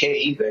it with a K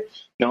either,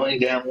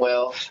 knowing damn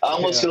well. I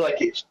almost feel like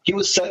he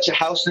was such a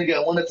house nigga. I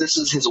wonder if this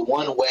is his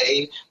one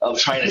way of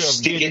trying to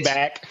stick it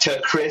back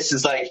to Chris.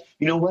 Is like,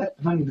 you know what?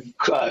 I'm not going to be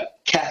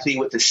Kathy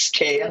with a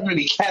K. I'm going to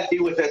be Kathy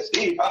with a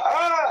C.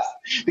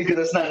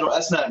 Because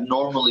that's not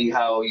normally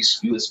how you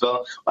would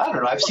spell. Well, I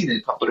don't know. I've seen it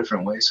a couple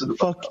different ways. So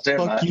fuck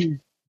you.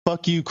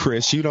 Fuck you,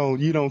 Chris. You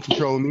don't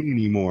control me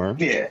anymore.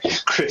 Yeah,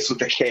 Chris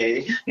with a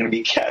K. I'm gonna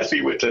be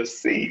Kathy with a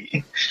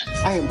C.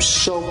 I am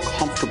so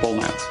comfortable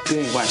now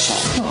being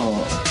myself.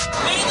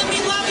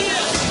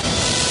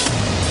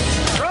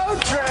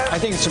 Road trip. I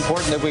think it's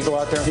important that we go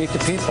out there and meet the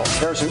people.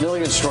 There's a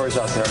million stories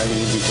out there that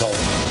need to be told.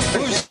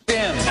 Who's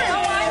been?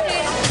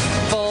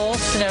 Full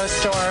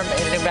snowstorm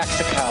in New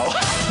Mexico.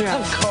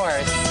 Yeah. Of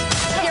course.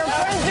 Your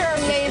friends are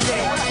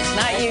amazing.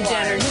 Not you,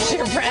 Jenner. Just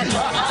your friends.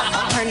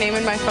 Her name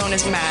in my phone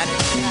is Mad.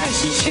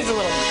 She's a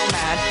little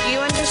mad. You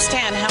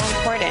understand how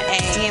important a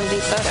DMV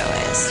photo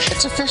is.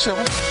 It's official.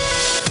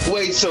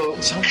 Wait, so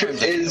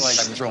sometimes I feel like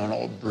I'm throwing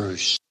old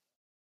Bruce.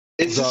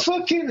 Is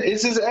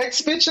his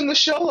ex bitch in the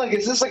show? Like,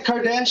 is this like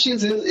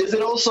Kardashians? Is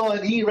it also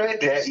on E, right?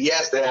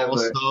 Yes, they have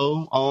also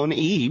on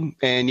E.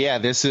 And yeah,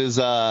 this is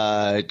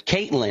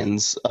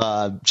Caitlyn's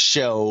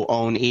show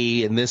on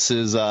E. And this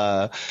is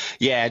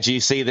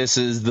GC, this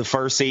is the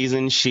first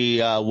season. She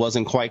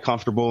wasn't quite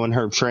comfortable in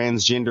her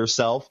transgender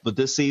self, but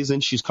this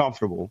season she's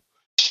comfortable.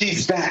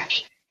 She's back.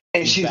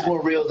 And she's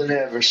more real than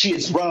ever. She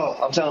is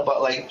raw. I'm talking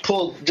about like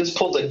pull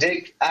the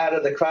dick out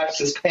of the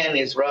crotchless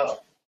panties raw.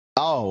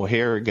 Oh,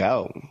 here we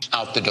go.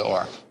 Out the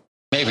door.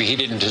 Maybe he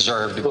didn't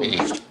deserve to be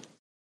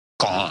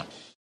gone.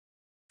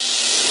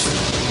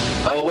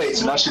 Oh, wait,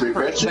 so now she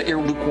regrets it? That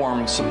your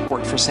lukewarm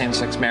support for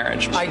same-sex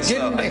marriage. I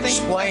didn't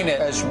explain it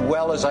as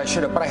well as I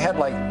should have, but I had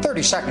like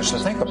 30 seconds to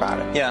think about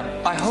it.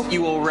 Yeah, I hope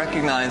you will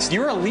recognize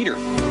you're a leader.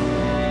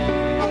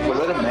 Was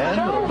that a man?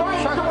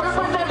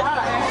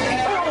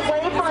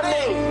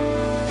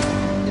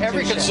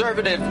 Every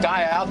conservative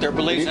guy out there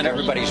believes in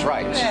everybody's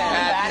rights.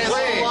 That is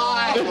a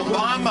lie.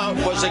 Obama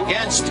was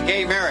against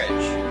gay marriage.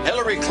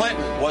 Hillary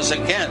Clinton was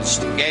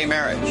against gay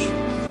marriage.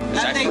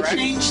 Is that correct?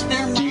 Changed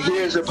their minds. Do you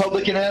hear his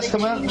Republican ass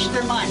come out? Changed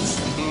their minds.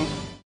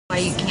 Why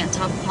you can't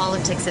talk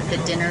politics at the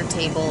dinner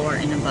table or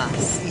in a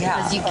bus. Yeah.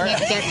 Because you can't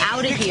get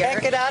out of here.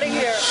 Can't get out of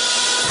here.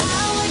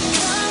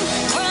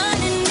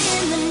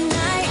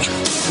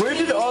 Where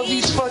did all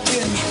these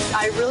fucking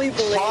I really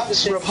believe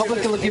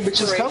Republican-looking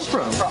bitches come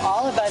from? For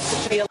all of us to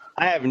feel.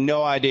 I have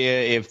no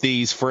idea if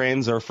these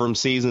friends are from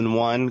season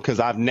 1, because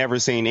I've never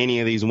seen any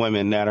of these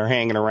women that are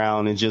hanging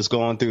around and just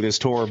going through this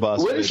tour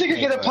bus. Where did he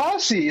get a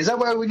posse? Is that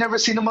why we never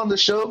seen him on the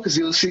show? Because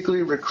he was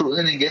secretly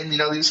recruiting and getting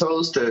these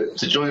hoes to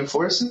join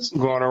forces?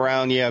 Going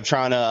around,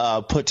 trying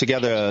to put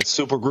together a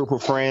super group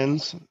of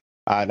friends.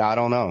 I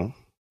don't know.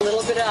 A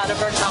little bit out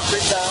of our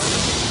comfort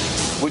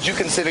zone. Would you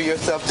consider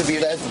yourself to be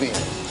a lesbian?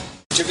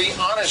 To be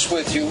honest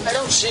with you, I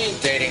don't see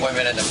dating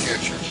women in the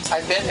future.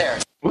 I've been there.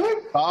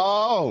 What?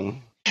 Oh.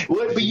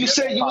 What? But you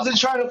said you wasn't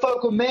trying to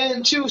fuck with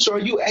men too. So are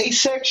you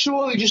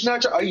asexual? You just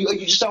not? Are you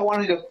just not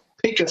wanting to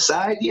pick a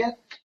side yet?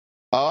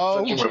 Oh,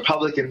 fucking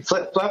Republican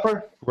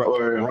flapper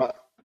or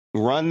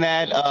run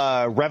that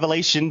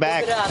revelation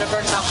back. A little bit out of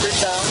our comfort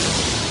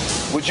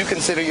zone. Would you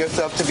consider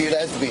yourself to be a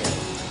lesbian?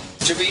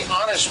 To be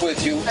honest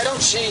with you, I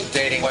don't see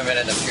dating women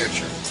in the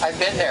future. I've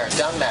been there,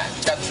 done that.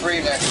 Got 3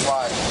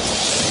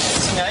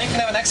 ex-wives. Now you can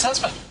have an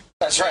ex-husband.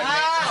 That's right.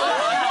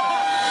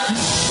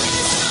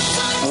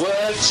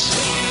 What?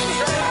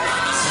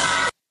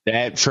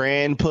 That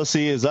trans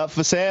pussy is up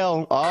for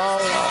sale.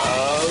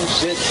 Oh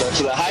shit! That's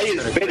the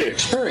highest bidder.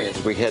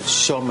 Experience. We had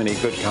so many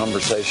good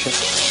conversations.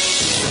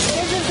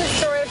 This is the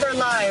story of our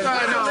lives.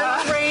 I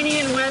know. It's rainy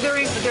and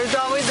weathering, but there's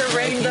always a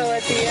rainbow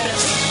at the end.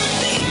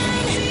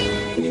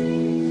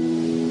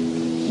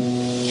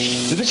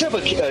 Does this have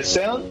a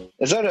sound?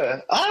 Is that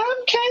a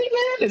I'm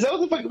Caitlin? Is that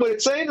what the fuck what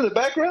it's saying in the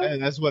background? Yeah,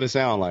 that's what it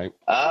sounds like.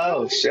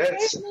 Oh shit!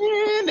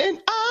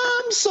 And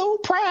I'm so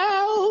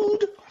proud.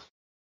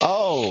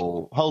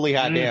 Oh, holy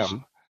hot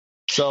damn!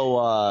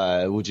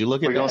 So, would you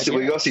look at that?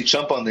 We're gonna see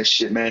Trump on this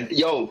shit, man.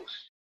 Yo,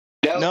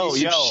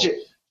 shit.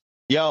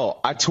 Yo,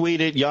 I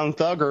tweeted Young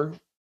Thugger.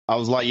 I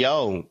was like,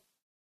 yo,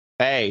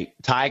 hey,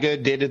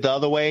 Tyga did it the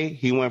other way.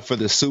 He went for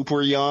the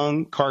super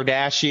young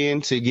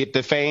Kardashian to get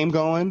the fame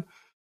going.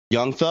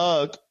 Young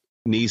Thug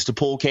needs to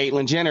pull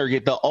Caitlyn Jenner,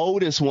 get the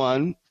oldest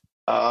one.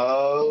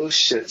 Oh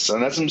shit,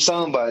 son, that's what I'm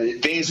talking about.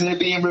 Things need to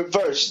be in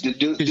reverse.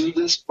 Do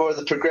this for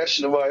the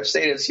progression of our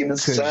state as human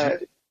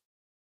society.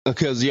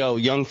 Because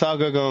Young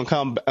Thugger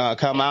gonna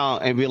come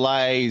out and be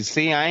like,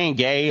 see, I ain't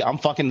gay. I'm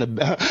fucking the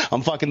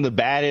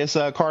baddest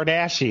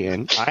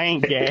Kardashian. I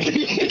ain't gay.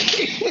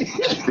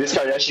 This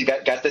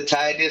Kardashian got the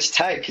tightest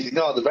tight because you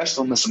know all the rest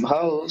of them are some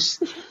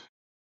hoes.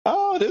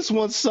 Oh, this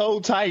one's so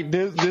tight.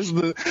 This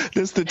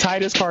the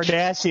tightest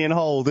Kardashian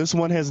hole. This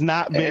one has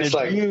not been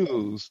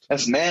abused.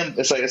 That's man.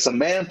 It's a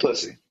man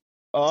pussy.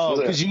 Oh,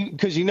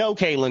 because you know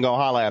Caitlyn gonna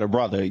holler at her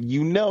brother.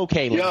 You know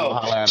Caitlyn gonna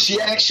holler at her she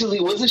brother. Actually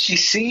wasn't she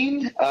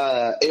seen?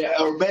 Or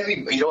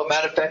maybe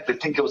matter of fact, I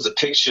think it was a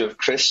picture of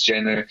Kris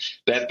Jenner.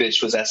 That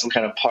bitch was at some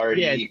kind of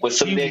party with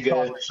some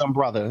nigga, some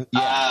brother.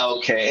 Yeah. Ah,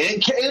 okay.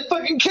 And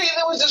fucking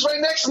Caitlyn was just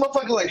right next to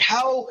motherfucker. Like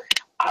how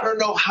I don't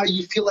know how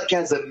you feel like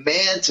as a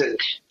man to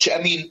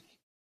I mean.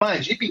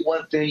 Mind you, it'd be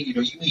one thing,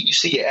 you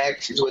see your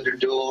exes, what they're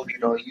doing,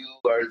 you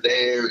are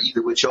there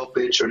either with your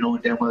bitch or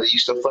knowing damn well you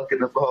still fucking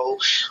the hoe.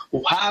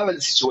 Well, however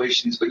the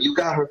situation is, but you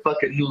got her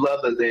fucking new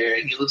lover there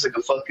and he looks like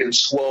a fucking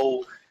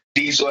swole,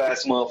 diesel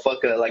ass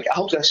motherfucker. Like, I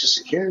hope that's just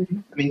security.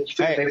 I mean, you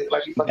feel maybe it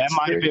might be fucking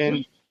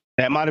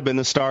that might have been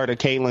the start of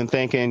Caitlyn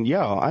thinking,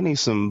 yo, I need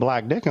some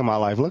black dick in my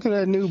life. Look at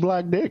that new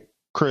black dick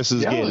Chris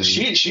is getting.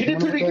 She did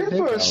pretty good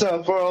for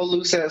herself, for her old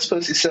loose ass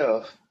pussy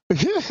self.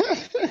 You know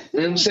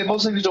what I'm saying?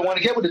 Most niggas don't want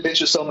to get with a bitch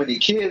with so many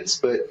kids,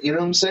 but you know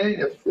what I'm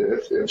saying?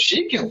 If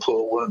she can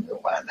pull one, then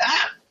why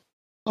not?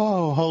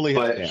 Oh, holy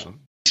hell.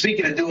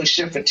 Speaking of doing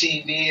shit for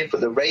TV and for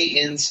the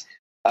ratings,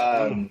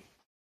 not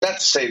to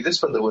say this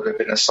brother would have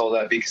been a sold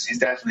out because he's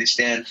definitely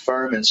stand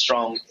firm and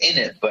strong in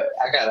it, but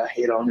I gotta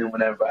hate on him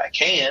whenever I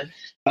can.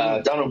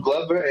 Donald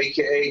Glover,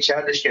 aka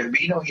Childish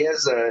Gambino,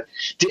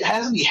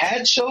 hasn't he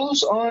had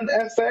shows on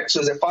FX, or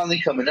is it finally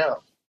coming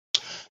out?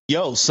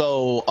 Yo,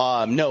 so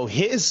no,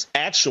 his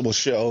actual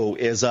show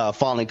is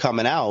finally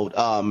coming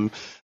out.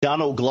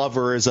 Donald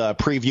Glover is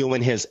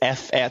previewing his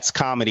FX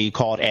comedy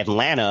called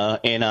Atlanta,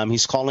 and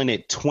he's calling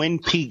it Twin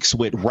Peaks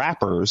with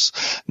rappers.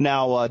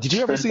 Now, did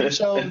you ever see the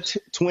show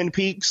Twin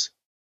Peaks?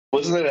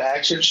 Wasn't it an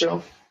action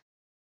show?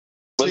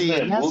 Wasn't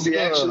it a movie,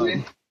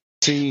 actually?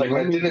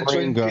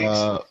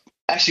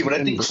 Actually,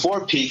 when I think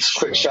Four Peaks,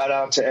 quick shout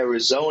out to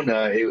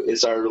Arizona.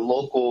 It's our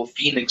local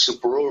Phoenix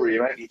brewery.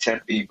 It might be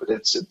Tempe, but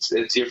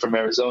it's here from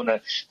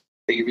Arizona.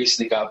 They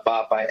recently got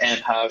bought by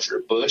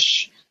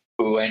Anheuser-Busch,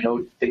 who I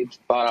know they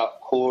bought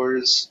out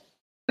Coors.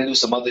 They do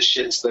some other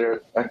shits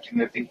that I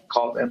think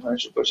called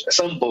Anheuser-Busch.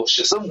 Some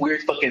bullshit, some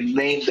weird fucking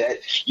name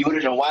that you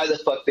wouldn't know why the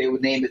fuck they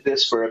would name it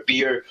this for a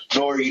beer,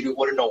 nor you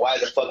wouldn't know why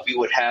the fuck we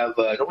would have.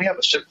 Don't we have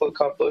a strip club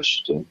called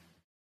Busch too?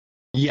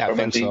 Yeah, I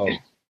think so.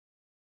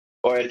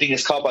 Or I think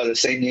it's called by the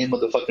same name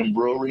of the fucking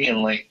brewery, and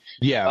I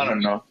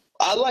don't know.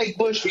 I like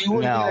Busch, but you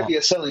wouldn't think that'd be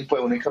a selling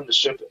point when it comes to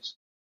strippers.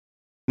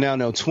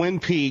 No. Twin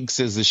Peaks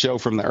is the show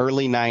from the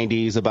early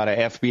 90s about an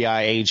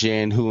FBI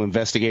agent who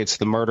investigates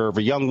the murder of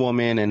a young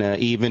woman in an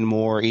even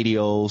more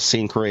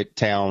idiosyncratic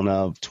town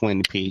of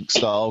Twin Peaks.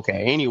 So,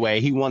 okay.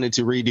 Anyway, he wanted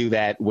to redo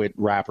that with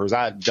rappers.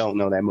 I don't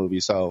know that movie.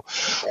 So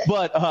he's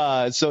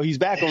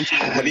back on TV.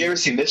 Have you ever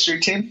seen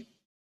Mystery Team?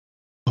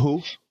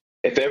 Who?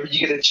 If ever you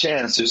get a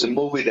chance, there's a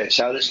movie that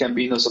Childish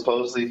Gambino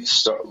supposedly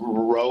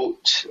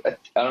wrote.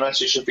 I'm not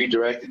sure if he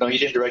directed. No, he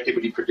didn't direct it,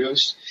 but he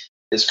produced.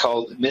 It's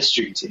called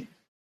Mystery Team.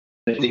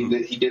 I think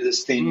that he did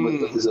this thing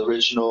with his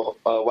original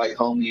white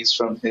homies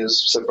from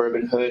his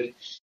suburban hood.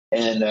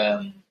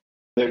 And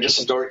they're just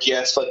some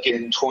dorky-ass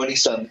fucking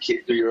 20-something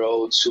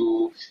 3-year-olds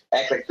who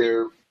act like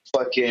they're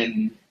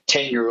fucking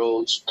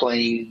 10-year-olds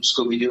playing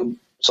Scooby-Doo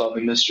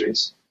solving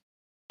mysteries.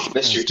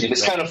 Mystery Team.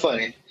 It's kind of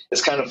funny.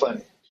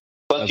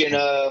 Fucking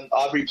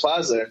Aubrey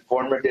Plaza,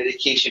 former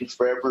Dedication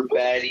Forever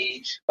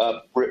baddie,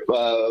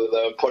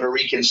 the Puerto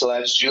Rican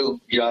 / Jew.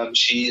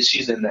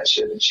 She's in that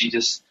shit, and she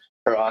just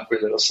her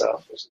awkward little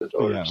self is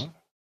adorable.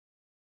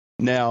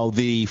 Now,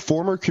 the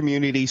former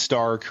Community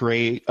star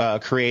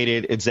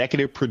created,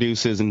 executive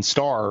produces, and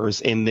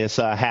stars in this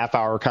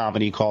half-hour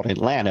comedy called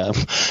Atlanta.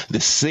 The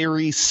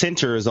series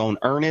centers on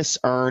Ernest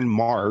Earn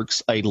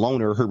Marks, a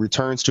loner who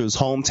returns to his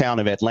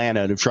hometown of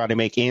Atlanta to try to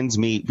make ends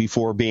meet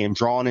before being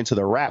drawn into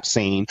the rap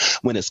scene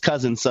when his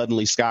cousin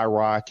suddenly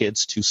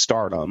skyrockets to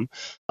stardom.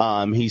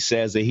 He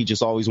says that he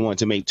just always wanted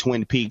to make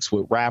Twin Peaks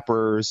with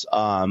rappers.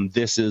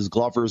 This is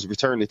Glover's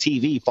return to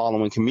TV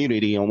following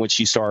Community, on which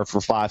he starred for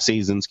 5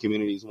 seasons.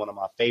 Community is one of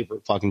my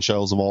favorite fucking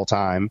shows of all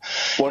time.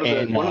 One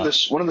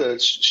of the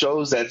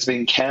shows that's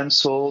been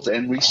canceled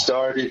and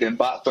restarted and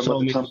bought from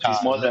other companies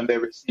more than I've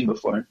ever seen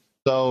before.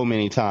 So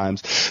many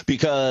times,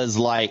 because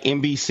like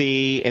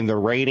NBC and the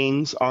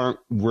ratings aren't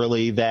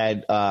really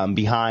that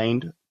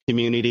behind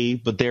Community,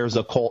 but there's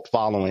a cult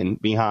following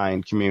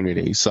behind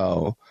Community.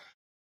 So,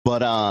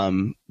 but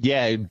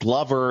yeah,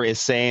 Glover is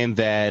saying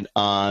that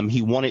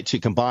he wanted to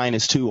combine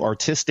his 2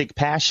 artistic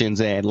passions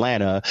in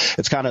Atlanta.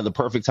 It's kind of the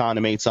perfect time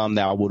to make something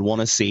that I would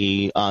want to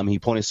see. He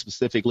pointed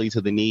specifically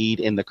to the need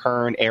in the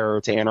current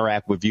era to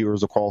interact with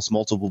viewers across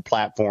multiple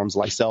platforms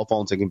like cell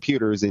phones and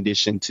computers in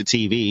addition to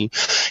TV.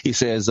 He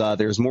says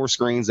there's more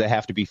screens that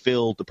have to be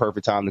filled. The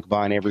perfect time to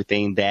combine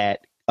everything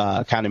that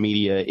kind of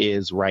media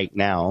is right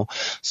now.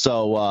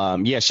 So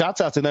yeah, shouts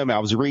out to them. I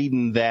was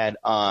reading that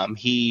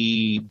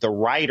the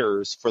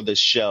writers for the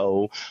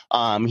show,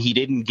 he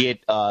didn't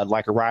get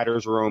like a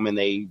writer's room and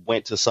they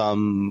went to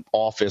some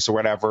office or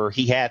whatever.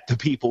 He had the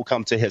people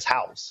come to his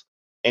house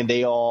and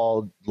they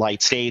all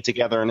like stayed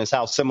together in his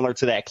house, similar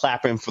to that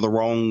Clapping for the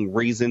Wrong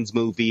Reasons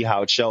movie,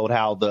 how it showed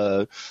how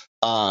the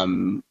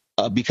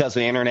because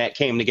the internet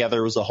came together,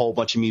 it was a whole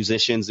bunch of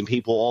musicians and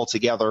people all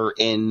together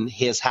in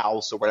his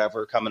house or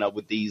whatever, coming up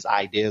with these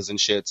ideas and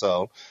shit.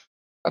 So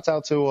that's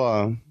out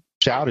to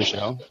Chowder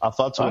Show. I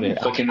fucked with it.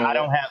 I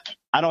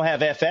don't have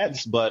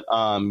FX, but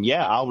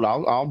yeah,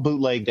 I'll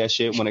bootleg that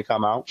shit when it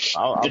come out.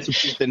 I'll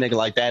support the nigga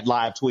like that,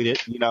 live tweet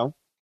it, you know.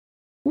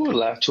 Ooh,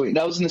 live tweet. And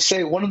I was gonna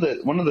say one of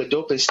the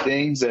dopest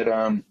things that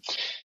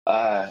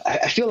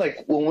I feel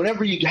like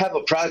whenever you have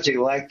a project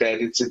like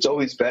that, it's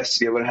always best to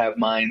be able to have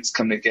minds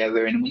come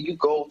together. And when you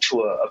go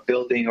to a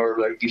building, or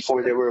like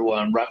before they were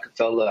on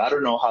Rockefeller, I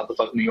don't know how the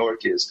fuck New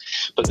York is,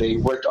 but they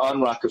worked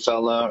on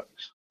Rockefeller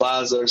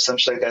Plaza or some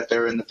shit like that.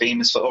 They're in the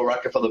famous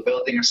Rockefeller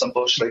building or some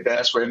bullshit like that.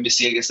 That's where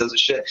NBC, I guess, does the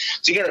shit.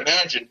 So you gotta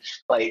imagine,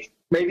 like,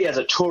 maybe as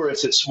a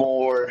tourist, it's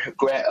more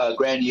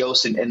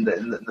grandiose in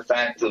the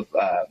fact of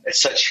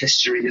such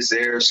history is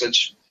there,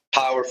 such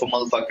powerful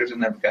motherfuckers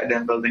in that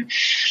goddamn building.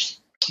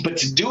 But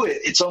to do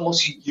it, it's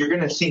almost, you're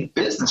going to think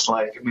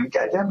business-like. I mean,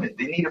 goddamn it,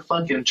 they need a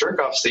fucking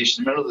jerk-off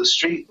station in the middle of the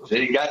street.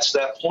 They got to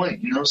that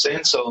point, you know what I'm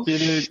saying? So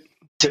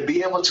to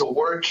be able to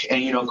work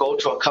and, you know, go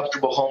to a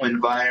comfortable home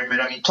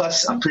environment. I mean,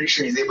 plus, I'm pretty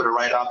sure he's able to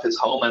write off his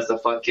home as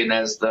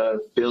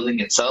the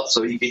building itself.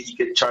 So he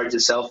could charge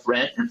himself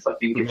rent and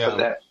fucking put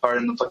that part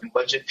in the fucking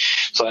budget.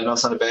 So I know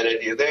it's not a bad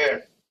idea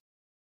there.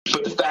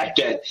 But the fact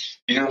that,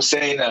 you know what I'm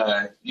saying,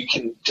 you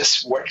can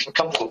just work in a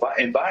comfortable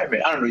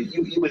environment. I don't know.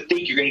 You would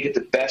think you're going to get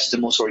the best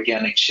and most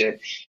organic shit.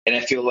 And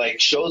I feel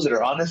like shows that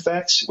are on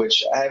FX,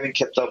 which I haven't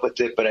kept up with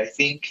it, but I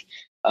think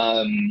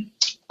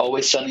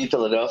Always Sunny in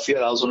Philadelphia,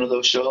 that was one of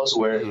those shows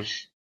where, you know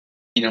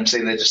what I'm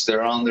saying,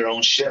 they're on their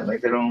own shit.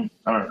 Like, I don't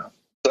know.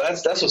 So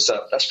that's what's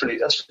up. That's pretty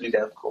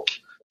damn cool.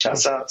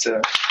 Shouts out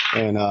to.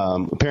 And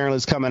apparently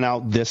it's coming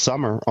out this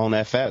summer on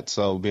FX,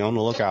 so be on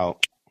the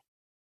lookout.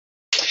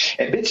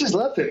 And bitches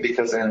love him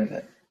because of the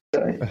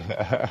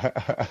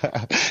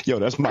internet. Yo,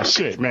 that's my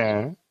shit,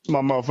 man.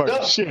 My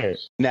motherfucking shit.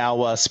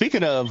 Now,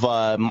 speaking of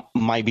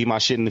might be my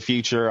shit in the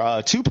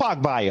future,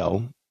 Tupac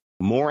bio.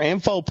 More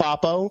info,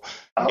 Papo.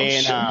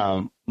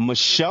 And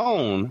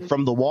Michonne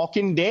from The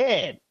Walking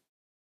Dead.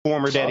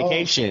 Former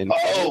dedication.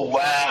 Oh,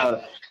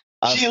 wow.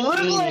 She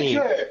looked like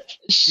her.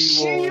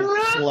 She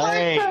looked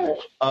like her.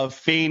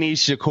 Afeni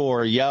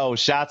Shakur. Yo,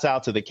 shouts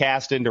out to the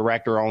casting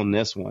director on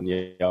this one.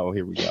 Yo,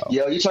 here we go.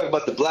 Yo, you talking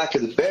about the black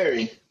of the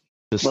berry.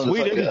 The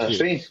sweet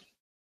Afeni.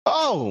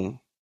 Oh.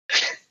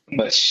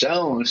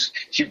 Michonne,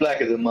 she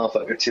blacker than a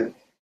motherfucker, too.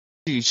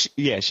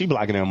 She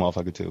blacker than a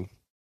motherfucker, too.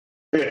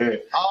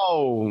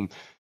 Oh,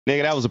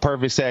 nigga, that was a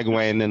perfect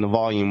segue, and then the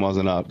volume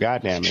wasn't up.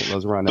 God damn it,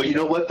 let's run it. But you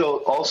know what, though?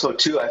 Also,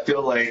 too, I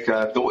feel like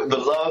the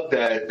love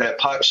that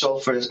Pac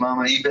showed for his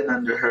mama, even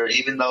under her,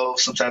 even though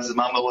sometimes his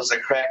mama was a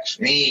crack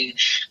fiend,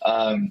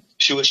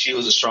 she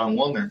was a strong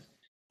woman,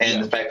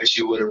 and the fact that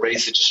she would have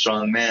raised such a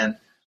strong man.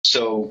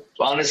 So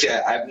honestly,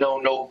 I've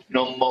known no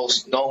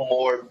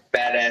more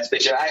badass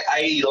bitch.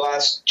 I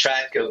lost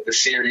track of the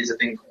series. I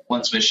think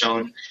once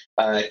Michonne,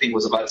 I think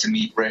was about to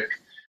meet Rick.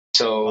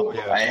 So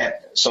I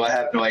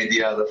have no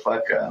idea how the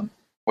fuck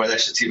where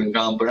that shit's even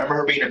gone. But I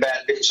remember her being a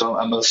bad bitch, so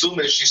I'm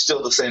assuming she's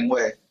still the same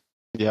way.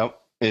 Yep,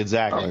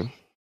 exactly.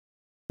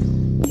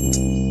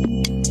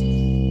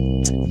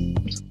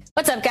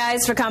 What's up,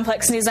 guys? For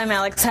Complex News, I'm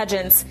Alex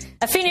Hudgens.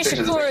 Afeni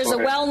Shakur is a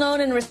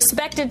well-known and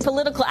respected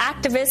political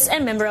activist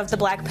and member of the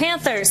Black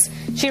Panthers.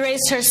 She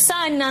raised her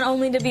son not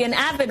only to be an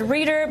avid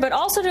reader, but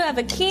also to have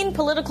a keen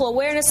political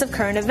awareness of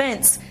current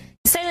events.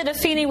 To say that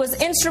Afeni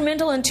was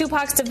instrumental in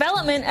Tupac's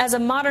development as a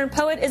modern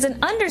poet is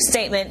an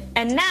understatement,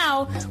 and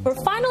now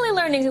we're finally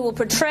learning who will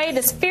portray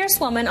this fierce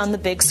woman on the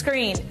big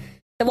screen.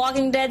 The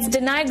Walking Dead's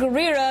Denai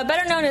Guerrera,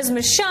 better known as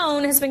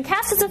Michonne, has been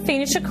cast as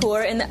Afeni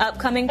Shakur in the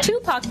upcoming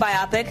Tupac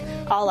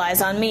biopic, All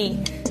Eyes on Me.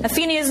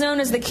 Afeni is known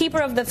as the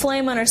keeper of the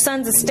flame on her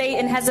son's estate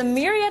and has a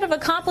myriad of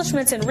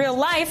accomplishments in real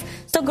life,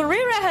 so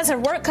Guerrera has her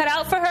work cut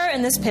out for her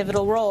in this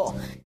pivotal role.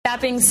 That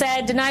being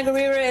said, Denai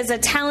Guerrera is a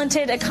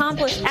talented,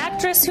 accomplished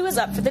actress who is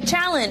up for the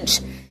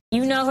challenge.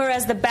 You know her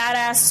as the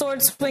badass,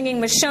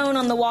 sword-swinging Michonne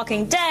on The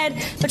Walking Dead,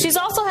 but she's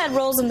also had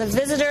roles in The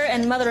Visitor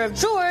and Mother of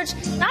George,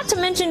 not to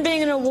mention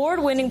being an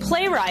award-winning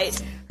playwright.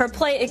 Her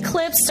play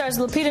Eclipse stars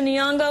Lupita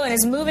Nyong'o and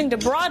is moving to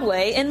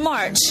Broadway in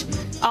March.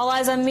 All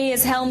Eyes on Me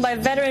is helmed by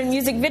veteran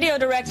music video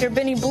director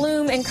Benny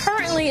Bloom and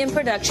currently in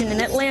production in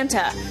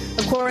Atlanta.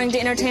 According to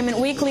Entertainment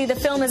Weekly, the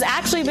film has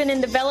actually been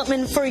in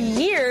development for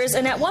years,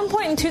 and at one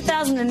point in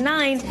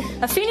 2009,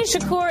 Afeni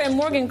Shakur and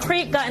Morgan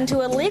Creek got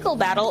into a legal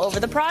battle over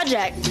the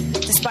project.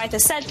 Despite the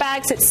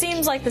setbacks, it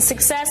seems like the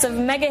success of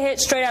mega hit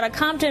Straight Outta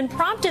Compton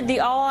prompted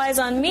the All Eyes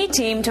on Me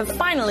team to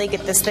finally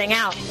get this thing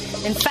out.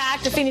 In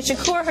fact, Afeni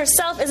Shakur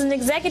herself is an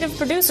executive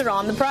producer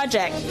on the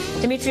project.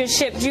 Demetrius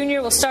Shipp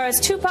Jr. will star as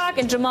Tupac,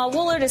 and Jamal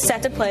Woolard is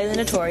set to play the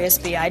Notorious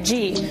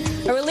B.I.G.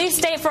 A release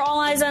date for All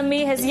Eyes on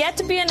Me has yet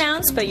to be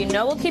announced, but you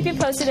know we'll keep you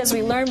posted as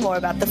we learn more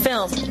about the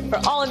film. For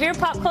all of your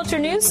pop culture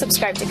news,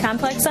 subscribe to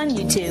Complex on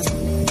YouTube.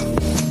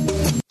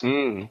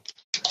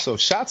 So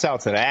shouts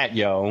out to that,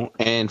 yo.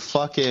 And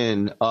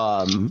fucking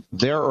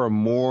there are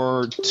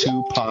more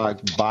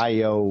Tupac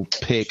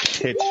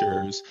biopic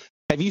pictures.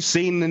 Have you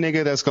seen the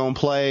nigga that's gonna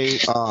play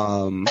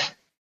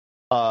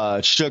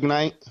Suge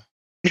Knight?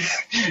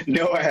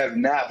 No, I have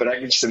not, but I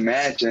can just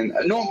imagine.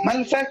 No,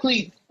 matter of fact,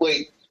 wait,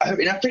 I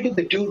forget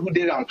the dude who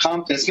did it on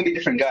Compton. It's gonna be a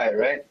different guy,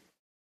 right?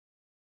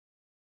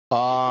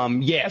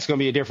 Yeah, it's gonna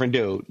be a different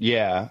dude.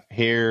 Yeah,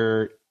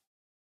 here.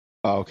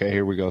 Okay,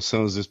 here we go. As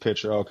soon as this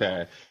picture,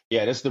 okay,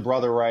 yeah, this is the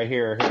brother right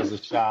here. Here's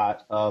a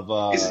shot of.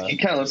 He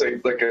kind of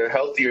looks like a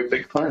healthier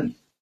Big Pun.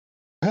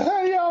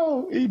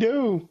 Yo, he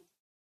do.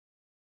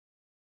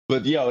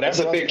 But yo, that's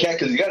a big cat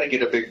because you gotta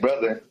get a big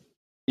brother.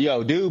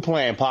 Yo, dude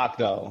playing Pac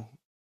though.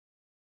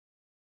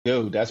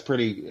 Dude, that's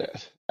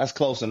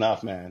close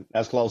enough, man.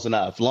 That's close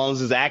enough. As long as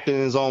his acting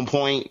is on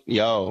point,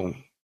 yo,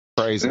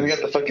 crazy. And we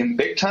got the fucking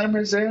big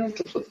timers there. What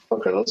the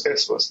fuck are those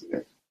guys supposed to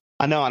do?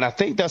 I know, and I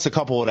think that's a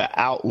couple of the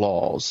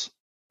Outlaws.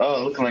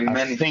 Oh, looking like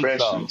Manny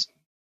Freshen.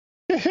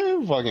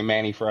 So. Fucking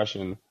Manny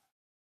Freshen.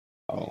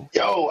 Oh.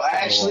 Yo, I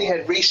actually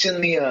had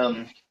recently, I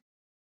don't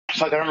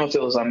know if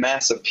it was on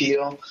Mass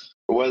Appeal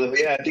or whether,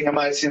 I think I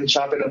might have seen him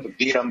chopping up a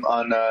beat on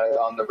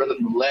the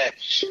Rhythm Roulette.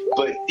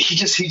 But he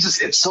just,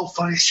 it's so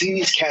funny seeing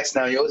these cats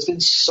now, yo. It's been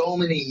so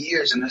many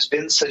years, and there's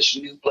been such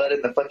new blood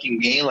in the fucking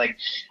game. Like,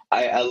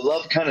 I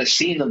love kind of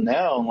seeing them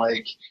now.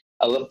 Like,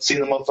 I love seeing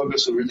the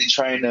motherfuckers who are really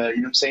trying to, you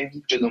know what I'm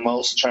saying, do the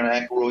most, trying to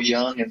act real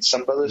young, and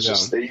some brothers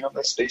just, they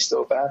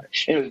still bad.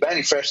 Anyway,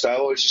 Manny Fresh, though, I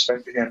always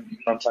respected him. You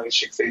know, I'm talking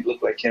shit, they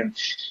look like him.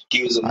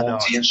 He was a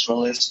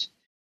multi-instrumentalist.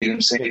 You know what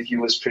I'm saying? He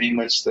was pretty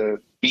much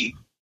the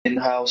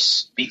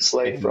in-house beat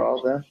slave for all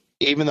of them.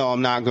 Even though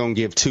I'm not going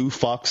to give two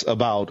fucks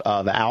about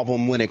the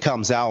album when it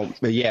comes out,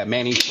 but yeah,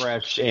 Manny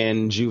Fresh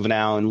and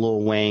Juvenile and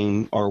Lil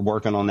Wayne are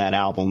working on that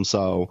album,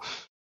 so...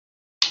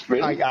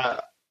 Really?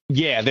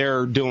 Yeah,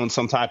 they're doing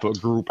some type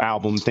of group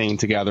album thing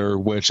together,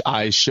 which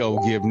I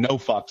give no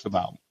fucks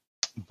about.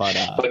 But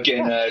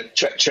fucking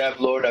Trav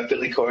Lord, our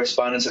Philly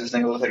correspondent, says this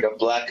nigga looks like a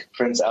black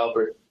Prince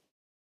Albert.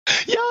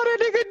 Yo, that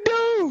nigga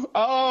do.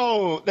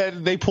 Oh,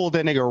 they pulled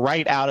that nigga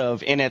right out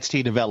of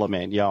NXT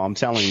development, yo. I'm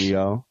telling you,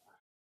 yo.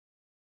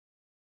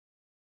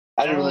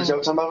 I didn't realize y'all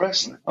were talking about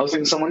wrestling. I was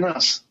thinking someone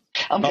else.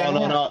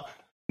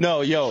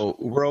 No, yo,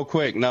 real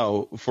quick,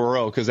 no, for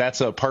real, because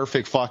that's a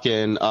perfect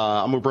fucking.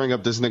 I'm gonna bring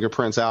up this nigga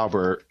Prince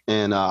Albert,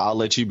 and I'll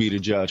let you be the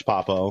judge,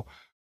 Papo.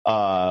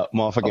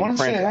 Motherfucking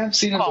Prince. I haven't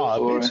seen him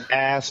before. Bitch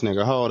ass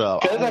nigga, hold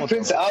up. Because that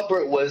Prince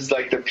Albert was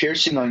like the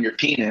piercing on your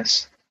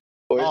penis,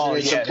 or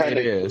is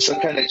it some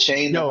kind of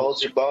chain that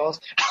holds your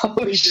balls?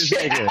 Oh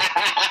shit!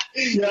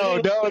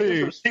 Yo,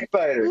 Dodie, Street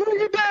Fighter.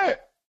 Look at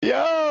that.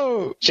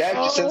 Yo, Chad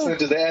just sent something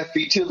to the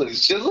FB2. Look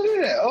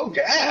at that. Oh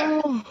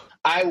god.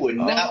 I would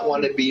not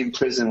want to be in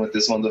prison with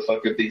this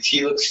motherfucker.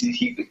 He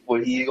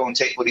gonna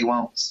take what he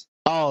wants.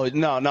 Oh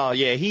no,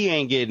 yeah, he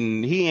ain't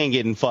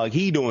getting fucked.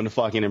 He doing the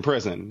fucking in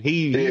prison.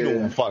 He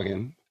doing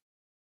fucking.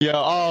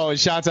 Yo,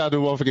 shouts out to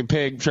motherfucking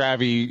Peg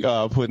Travie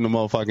putting the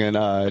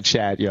motherfucking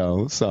chat,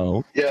 yo.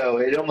 So yo,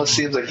 it almost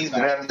seems like he's been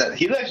having that.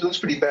 He actually looks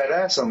pretty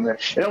badass on there.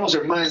 It almost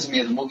reminds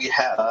me of the movie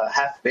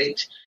Half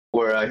Baked,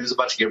 where he was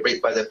about to get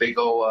raped by that big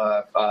old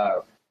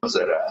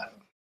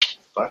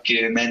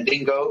fucking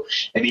Mandingo,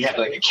 and he had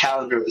like a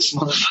calendar of this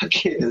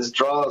motherfucking his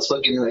draws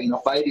fucking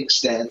fighting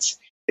stance.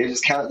 They was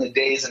just counting the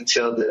days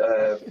until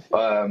the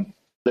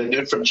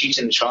dude from Cheech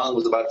and Chong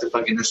was about to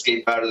fucking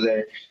escape out of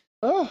there.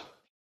 Oh,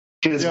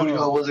 because booty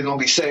hole wasn't gonna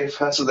be safe.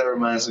 That's what that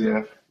reminds me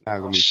of. Not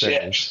gonna be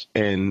safe.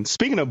 And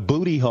speaking of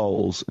booty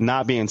holes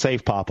not being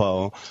safe,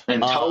 Papo,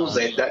 and toes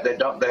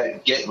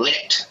that get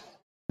licked.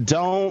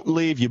 don't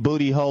leave your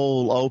booty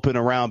hole open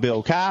around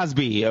Bill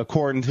Cosby,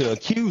 according to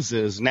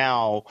accusers.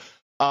 Now,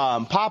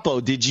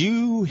 Papo, did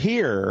you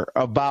hear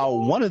about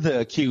one of the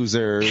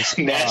accusers?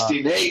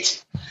 Nasty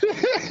Nate.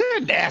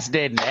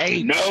 Nasty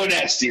Nate. No,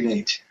 Nasty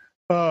Nate.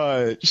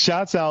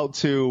 Shouts out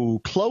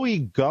to Chloe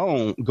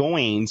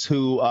Goins,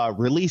 who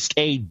released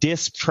a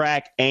diss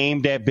track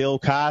aimed at Bill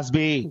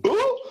Cosby.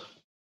 Ooh.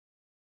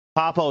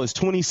 Papo is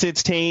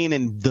 2016,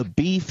 and the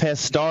beef has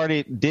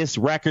started. Diss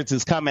Records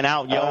is coming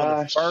out,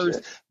 yo. The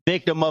first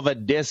victim of a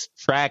diss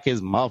track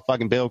is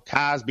motherfucking Bill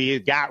Cosby.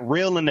 It got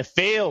real in the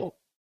field.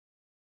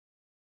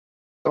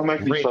 Don't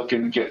make me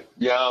fucking get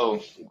you know,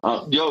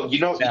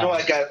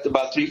 I got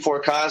about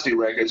 3-4 Cosby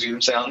records. You know what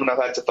I'm saying? I'm gonna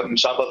have to fucking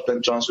chop up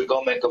them joints. We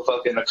gonna make a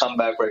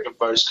comeback record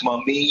first. Come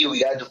on, me and you, we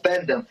gotta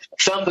defend them.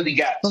 Somebody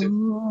got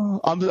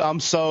to. I'm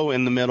so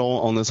in the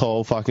middle on this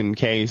whole fucking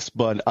case,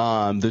 but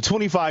the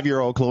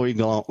 25-year-old Chloe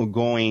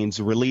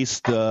Goins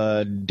released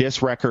the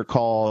diss record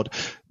called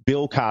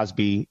Bill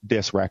Cosby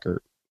Diss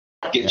Record.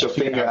 Get your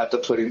finger out the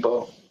pudding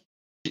bowl.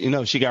 You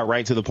know, she got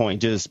right to the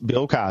point. Just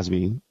Bill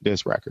Cosby,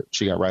 this record.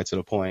 She got right to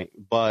the point.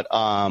 But,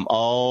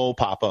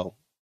 Papo,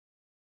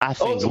 I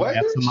think we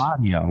have some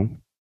audio.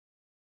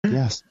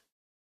 Yes.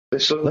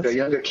 This looks like a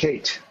younger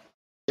Kate.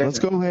 Let's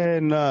go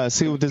ahead and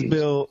see what this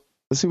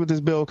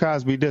Bill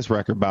Cosby diss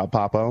record about,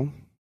 Papo.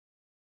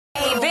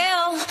 Hey, Bill,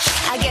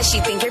 I guess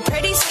you think you're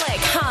pretty slick,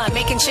 huh?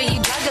 Making sure you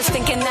drugged us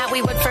thinking that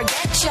we would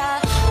forget ya.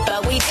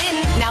 But we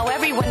didn't. Now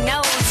everyone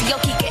knows you'll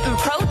keep getting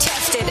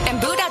protested and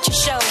booed out your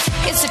shows.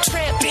 It's a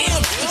trip.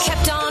 You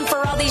kept on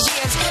for all these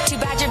years. Too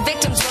bad your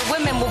victims were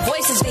women with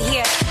voices to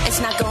hear. It's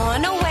not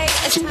going away.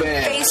 It's time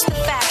to face the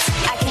facts.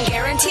 I can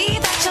guarantee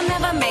that you'll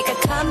never make a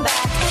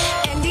comeback.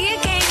 End of your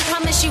game,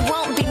 promise you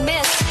won't be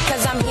missed.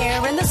 Cause I'm here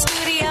in the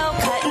studio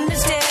cutting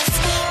this disc.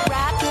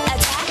 Rap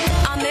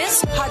attack on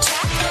this hard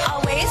track.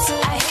 Always a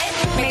hit.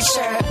 Make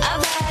sure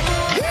of that.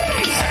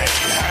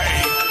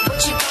 What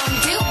you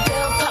gonna do,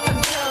 Bill? Popping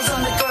pills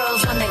on the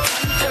girls when they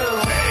come through.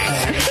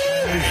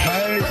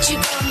 What you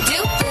gonna do,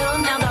 Bill?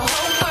 Now the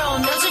whole world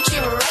knows what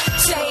you're up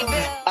to,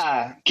 Bill.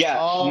 I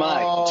got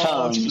my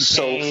tongue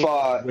so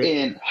far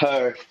in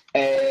her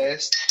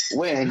ass.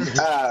 When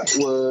I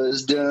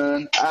was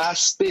done, I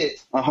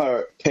spit on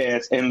her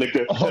pants and licked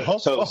her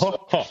toes.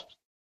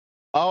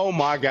 Oh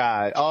my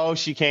God. Oh,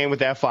 she came with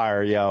that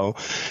fire, yo.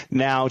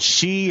 Now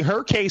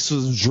her case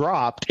was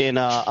dropped in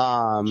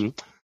that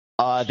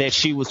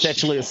she was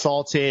sexually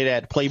assaulted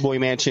at Playboy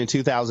Mansion in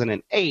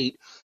 2008.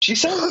 She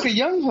sounds like a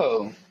young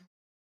hoe.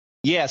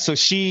 Yeah, so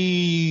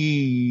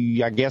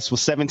she, I guess,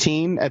 was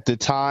 17 at the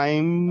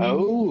time.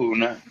 Oh,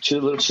 not a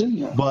little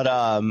chilly. But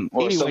or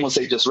anyway, someone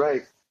say just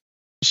right.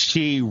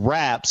 She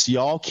raps,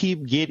 y'all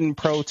keep getting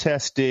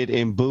protested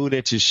and booed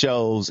at your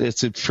shows.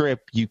 It's a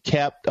trip. You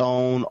kept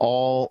on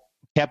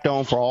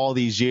for all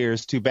these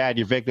years. Too bad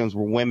your victims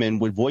were women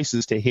with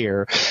voices to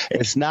hear.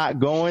 It's not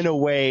going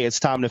away. It's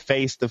time to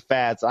face the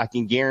facts. I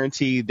can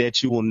guarantee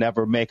that you will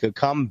never make a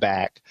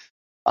comeback.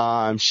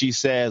 She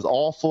says,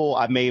 awful.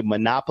 I made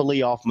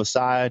monopoly off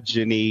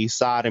misogyny,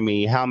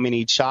 sodomy. How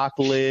many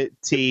chocolate,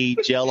 tea,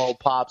 Jello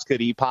pops could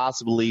he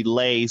possibly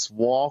lace?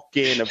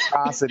 Walk-in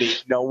atrocity.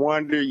 No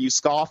wonder you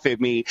scoff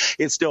at me.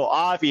 It's still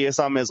obvious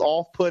I'm as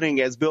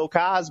off-putting as Bill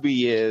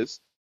Cosby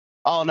is.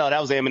 Oh, no, that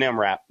was Eminem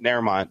rap.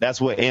 Never mind.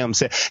 That's what M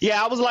said.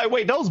 Yeah, I was like,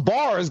 wait, those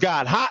bars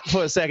got hot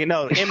for a second.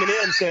 No,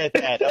 Eminem said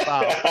that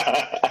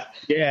about.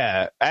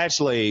 Yeah,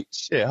 actually,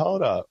 shit,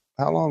 hold up.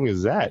 How long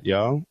is that,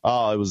 yo?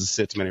 Oh, it was a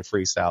 6-minute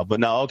freestyle. But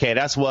no, okay,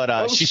 that's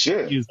what she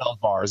should use those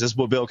bars. That's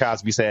what Bill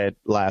Cosby said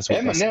last week.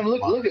 Eminem,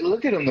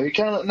 look at him. He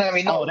kind of,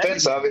 no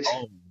offense,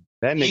 obviously.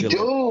 That nigga. He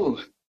do.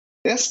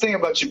 That's the thing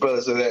about you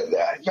brothers,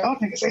 that y'all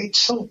niggas age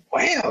so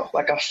well,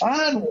 like a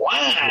fine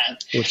wine.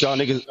 What y'all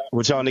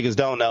niggas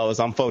don't know is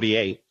I'm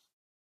 48.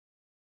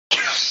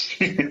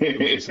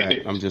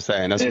 I'm just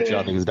saying. That's what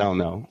y'all niggas don't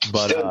know.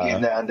 But still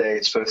getting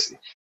nowadays, pussy.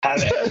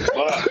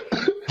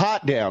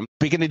 Hot damn.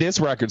 Speaking of disc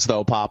records,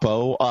 though,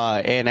 Papo,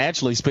 and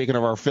actually speaking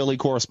of our Philly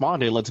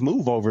correspondent, let's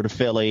move over to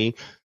Philly.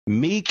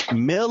 Meek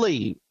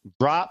Millie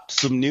dropped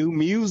some new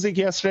music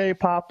yesterday,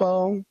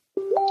 Papo.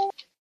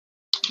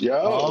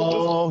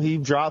 Yo. He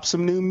dropped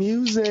some new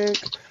music.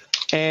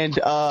 And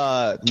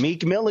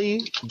Meek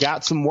Millie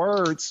got some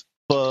words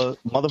for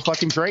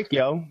motherfucking Drake,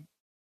 yo.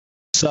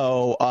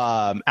 So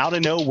out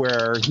of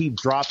nowhere, he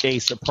dropped a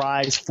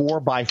surprise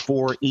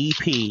 4x4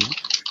 EP.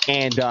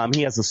 And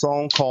he has a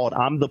song called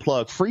I'm the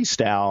Plug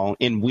Freestyle,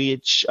 in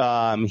which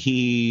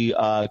he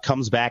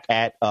comes back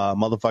at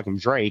motherfucking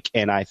Drake.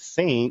 And I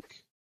think,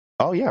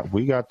 oh, yeah,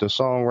 we got the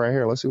song right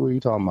here. Let's see what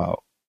you're talking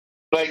about.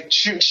 Like,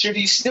 should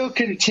he still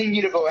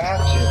continue to go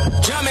after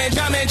him? Jumping.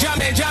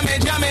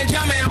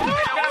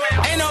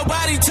 Ain't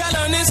nobody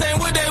telling this ain't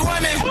what they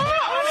want me.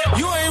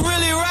 You ain't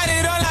really right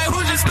it on like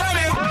who's just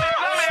coming.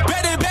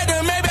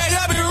 Better, maybe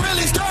I be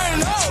really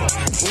starting up.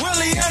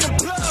 Really on the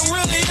plug.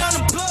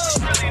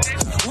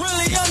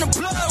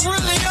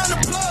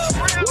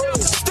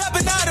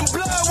 Stepping out in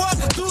blood,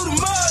 walking through the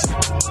mud.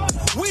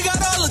 We got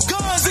all the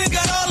guns and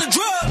got all the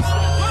drugs.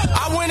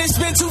 I went and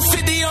spent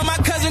 $250 on my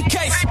cousin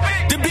case.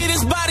 The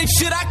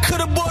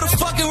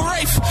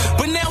safe.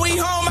 But now we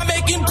home, I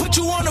make him put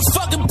you on a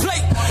fucking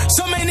plate.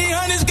 So many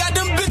hundreds got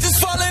them bitches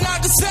falling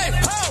out the safe.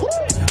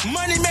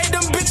 Money made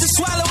them bitches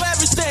swallow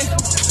everything.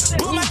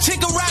 But my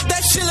chick will rock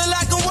that shit look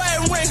like a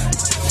wedding ring.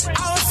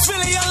 I was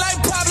feeling young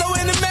like Pablo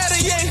in the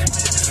Medellin.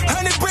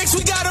 100 bricks,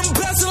 we got them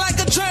bouncing like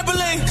a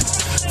trampoline.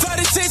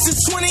 36 and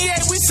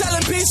 28, we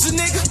selling pieces,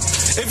 nigga.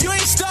 If you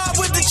ain't starved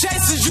with the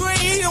chasers, you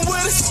ain't eating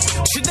with us.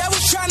 Shit, that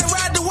was trying to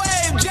ride the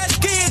wave, just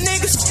skiing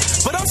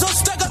niggas. But I'm so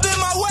stuck up in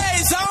my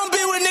ways, I don't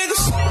be with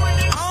niggas.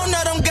 I don't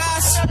know them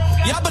guys.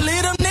 Y'all believe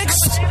them niggas?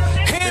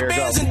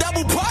 Handbands and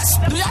double parts.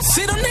 Do y'all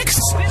see them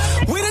niggas?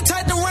 We the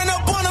type to run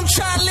up on them,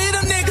 try to lead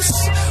them niggas.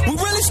 We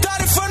really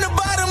started from the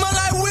bottom, I'm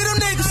like, we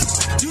them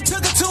niggas. You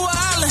took her to an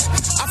island.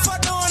 I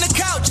fucked her on the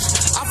couch.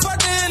 I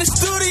fucked her in the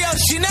studio.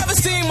 She never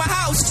seen my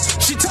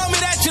house. She told me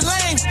that you're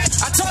lame.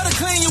 I told her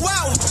clean you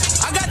out.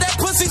 I got that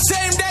pussy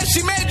same day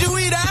she made you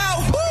eat her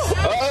out.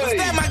 Was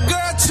that my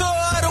girl tour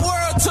or the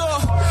world tour?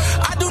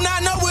 I do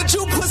not know what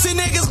you pussy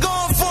niggas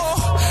going for.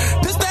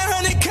 This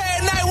that 100K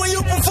a night when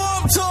you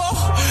perform tour.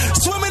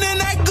 Swimming in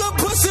that good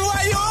pussy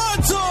while you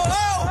on tour.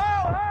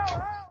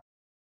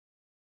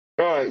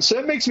 All right, so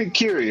that makes me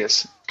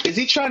curious. Is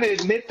he trying to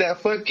admit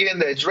that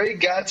Drake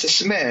got to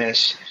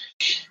smash?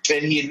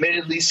 And he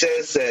admittedly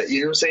says that,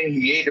 you know what I'm saying,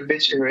 he ate a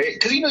bitch in her head.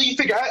 Because, you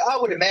figure, I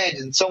would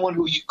imagine someone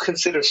who you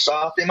consider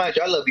soft, they might,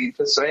 I love you,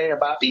 so it ain't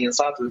about being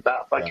soft, it's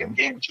about fucking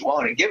getting what you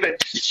want and give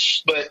it.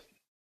 But,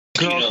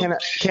 girl,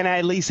 can I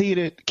at least eat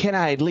it?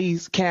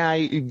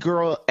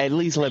 Girl, at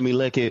least let me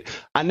lick it.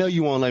 I know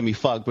you won't let me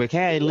fuck, but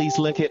can I at least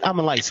lick it? I'm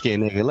a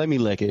light-skinned nigga. Let me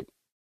lick it.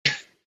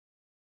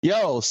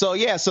 Yo, so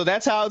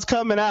that's how it's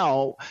coming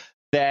out.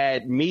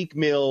 That Meek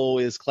Mill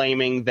is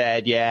claiming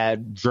that, yeah,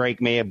 Drake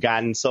may have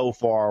gotten so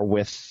far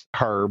with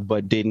her,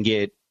 but didn't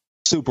get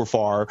super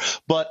far.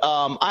 But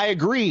I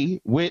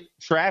agree with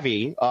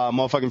Travi,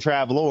 motherfucking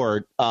Trav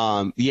Lord.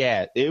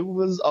 Yeah, it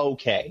was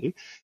okay.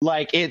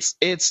 Like, it's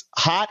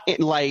hot.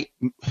 Like,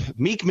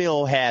 Meek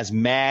Mill has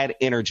mad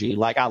energy.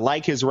 Like, I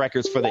like his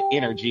records for the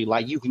energy.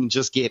 Like, you can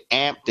just get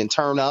amped and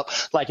turn up.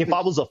 Like, if I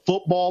was a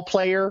football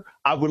player,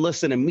 I would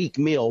listen to Meek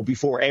Mill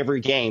before every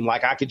game.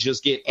 Like, I could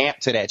just get amped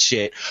to that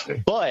shit.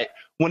 But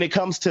when it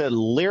comes to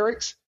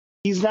lyrics,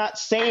 he's not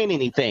saying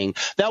anything.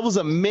 That was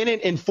a 1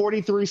 and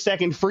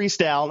 43-second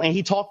freestyle, and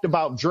he talked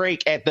about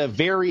Drake at the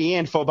very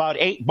end for about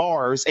 8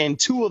 bars, and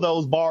 2 of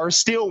those bars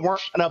still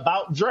weren't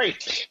about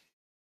Drake.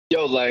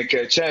 Yo, like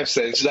Chav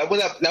said, so that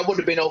would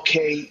have been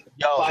okay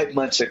 5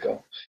 months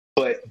ago.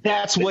 But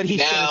that's what he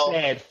should have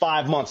said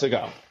 5 months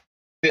ago.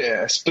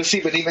 Yeah,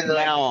 but even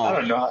now, I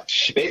don't know,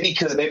 maybe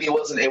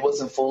it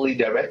wasn't fully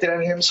directed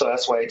at him, so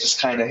that's why it just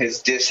kind of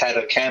his diss had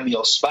a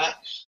cameo spot,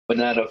 but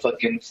not a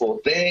fucking full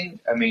thing.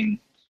 I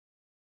mean,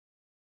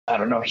 I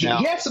don't know. He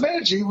had some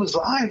energy. He was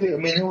live. I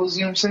mean, it was,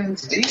 you know what I'm saying,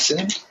 it's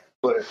decent.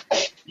 But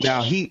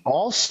now he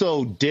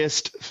also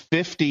dissed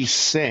 50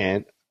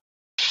 Cent.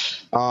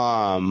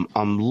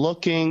 I'm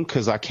looking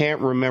because I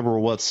can't remember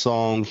what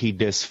song he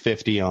dissed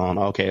 50 on.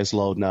 Okay, it's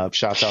loading up.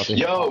 Shouts out to him.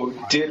 Yo,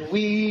 did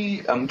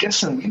we? I'm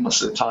guessing we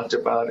must have talked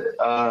about it.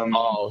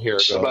 Here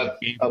it goes.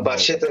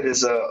 About shit that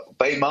his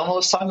baby mama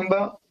was talking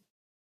about.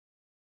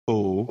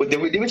 Ooh.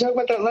 Did we talk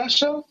about that last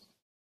show?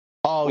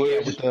 Oh,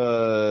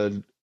 yeah,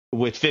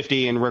 with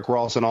 50 and Rick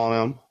Ross and all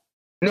them.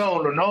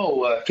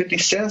 No. 50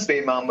 Cent's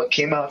baby mama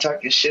came out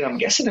talking shit. I'm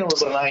guessing it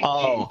was a line.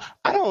 Oh,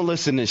 I don't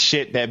listen to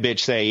shit that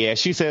bitch say. Yeah,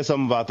 she said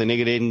something about the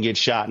nigga didn't get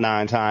shot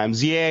 9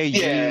 times. Yeah,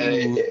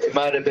 it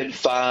might have been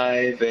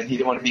 5, and he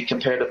didn't want to be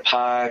compared to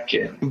Pac.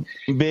 And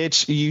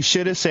bitch, you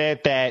should have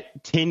said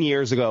that 10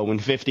 years ago when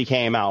 50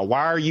 came out.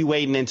 Why are you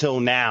waiting until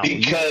now?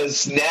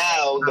 Because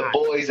now the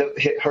boys,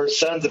 her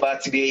son's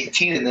about to be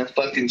 18, and then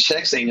fucking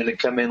checks ain't gonna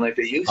come in like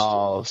they used to.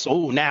 Oh,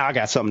 so now I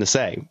got something to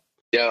say.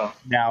 Yeah.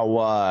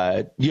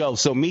 Now,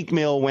 so Meek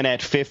Mill went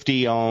at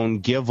 50 on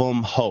Give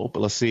 'Em Hope.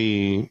 Let's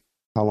see.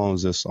 How long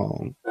is this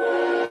song?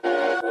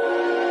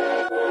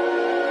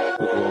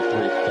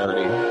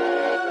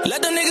 3:30.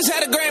 Let them niggas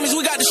have the Grammys.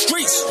 We got the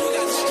streets.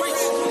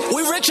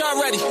 We rich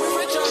already.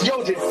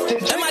 Yo, did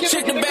and my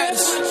chick the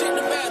baddest.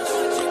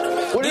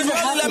 Whatever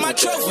happened? Let my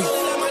trophy.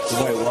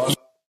 Wait,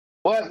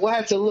 what? We'll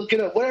have to look it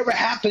up. Whatever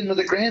happened to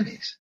the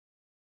Grammys?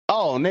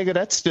 Oh, nigga,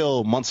 that's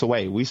still months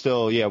away. We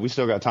still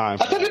got time.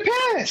 I thought it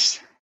passed.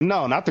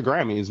 No, not the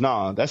Grammys.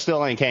 No, that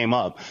still ain't came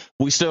up.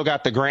 We still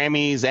got the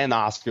Grammys and the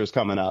Oscars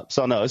coming up.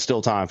 So, no, it's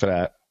still time for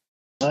that.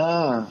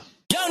 Young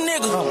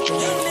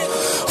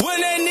nigga, when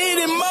they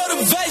needed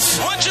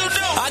motivation, what you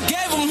do? I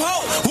gave them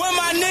hope. When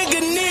my nigga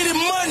needed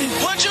money,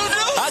 what you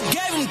do? I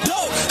gave them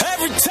dope.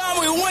 Every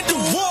time we went to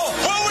war,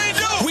 what we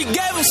do? We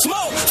gave them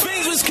smoke.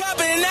 Things was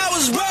copping and I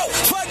was broke.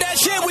 Fuck that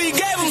shit, we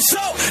gave them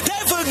soap. They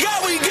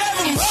forgot we gave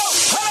them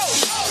hope.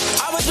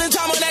 Spend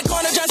time on that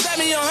corner, just set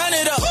me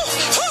 100 up.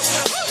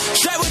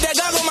 Straight with that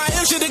goggle, my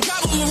hip shit, the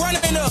cops was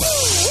running up.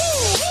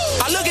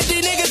 I look at these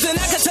niggas and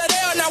I can tell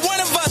they are not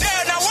one of us.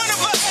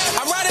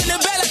 I ride in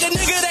the back like a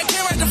nigga that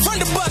came right the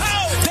front of the bus.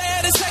 They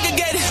had it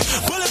segregated,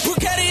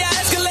 bulletproof caddy, I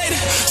escalated.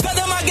 Stuck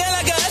on my game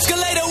like an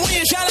escalator. When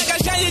you shine like I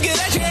shine, you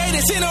get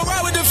educated. See no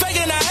ride with the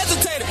fake and I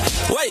hesitated.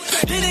 Wait,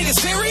 These niggas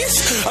serious?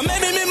 Or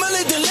maybe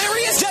mentally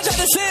delirious? Judge how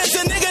to say it's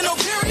a nigga, no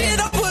period.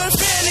 I'm putting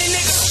fear in these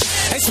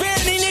niggas. Ain't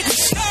sparing these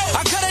niggas.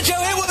 I cut at your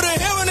head with a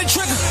hair on the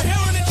trigger.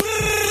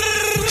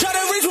 Try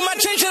to reach with my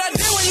chain, should I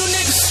deal with you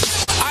niggas?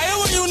 I hear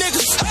with you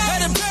niggas.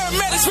 Had the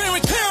paramedics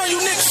been clear on you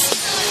niggas.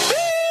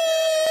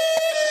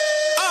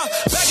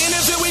 Back in the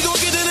field, we gon'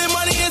 get to the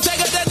money and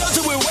take out that dough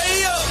till we're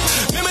way up.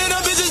 Remember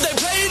them bitches, they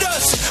played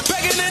us.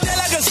 Back in the day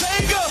like a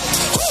Sega.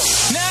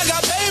 Now I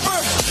got paper.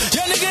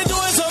 Young niggas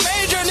doing some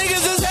major.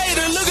 Niggas is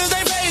haters. Look at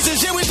they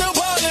faces. Shit, we still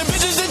ballin'.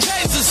 Bitches to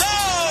chase us.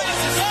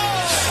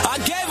 I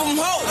gave them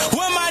hope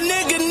when my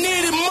nigga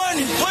needed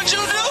money. What you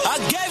do? I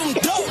gave them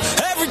dope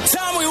every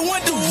time we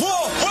went to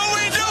war. What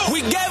we do? We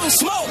gave them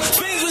smoke.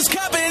 Things was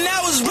cupping and I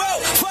was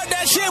broke. Fuck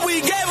that shit,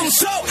 we gave them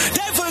soap.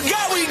 They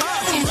forgot we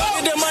gave them rope.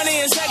 Get the money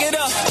and stack it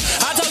up.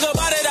 I talk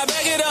about it, I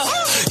back it up.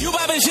 You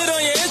poppin' shit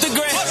on your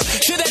Instagram.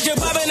 Shit that you're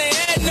poppin' ain't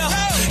adding up.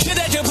 Shit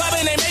that you're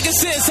poppin' ain't making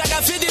sense. I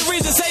got 50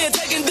 reasons say you're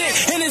taking dick.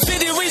 And it's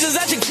 50 reasons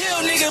that you kill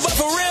niggas. But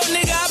for real,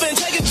 nigga, I've been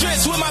taking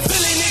trips with my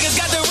Philly niggas.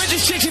 Got the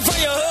richest shit from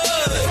your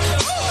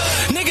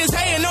hood. Niggas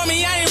hating on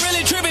me, I ain't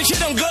really tripping.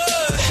 Shit, I'm good.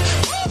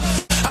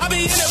 I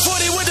be in the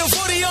 40 with the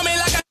 40 on me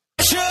like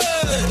I should.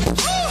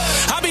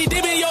 I be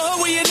deep in your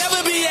hood where you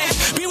never be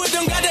at. Be with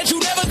them guys that you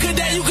never could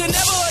that. You could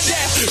never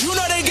adapt. You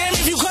know they game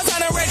if you cuss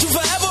on a rat, you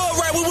forever a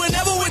rat. We were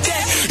never with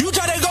that. You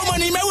try to go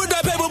money made with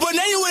that paper, but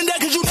now you in that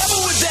cause you never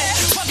with that.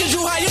 Fuck is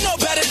you high, you know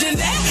better than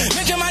that.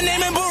 Mention my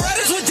name and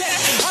Berettas with that.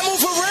 I move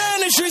for real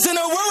in the streets in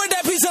the world with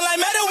that piece of like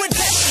metal with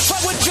that.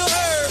 Fuck what you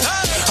heard.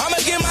 I'ma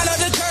get mine off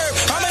the curb.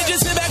 I'ma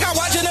just sit back, I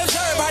watch and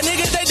observe. How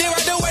niggas they did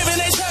right the wave and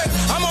they serve.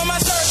 I'm on my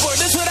surfboard,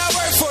 this what I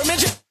work for.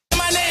 Mention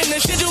my name, the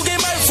shit you get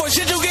murdered for,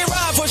 shit you get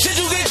robbed for, shit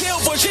you get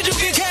killed for, shit you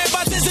get carried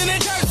by this in the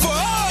church for.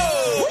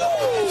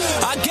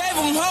 I gave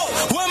him hope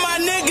when my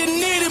nigga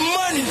needed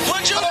money.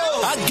 What you do?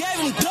 I gave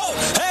him dope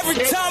every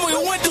time we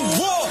went to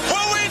war.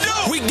 What we do?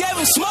 We gave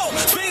him smoke.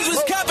 Things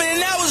was cupping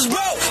and I was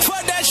broke.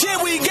 Fuck that shit,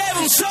 we gave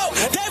him soap.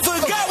 They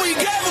forgot we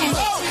gave him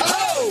hope.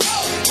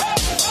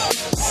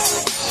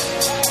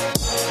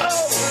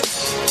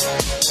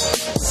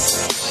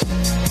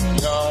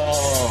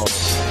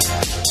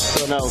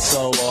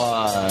 So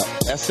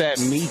that's that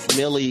Meek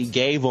Millie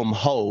gave him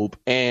hope,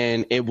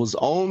 and it was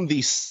on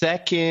the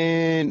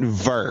second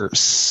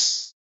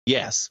verse.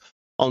 Yes.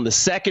 On the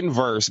second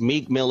verse,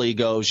 Meek Millie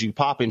goes, you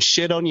popping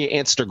shit on your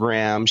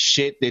Instagram,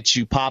 shit that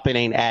you popping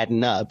ain't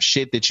adding up,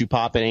 shit that you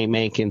popping ain't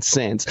making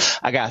sense.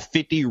 I got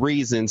 50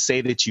 reasons,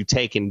 say that you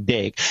taking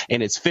dick,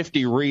 and it's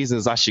 50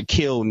 reasons I should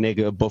kill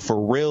nigga, but for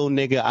real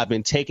nigga, I've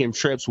been taking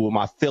trips with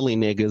my Philly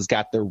niggas,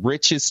 got the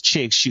richest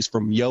chick, she's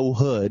from yo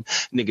hood,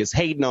 niggas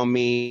hating on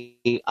me,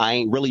 I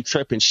ain't really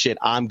tripping shit,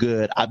 I'm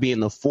good, I be in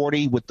the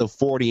 40 with the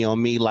 40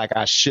 on me like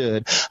I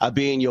should, I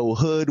be in your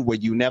hood where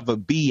you never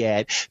be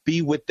at,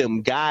 be with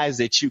them guys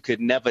that you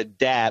could never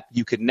dap,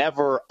 you could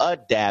never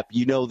adapt.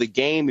 You know the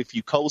game, if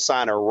you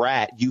co-sign a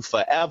rat, you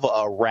forever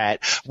a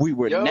rat. We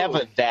were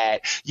never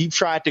that. You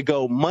tried to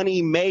go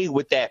money made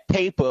with that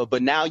paper,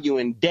 but now you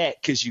in debt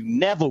because you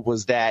never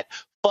was that.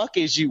 Fuck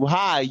is you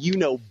high, you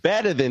know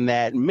better than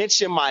that.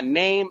 Mention my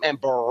name and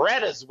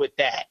Berettas with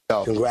that.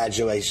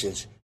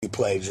 Congratulations. You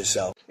played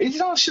yourself. He's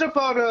talking shit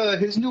about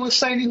his newest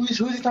signing. Who's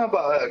he talking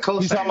about?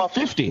 He's talking about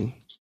 50.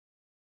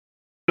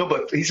 No,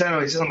 but he's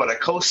talking about a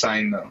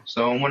co-sign though.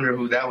 So I wonder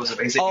who that was.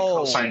 He said he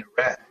co-signed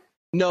a rat.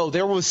 No,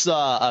 there was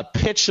a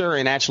picture,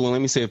 and actually,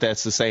 let me see if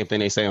that's the same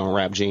thing they say on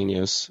Rap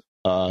Genius.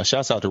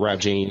 Shouts out to Rap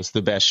Genius,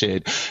 the best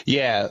shit.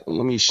 Yeah,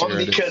 let me share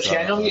because this.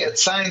 I know he had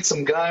signed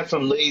some guy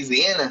from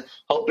Louisiana,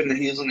 hoping that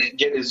he was going to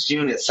get his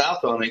unit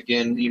south on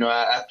again. You know,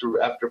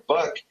 after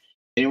Buck.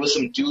 And it was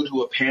some dude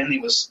who apparently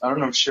was, I don't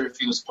know, I'm sure if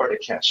he was part of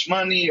Cash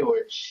Money or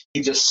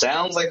he just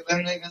sounds like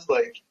them niggas.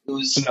 Like, it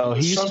was. No,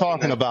 he's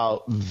talking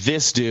about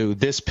this dude,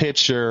 this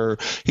picture.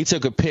 He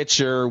took a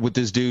picture with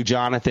this dude,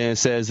 Jonathan, and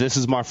says, this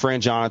is my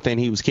friend Jonathan.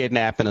 He was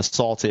kidnapped and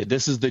assaulted.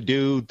 This is the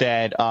dude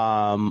that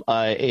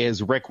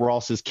is Rick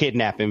Ross's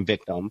kidnapping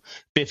victim.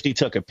 50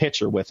 took a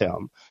picture with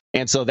him.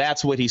 And so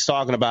that's what he's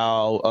talking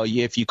about.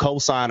 If you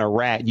co-sign a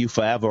rat, you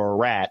forever a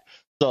rat.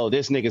 So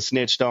this nigga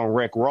snitched on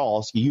Rick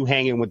Ross. You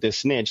hanging with this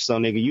snitch, so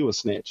nigga, you a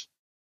snitch.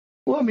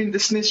 Well, I mean, the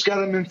snitch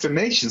got him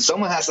information.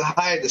 Someone has to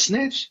hire the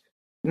snitch.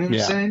 You know what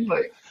I'm saying?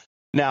 Like,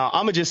 now,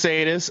 I'm going to just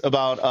say this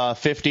about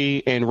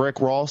 50 and Rick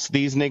Ross.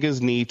 These niggas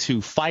need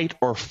to fight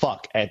or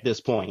fuck at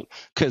this point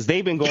because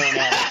they've been going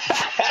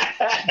at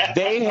it.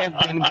 They have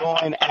been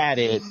going at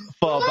it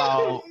for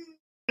about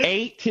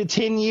 8 to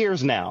 10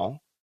 years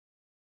now.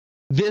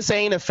 This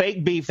ain't a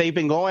fake beef. They've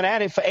been going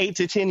at it for 8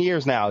 to 10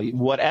 years now.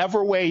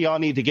 Whatever way y'all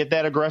need to get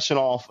that aggression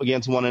off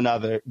against one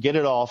another, get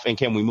it off, and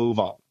can we move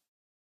on?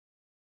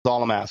 That's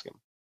all I'm asking.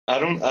 I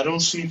don't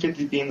see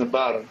 50 being the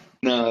bottom.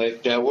 No,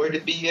 if that were to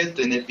be it,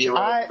 then it'd be a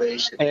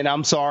revelation. And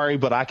I'm sorry,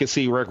 but I could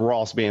see Rick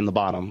Ross being the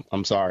bottom.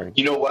 I'm sorry.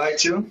 You know why,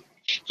 too?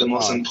 The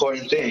most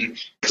important thing,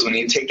 because when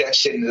you take that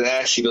shit into the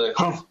ass, you be like,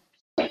 huh.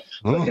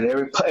 Look at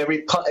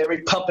every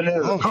pumping in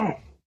it, huh.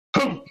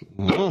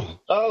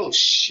 Oh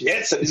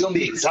shit! So he's gonna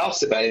be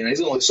exhausted by it.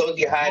 He's gonna be so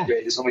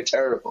dehydrated. It's gonna be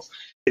terrible.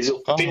 He's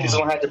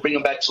gonna have to bring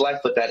him back to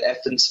life with that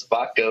effing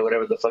vodka, or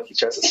whatever the fuck he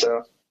tries to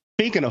sell.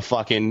 Speaking of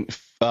fucking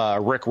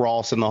Rick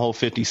Ross and the whole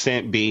 50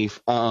 Cent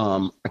beef,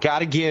 I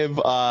gotta give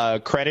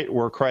credit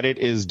where credit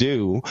is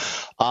due.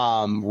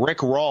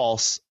 Rick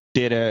Ross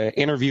did an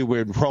interview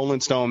with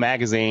Rolling Stone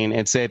magazine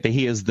and said that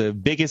he is the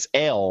biggest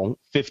L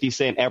 50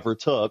 Cent ever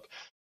took.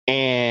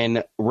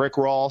 And Rick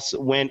Ross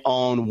went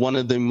on one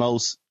of the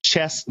most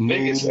chess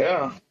moves.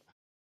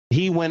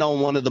 He went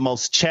on one of the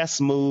most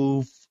chess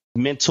move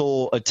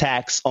mental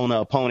attacks on an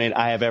opponent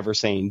I have ever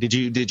seen. Did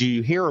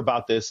you hear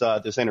about this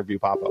interview,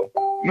 Papo?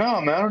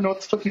 No, man, I don't know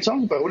what the fuck you're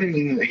talking about. What do you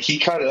mean? Like he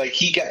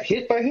got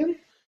hit by him?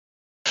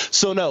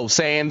 So no,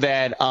 saying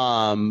that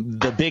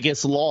the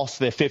biggest loss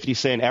that 50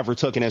 Cent ever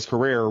took in his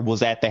career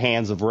was at the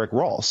hands of Rick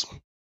Ross.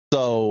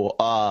 So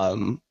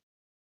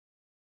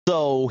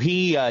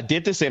he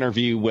did this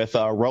interview with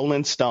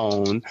Rolling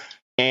Stone,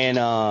 and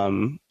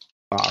come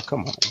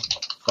on,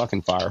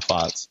 fucking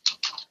Firefox.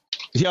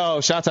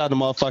 Yo, shouts out to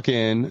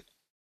motherfucking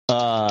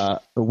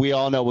we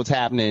all know what's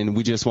happening.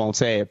 We just won't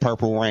say it.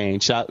 Purple Rain.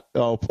 Shouts out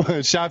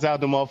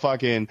to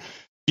motherfucking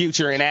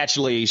Future, and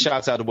actually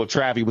shouts out to what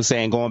Travi was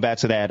saying, going back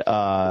to that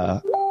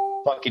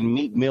fucking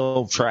Meek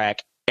Mill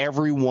track.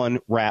 Everyone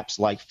raps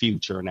like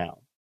Future now.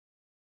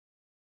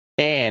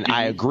 And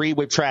I agree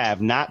with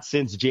Trav, not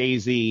since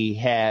Jay-Z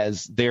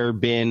has there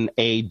been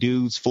a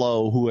dude's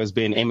flow who has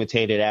been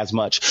imitated as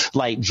much.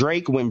 Like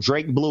Drake, when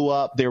Drake blew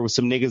up, there was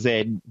some niggas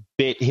that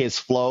bit his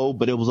flow,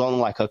 but it was only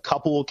like a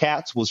couple of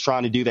cats was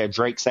trying to do that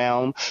Drake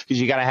sound, because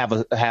you got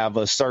to have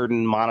a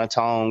certain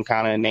monotone,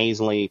 kind of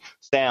nasally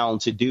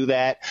sound to do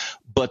that.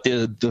 But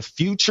the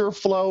Future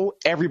flow,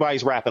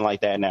 everybody's rapping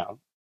like that now.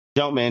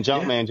 Jump man.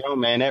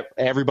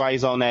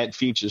 Everybody's on that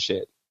Future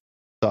shit.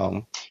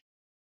 So.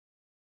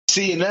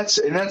 See, and that's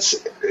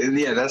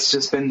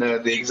just been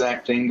the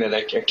exact thing that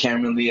I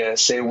can't really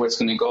say where it's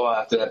going to go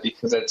after that,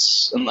 because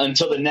that's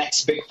until the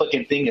next big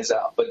fucking thing is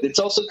out. But it's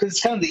also because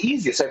it's kind of the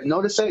easiest. I've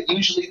noticed that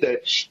usually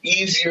the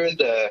easier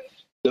the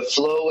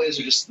flow is,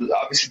 or just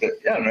obviously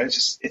I don't know.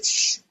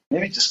 It's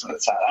maybe just on the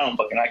side.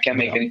 I can't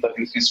make any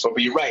fucking excuse for it.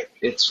 But you're right.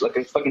 It's like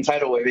a fucking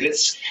tidal wave. It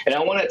is, and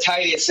I want to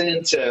tie this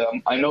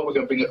into. I know we're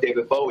going to bring up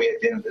David Bowie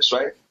at the end of this,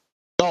 right?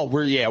 Oh,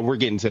 we're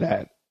getting to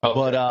that.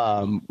 Okay.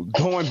 But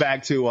going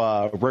back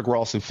to Rick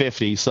Ross and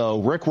 50, so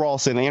Rick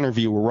Ross in an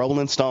interview with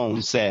Rolling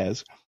Stone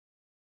says,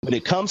 when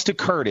it comes to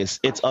Curtis,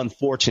 it's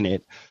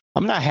unfortunate.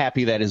 I'm not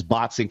happy that his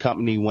boxing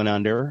company went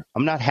under.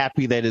 I'm not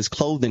happy that his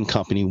clothing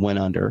company went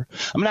under.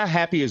 I'm not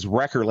happy his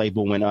record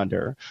label went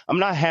under. I'm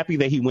not happy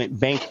that he went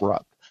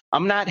bankrupt.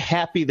 I'm not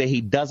happy that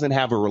he doesn't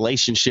have a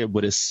relationship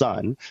with his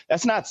son.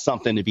 That's not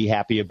something to be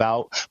happy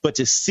about. But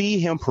to see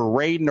him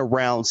parading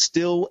around,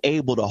 still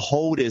able to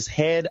hold his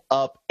head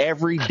up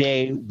every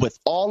day with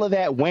all of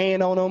that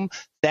weighing on him,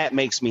 that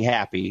makes me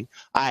happy.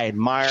 I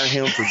admire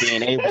him for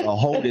being able to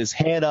hold his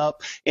head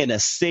up in a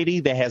city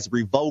that has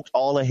revoked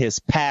all of his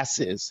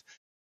passes.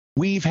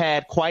 We've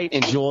had quite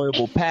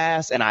enjoyable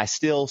pass, and I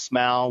still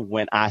smile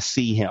when I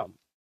see him.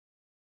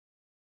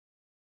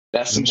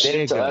 That's some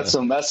shit. That's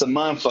some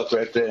mindfuck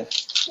right there.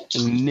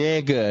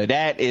 Nigga,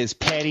 that is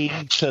petty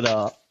to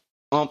the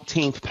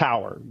umpteenth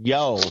power.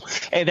 Yo.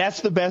 And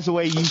that's the best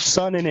way you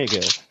son a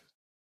nigga.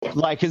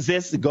 Like, because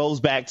this goes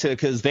back to,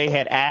 because they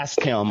had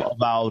asked him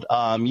about,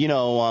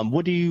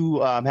 what do you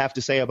have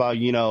to say about,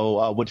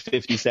 what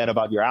 50 said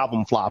about your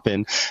album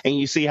flopping? And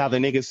you see how the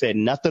nigga said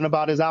nothing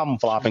about his album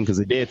flopping, because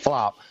it did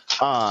flop.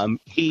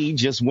 He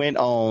just went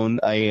on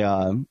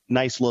a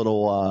nice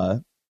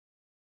little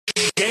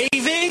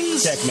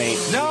checkmate.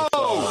 No.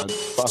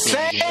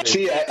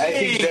 See, I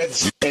think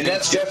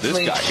that's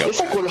definitely, it's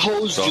like what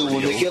hoes do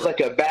when they get like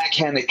a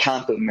backhanded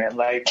compliment,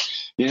 like,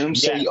 you know what I'm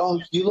saying?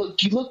 Oh, you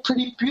look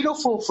pretty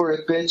beautiful for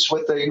a bitch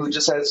who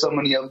just had so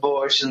many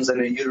abortions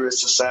and a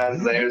uterus the size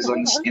of the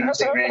Arizona, you know what I'm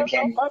saying, Grand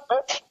Canyon.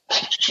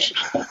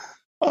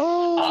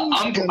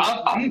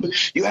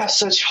 You have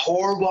such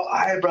horrible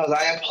eyebrows.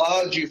 I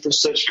applaud you for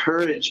such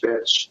courage,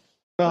 bitch.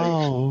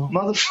 Oh,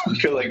 like,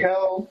 motherfucker, like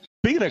hell.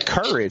 Speaking of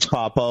courage,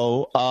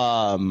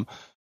 Papo,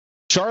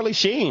 Charlie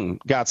Sheen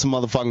got some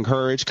motherfucking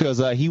courage, because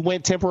he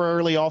went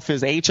temporarily off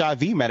his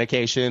HIV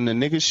medication,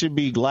 and niggas should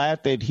be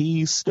glad that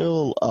he's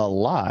still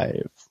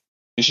alive.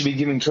 You should be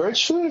given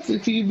courage for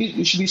that.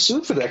 You should be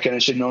sued for that kind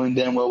of shit, knowing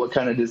damn well what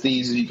kind of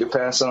diseases you could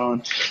pass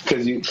on.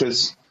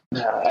 Because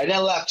I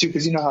didn't laugh too,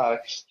 because you know how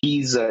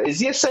he's is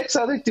he a sex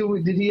addict?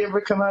 Did he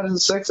ever come out as a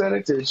sex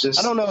addict? Or it's just,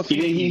 I don't know if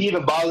he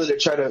even bothered to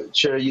try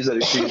to use that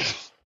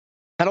excuse.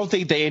 I don't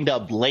think they end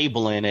up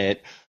labeling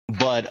it,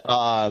 but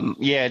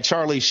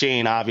Charlie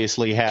Sheen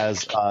obviously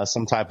has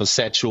some type of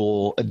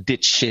sexual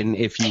addiction,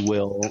 if you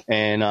will.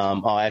 And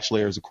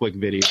actually, there's a quick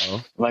video.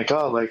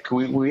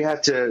 We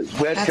had to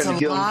kind of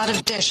give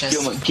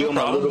him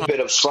a little bit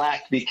of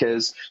slack,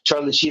 because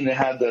Charlie Sheen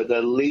had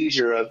the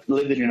leisure of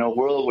living in a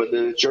world where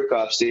the jerk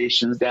off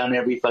stations down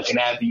every fucking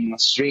avenue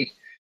and street.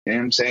 You know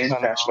what I'm saying?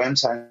 Cash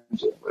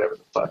websites, whatever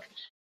the fuck.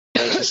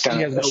 That's just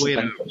kind of no way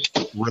to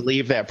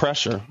relieve that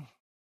pressure.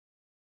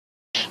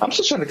 I'm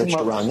still trying to come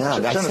up around now.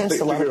 I'm trying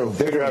to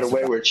figure out a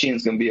way where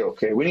Chian's going to be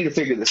okay. We need to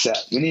figure this out.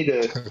 We need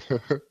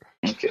to.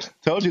 Okay.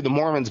 Told you the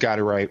Mormons got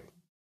it right.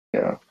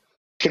 Yeah.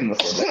 Couldn't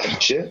afford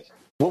that shit.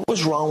 What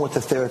was wrong with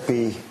the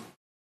therapy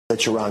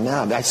that you're on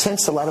now? I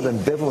sensed a lot of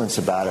ambivalence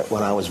about it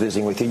when I was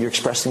visiting with you. You're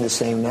expressing the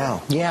same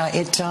now. Yeah,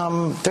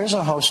 there's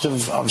a host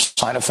of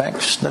side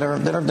effects that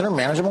are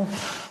manageable.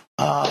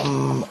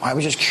 I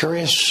was just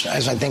curious,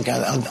 as I think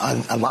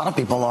a lot of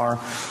people are.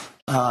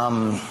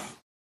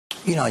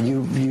 You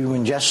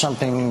ingest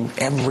something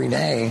every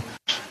day,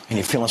 and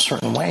you feel a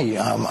certain way.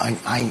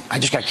 I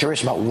just got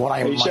curious about what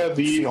I might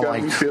feel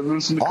like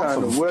off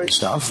of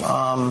stuff.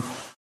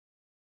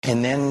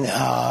 And then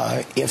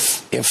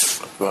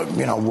if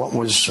what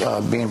was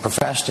being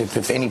professed,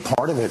 if any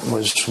part of it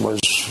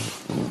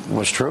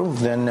was true,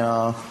 then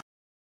I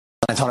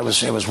thought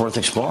it was worth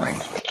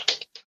exploring.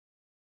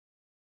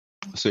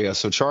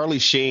 So Charlie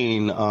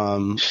Sheen,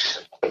 and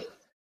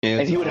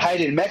he would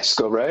hide in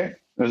Mexico, right?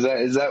 Is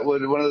that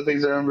what one of the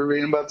things I remember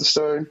reading about the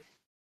story?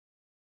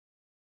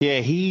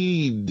 Yeah,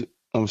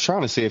 I was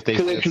trying to see if they...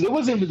 Because it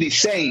wasn't really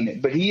saying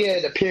it, but he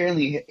had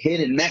apparently hid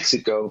in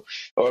Mexico,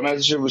 or I'm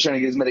not sure if he was trying to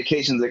get his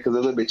medications there because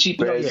they're a little bit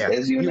cheaper,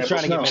 as you he was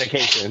trying to get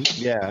medication,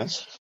 yeah.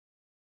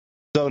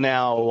 So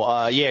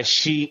now,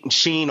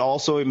 Sheen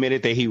also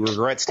admitted that he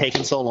regrets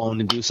taking so long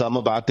to do something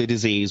about the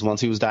disease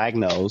once he was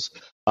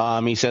diagnosed.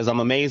 He says,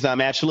 I'm amazed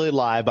I'm actually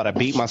alive, but I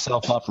beat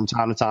myself up from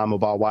time to time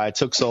about why it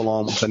took so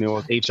long once I knew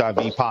I was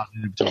HIV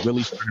positive to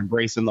really start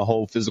embracing the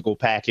whole physical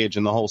package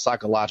and the whole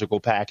psychological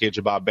package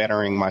about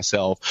bettering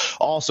myself.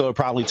 Also, it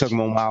probably took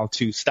him a while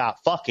to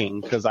stop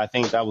fucking because I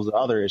think that was the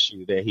other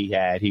issue that he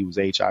had. He was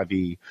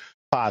HIV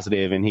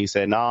positive, and he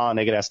said, nah,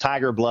 nigga, that's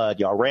tiger blood.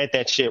 Y'all read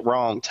that shit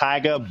wrong.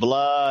 Tiger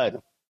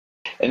blood.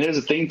 And there's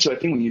a thing, too. I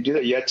think when you do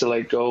that, you have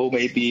to, go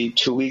maybe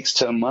 2 weeks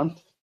to a month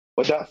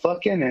without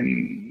fucking,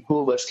 and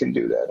who of us can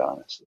do that,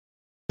 honestly?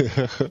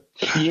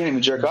 He didn't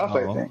even jerk off,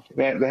 I think.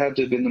 That had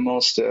to have been the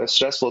most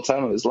stressful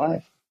time of his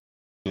life.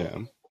 Yeah.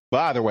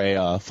 Well, either way,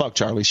 fuck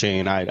Charlie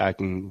Sheen. I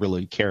can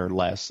really care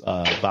less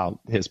about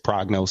his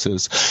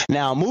prognosis.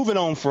 Now, moving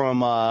on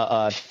from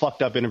a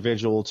fucked up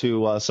individual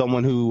to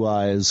someone who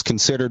is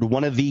considered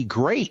one of the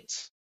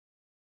greats.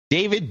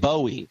 David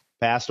Bowie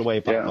passed away,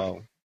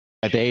 Papa,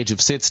 at the age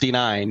of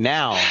 69.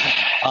 Now,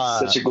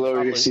 such a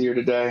glorious year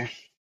today.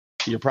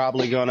 You're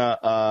probably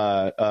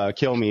gonna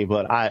kill me,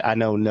 but I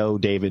know no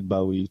David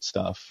Bowie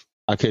stuff.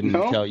 I couldn't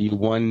tell you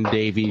one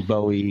Davey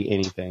Bowie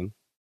anything.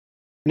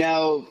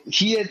 Now,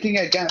 I think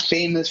I got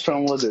famous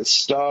from, was it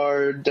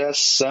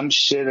Stardust, some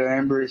shit? I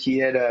remember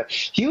he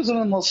was one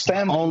of the most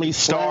famous. Only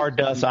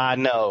Stardust I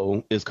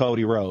know is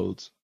Cody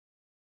Rhodes.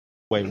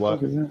 Wait,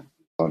 what?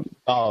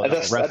 I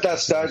thought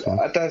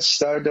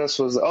Stardust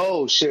was,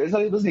 oh shit,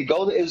 wasn't he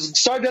Gold? It was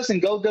Stardust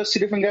and Goldust, two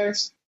different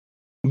guys?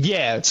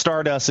 Yeah,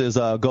 Stardust is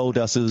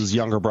Goldust's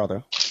younger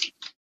brother.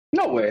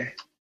 No way.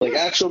 Like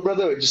actual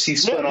brother, or just he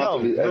spun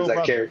off as that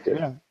brother. character?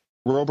 Yeah,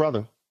 real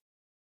brother.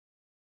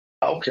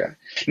 Okay.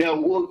 Now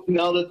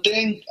the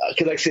thing,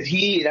 because like I said,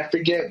 I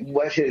forget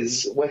what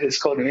his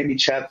code, and maybe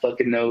Chad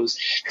fucking knows,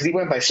 because he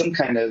went by some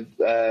kind of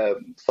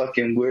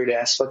fucking weird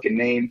ass fucking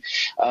name.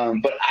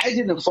 But I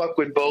didn't fuck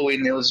with Bowie,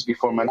 and it was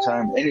before my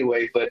time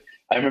anyway. But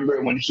I remember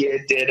when he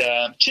did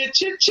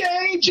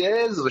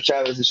Changes, which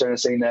I was trying to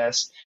say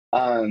this.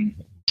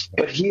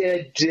 But he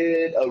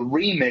did a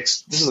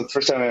remix. This is the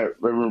first time I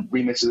remember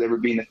remixes ever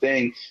being a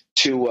thing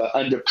to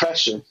Under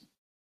Pressure,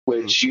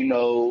 which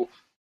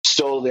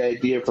stole the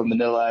idea from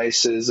Vanilla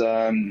Ice's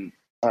Ziggy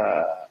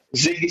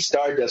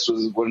Stardust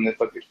was one of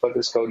the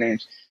fuckers code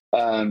names.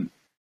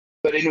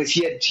 But anyways,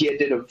 he had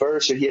did a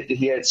verse, or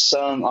he had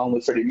sung on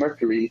with Freddie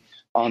Mercury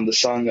on the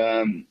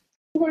song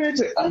what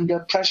is it? Under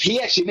Pressure. He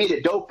actually made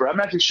it doper. I'm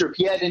not too sure if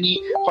he had any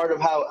part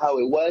of how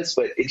it was,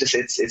 but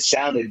it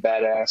sounded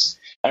badass.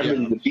 I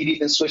remember the beat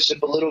even switched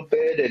up a little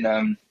bit,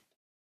 and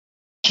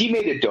he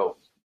made it dope.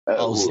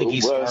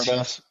 Ziggy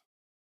Stardust.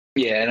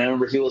 Yeah, and I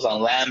remember he was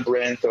on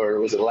Labyrinth, or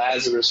was it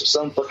Lazarus, or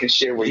some fucking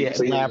shit where he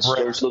played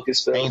George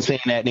Lucas film. Ain't seen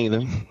that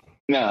neither.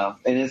 No,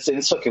 and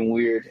it's fucking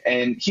weird.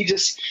 And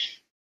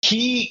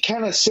he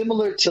kind of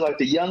similar to like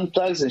the Young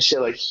Thugs and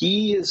shit. Like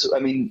he is, I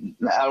mean,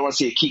 I don't want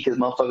to say a key because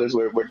motherfuckers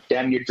were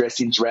damn near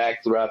dressing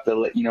drag throughout the,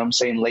 late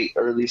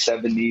early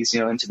 70s,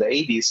 into the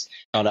 80s.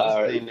 Oh, that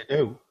was the thing to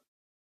do.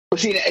 But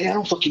see, and I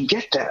don't fucking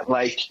get that.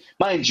 Like,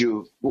 mind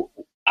you,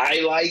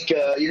 I like,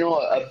 a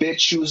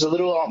bitch who's a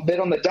little bit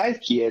on the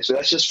dykey edge. So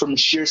that's just from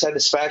sheer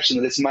satisfaction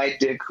that it's my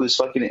dick who's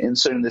fucking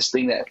inserting this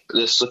thing that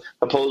this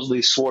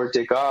supposedly swore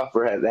dick off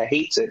or that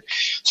hates it.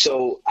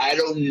 So I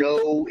don't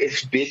know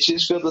if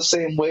bitches feel the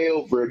same way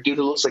over a dude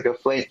who looks like a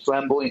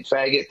flamboyant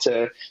faggot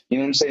to, you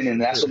know what I'm saying? And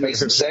that's what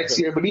makes him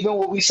sexier. But even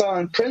what we saw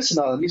in Prince and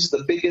all, these are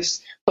the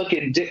biggest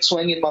fucking dick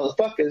swinging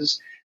motherfuckers.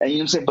 And you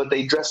know what I'm saying? But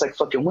they dress like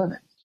fucking women.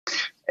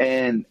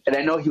 And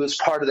I know he was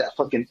part of that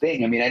fucking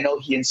thing. I mean, I know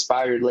he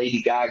inspired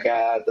Lady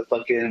Gaga,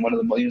 one of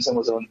the was one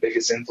of the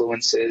biggest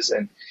influences.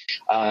 And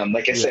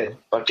like I said,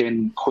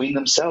 fucking Queen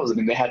themselves. I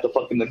mean, they had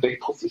the big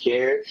poofy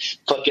hair.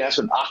 Fucking that's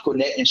when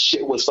Aquanet and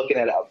shit was fucking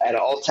at an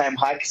all-time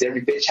high because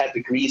every bitch had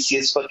the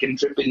greasiest fucking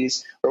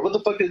drippities. Or what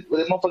the fuck is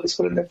what the motherfuckers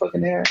put in their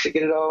fucking hair to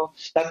get it all?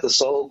 Not the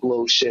Soul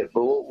Glow shit,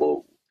 but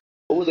what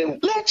were they?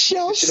 Let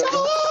your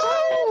soul.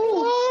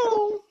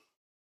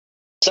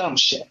 Some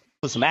shit.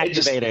 Put some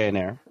activator in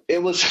there.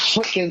 It was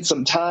fucking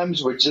some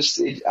times where I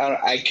see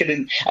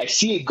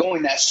it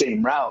going that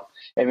same route.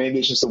 And maybe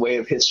it's just a way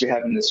of history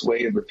having this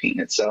way of repeating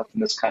itself.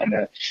 And this kind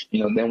of,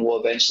 then we'll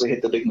eventually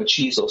hit the big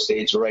machismo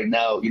stage. But right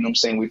now, you know what I'm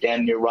saying? We're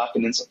damn near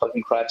rocking in some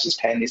fucking crotches,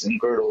 panties, and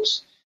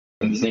girdles.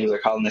 And these niggas are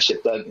calling that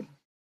shit thugging.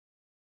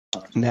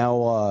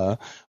 Now,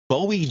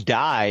 Bowie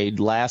died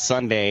last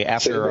Sunday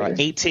after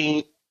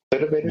 18.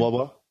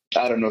 What?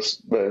 I don't know.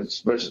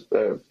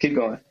 Keep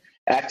going.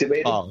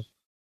 Activated.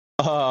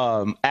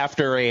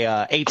 After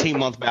a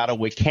 18-month battle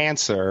with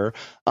cancer,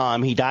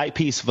 he died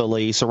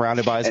peacefully,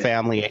 surrounded by his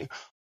family.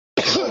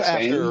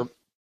 After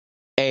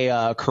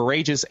a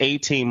courageous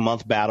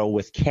 18-month battle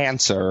with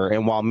cancer,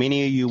 and while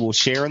many of you will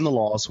share in the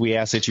loss, we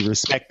ask that you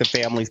respect the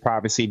family's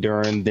privacy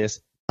during this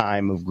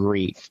time of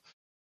grief.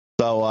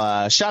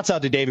 So, shouts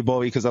out to David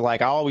Bowie because I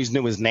always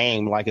knew his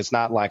name. Like, it's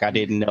not like I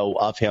didn't know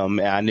of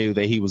him. I knew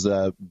that he was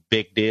a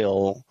big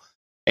deal.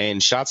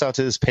 And shouts out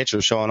to this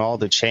picture showing all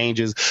the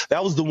changes.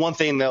 That was the one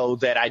thing, though,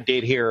 that I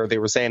did hear. They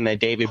were saying that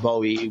David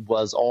Bowie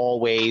was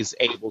always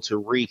able to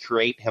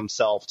recreate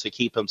himself to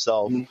keep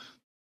himself.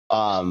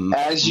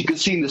 As you can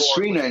see in the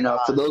screen right now,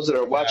 for those that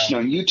are watching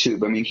on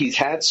YouTube, I mean, he's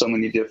had so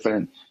many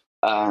different,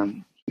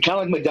 kind of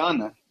like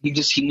Madonna. He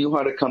knew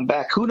how to come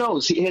back. Who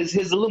knows?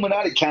 His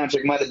Illuminati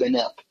contract might have been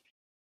up.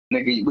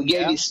 Nigga, we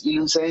gave you, you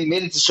know what I'm saying? He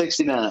made it to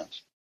 69.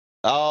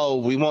 Oh,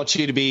 we want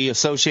you to be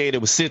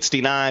associated with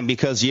 69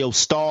 because your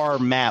star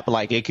map,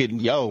 it can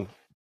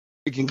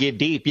get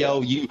deep.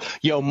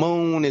 Your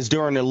moon is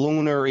during the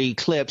lunar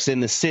eclipse,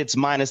 and the sits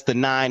minus the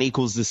 9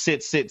 equals the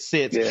sits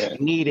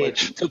needed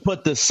to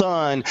put the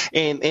sun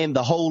in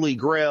the holy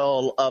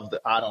grail of the,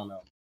 I don't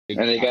know. And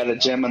they got a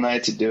Gemini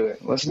to do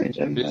it. What's the name?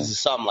 Gemini? This is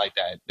something like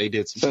that. They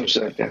did some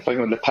shit like that. Fucking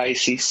with the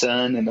Pisces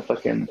sun and the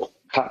fucking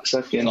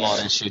cocksucking. All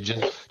that shit.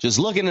 Just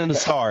looking in the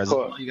stars.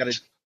 Cool. You got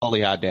to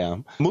holy hot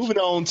damn. Moving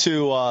on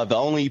to the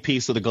only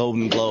piece of the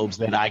Golden Globes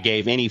that I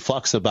gave any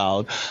fucks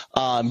about.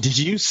 Did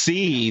you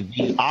see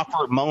the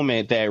awkward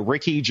moment that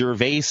Ricky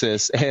Gervais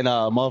and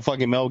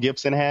motherfucking Mel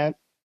Gibson had?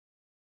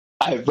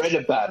 I read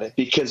about it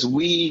because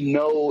we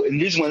know, and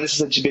the reason why this is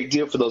such a big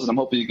deal for those, and I'm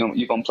hoping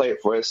you're gonna play it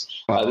for us.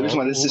 The reason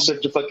why this is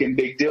such a fucking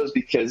big deal is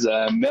because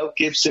Mel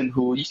Gibson,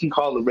 who you can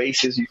call a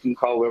racist, you can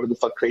call whatever the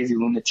fuck crazy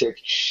lunatic,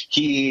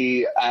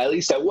 he at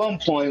least at one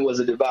point was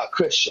a devout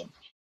Christian.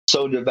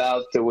 So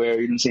devout to where,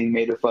 you know what I'm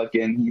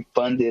saying, he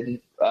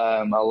funded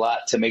a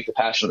lot to make the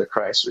Passion of the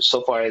Christ, which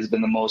so far has been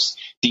the most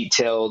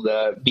detailed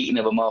beating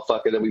of a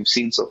motherfucker that we've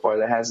seen so far.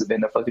 There hasn't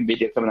been a fucking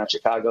video coming out of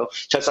Chicago.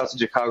 Shouts out to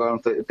Chicago. I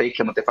don't know if they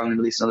come up, they finally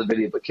released another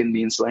video, but Ken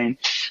being slain.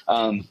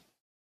 Yeah,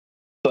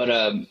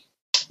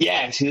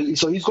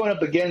 so he's going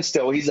up against,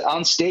 he's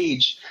on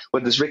stage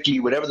with this Ricky,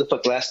 whatever the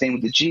fuck last name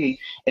with the G,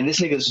 and this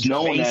nigga's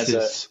known as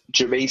a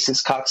Gervais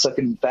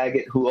cocksucking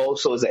faggot who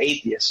also is an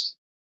atheist.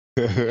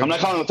 I'm not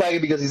calling him a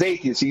faggot because he's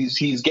atheist.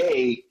 He's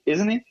gay,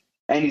 isn't he?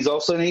 And he's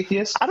also an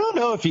atheist? I don't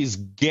know if he's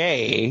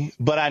gay,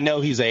 but I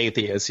know he's an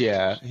atheist.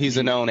 Yeah, he's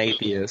a known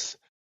atheist.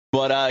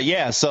 But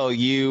so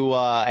you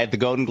at the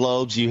Golden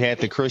Globes, you had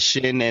the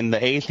Christian and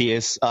the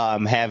atheist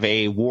have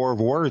a war of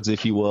words,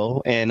 if you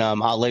will. And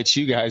I'll let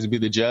you guys be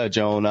the judge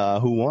on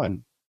who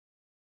won.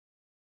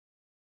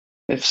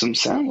 If some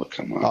sound would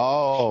come on.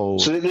 Oh.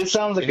 So this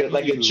sounds like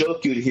a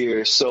joke you'd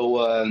hear.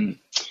 So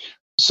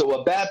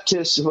a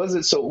Baptist, what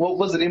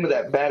was the name of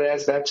that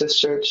badass Baptist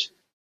church?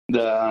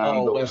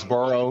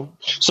 Westboro.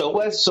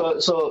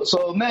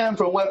 So a man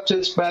from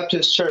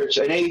Baptist church,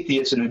 an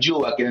atheist and a Jew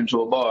walking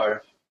into a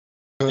bar.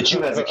 The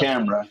Jew has a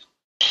camera.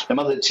 The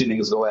other two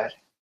niggas go at it.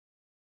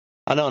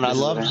 I know, and I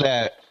love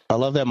that. I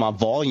love that my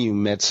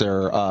volume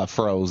mixer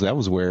froze. That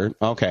was weird.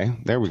 Okay,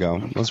 there we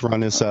go. Let's run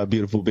this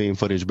beautiful beam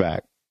footage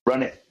back.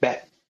 Run it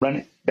back. I love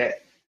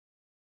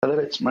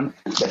it. Run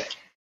it back.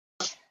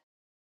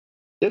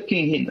 Still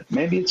can't hear it.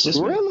 Maybe it's just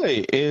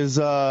really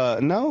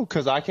no,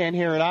 because I can't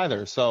hear it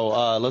either.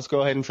 So let's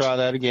go ahead and try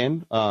that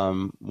again.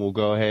 We'll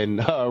go ahead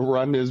and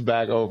run this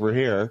back over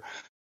here.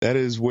 That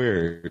is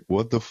weird.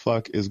 What the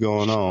fuck is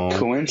going on?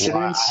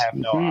 Coincidence? I have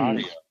no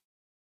idea.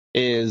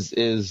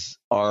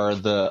 Are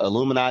the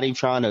Illuminati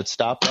trying to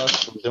stop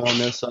us from doing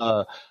this?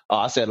 I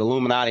said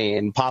Illuminati,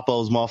 and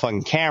Papo's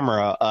motherfucking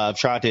camera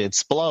tried to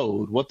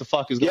explode. What the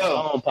fuck is going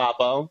on,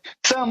 Papo?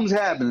 Something's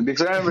happening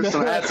because I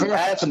remember I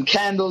had some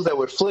candles that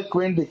were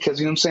flickering because,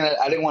 you know what I'm saying,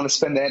 I didn't want to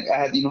spend that. I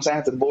had, you know what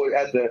I'm saying, I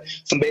had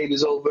some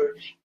babies over.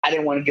 I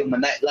didn't want to give them a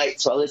night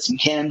light, so I lit some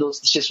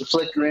candles. The shits were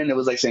flickering. It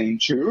was like saying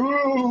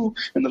Jew,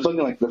 and the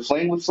fucking the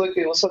flame was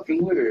flickering. It was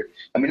fucking weird.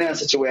 I mean, not in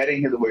such a way I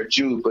didn't hear the word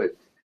Jew, but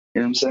you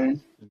know what I'm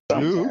saying?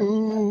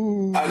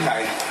 Jew.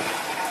 Okay.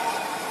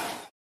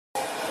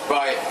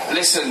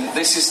 Listen,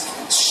 this is...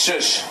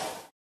 Shush.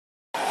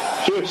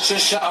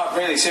 Just shut up,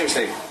 really,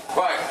 seriously.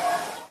 Right.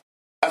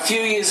 A few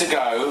years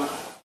ago,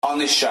 on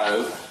this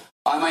show,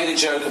 I made a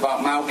joke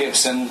about Mel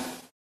Gibson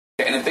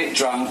getting a bit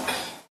drunk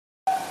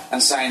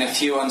and saying a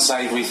few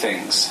unsavoury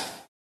things.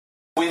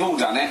 We've all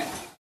done it.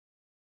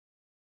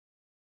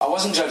 I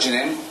wasn't judging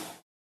him,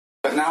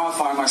 but now I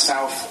find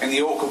myself in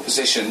the awkward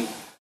position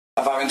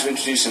of having to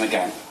introduce him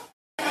again.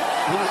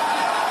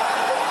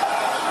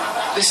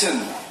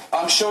 Listen,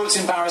 I'm sure it's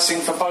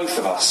embarrassing for both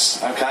of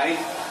us, okay?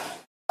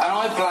 And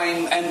I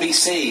blame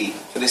NBC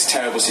for this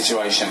terrible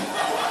situation.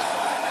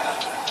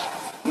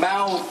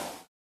 Mel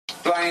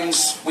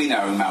blames... We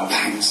know who Mel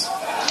blames.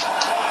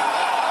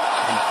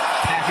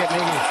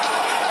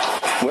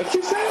 What's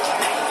he say?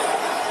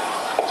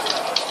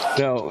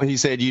 No, he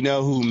said, you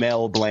know who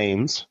Mel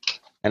blames.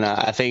 And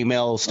I think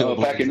Mel still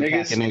blames pack of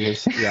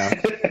niggas? Yeah.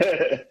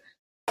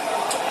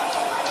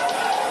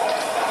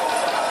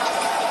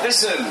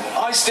 Listen,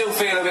 I still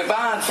feel a bit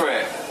bad for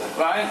it,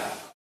 right?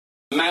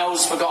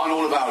 Mel's forgotten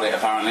all about it,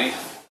 apparently.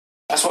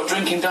 That's what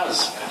drinking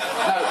does. No.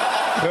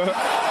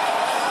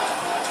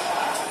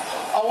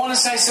 I want to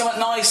say something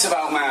nice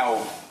about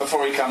Mel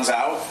before he comes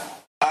out.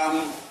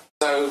 Oh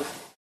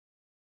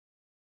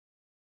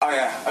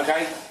yeah,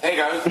 okay, here you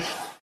go.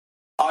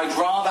 I'd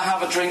rather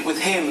have a drink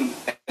with him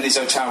in his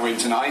hotel room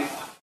tonight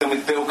than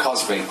with Bill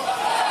Cosby.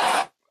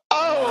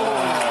 Oh!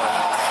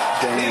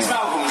 Damn. Here's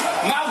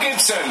Mel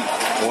Gibson.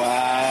 Wow.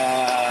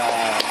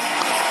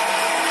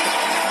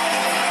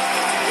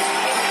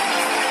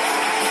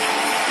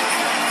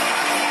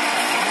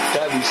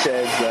 Debbie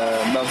says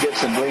Mel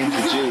Gibson blames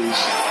the Jews.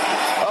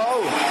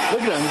 Oh,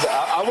 look at him.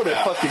 I would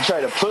have fucking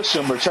tried to push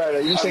him or try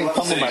to, you saying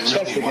pummel my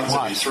chest against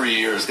him. 3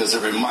 years because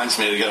it reminds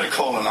me to get a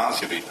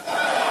colonoscopy.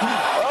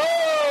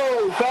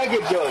 Oh,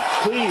 faggot joke.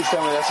 Please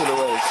tell me that's what it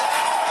was.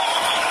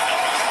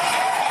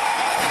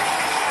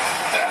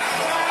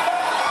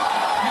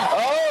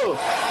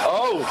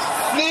 Oh,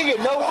 nigga,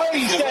 no way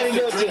he's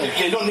standing up to him.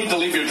 You don't need to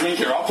leave your drink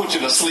here. I'll put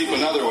you to sleep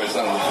another way.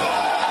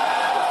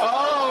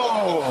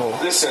 Oh,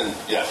 listen.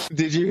 Yes.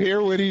 Did you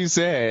hear what he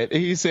said?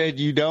 He said,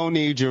 you don't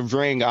need your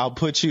drink. I'll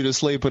put you to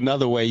sleep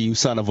another way, you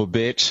son of a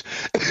bitch.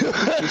 You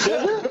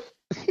said that?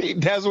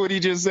 That's what he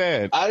just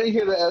said. I didn't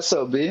hear the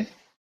SOB.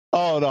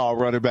 Oh, no, I'll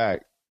run it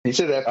back. He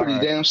said that pretty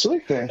damn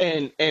slick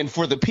then. And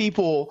for the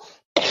people...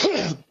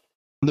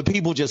 The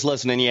people just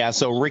listening, yeah.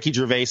 So Ricky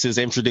Gervais has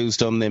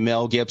introduced him. Then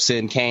Mel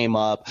Gibson came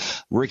up.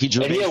 Ricky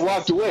Gervais and he had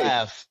walked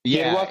away. He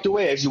had walked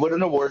away as you would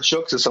an award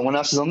show, so someone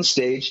else is on the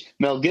stage.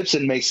 Mel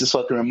Gibson makes this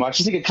fucking remark.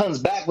 You think it comes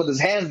back with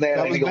his hands there?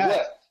 Like,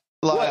 what?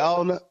 Like,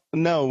 oh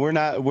no, we're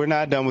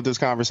not done with this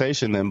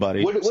conversation, then,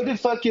 buddy. What did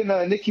fucking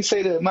Nikki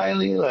say to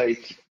Miley?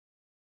 Like,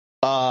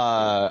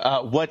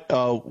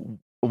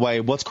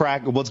 wait, what's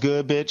crack? What's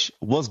good, bitch?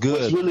 What's good?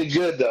 What's really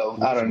good though?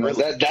 I don't know.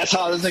 That's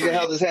how this nigga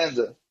held his hands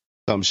up.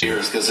 Some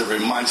shit. Because it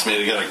reminds me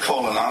to get a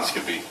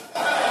colonoscopy.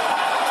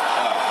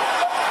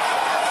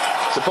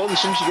 Supposedly,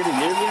 shouldn't you get it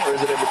yearly, or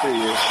is it every 3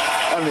 years?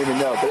 I don't even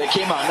know. But it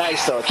came out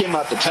nice, though. It came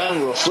out the tongue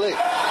real slick.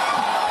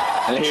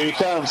 And here he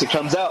comes. He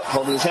comes out,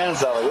 holding his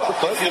hands out. Like, what the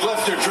fuck? If you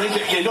left your drink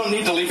here, you don't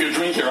need to leave your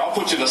drink here. I'll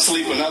put you to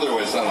sleep another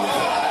way.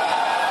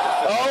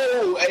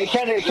 Oh, it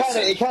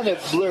kind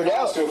of blurred out.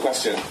 I'll ask you a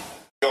question.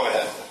 Go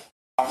ahead.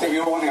 I think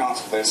you all want the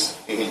answer to this.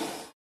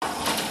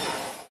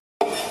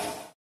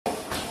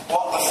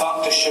 What the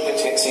fuck does sugar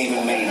tits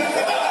even mean? Did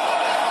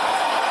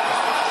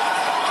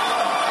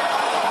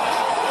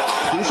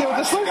you say what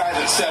this was? The guy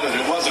that said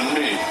it wasn't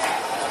me.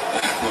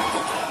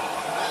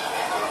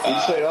 Did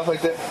you say it off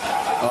like that?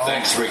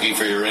 Thanks, Ricky,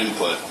 for your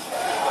input.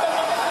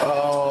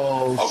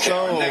 Oh, okay.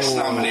 Our next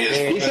nominee is.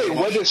 He said,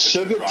 "What does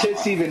sugar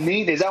tits even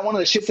mean?" Is that one of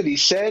the shits that he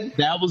said?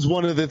 That was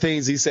one of the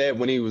things he said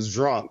when he was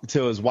drunk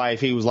to his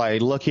wife. He was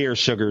like, "Look here,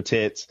 sugar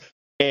tits."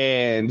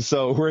 And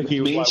so Ricky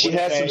was like, she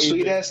has some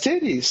sweet ass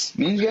titties.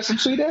 Means you got some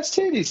sweet ass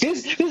titties.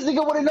 This nigga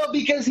want to know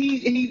because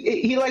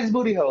he likes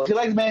booty holes. He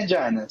likes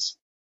manginas.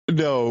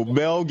 No,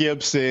 Mel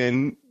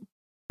Gibson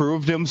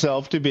proved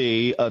himself to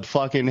be a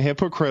fucking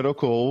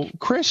hypocritical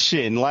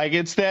Christian. Like,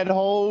 it's that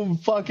whole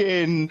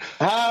fucking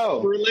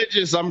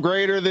religious, I'm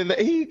greater than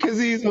because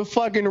he's a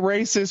fucking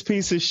racist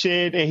piece of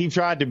shit, and he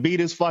tried to beat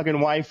his fucking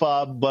wife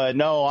up, but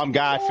no, I'm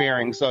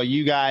God-fearing, so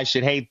you guys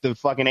should hate the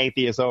fucking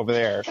atheists over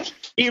there.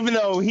 Even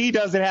though he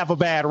doesn't have a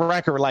bad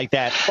record like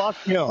that, fuck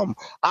him.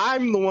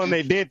 I'm the one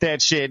that did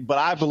that shit, but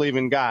I believe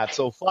in God,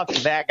 so fuck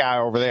that guy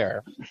over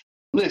there.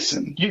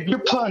 Listen, you're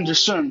put under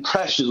certain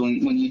pressures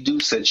when you do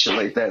such shit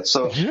like that.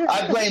 So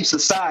I blame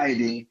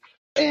society.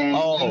 And you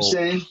know what I'm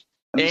saying?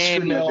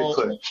 And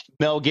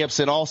Mel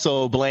Gibson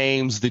also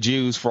blames the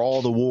Jews for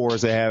all the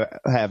wars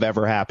that have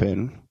ever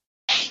happened.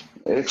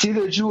 It's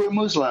either Jew or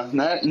Muslim.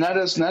 Not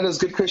as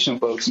good Christian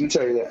folks. Let me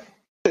tell you that.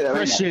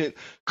 Christian,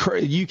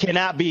 you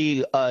cannot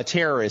be a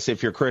terrorist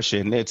if you're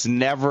Christian. It's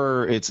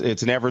never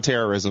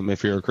terrorism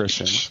if you're a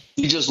Christian.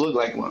 You just look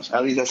like one.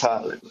 At least that's how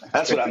I look.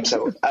 That's what I'm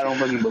saying. I don't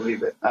fucking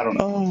believe it. I don't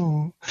know.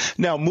 Oh.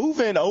 Now,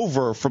 moving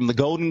over from the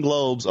Golden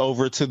Globes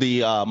over to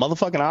the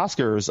motherfucking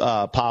Oscars,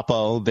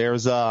 Papo,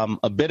 there's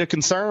a bit of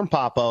concern,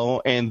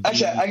 Papo. And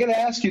actually, I got to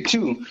ask you,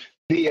 too.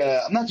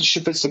 I'm not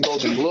sure if it's the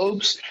Golden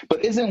Globes,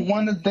 but isn't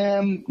one of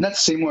them, not to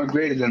say more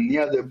greater than the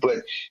other,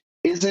 but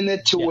isn't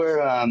it to where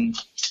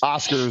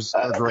Oscars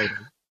are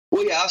greater?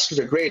 Well, yeah, Oscars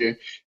are greater.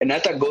 And I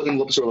thought Golden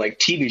Globes were like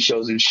TV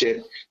shows and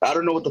shit. I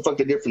don't know what the fuck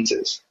the difference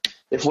is.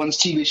 If one's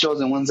TV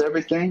shows and one's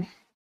everything.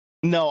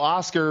 No,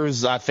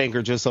 Oscars, I think,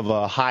 are just of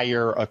a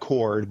higher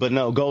accord. But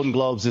no, Golden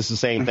Globes is the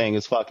same thing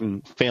as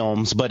fucking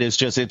films, but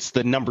it's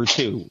the number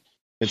 2.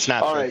 It's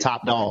not the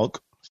top dog.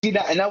 See,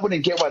 and I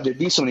wouldn't get why there'd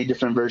be so many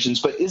different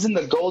versions, but isn't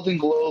the Golden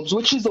Globes,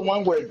 which is the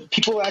one where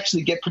people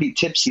actually get pretty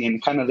tipsy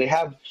and kind of they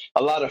have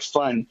a lot of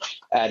fun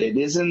at it?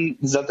 Is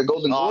that the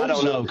Golden Globes? I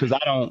don't know, because I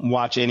don't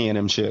watch any of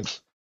them shits.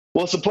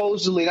 Well,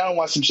 supposedly, I don't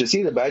watch some shits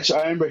either, but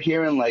I remember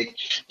hearing, like,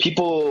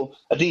 people,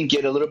 I think,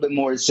 get a little bit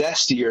more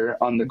zestier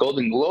on the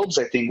Golden Globes,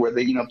 I think, where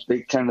they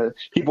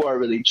people are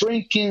really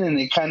drinking and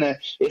they kind of,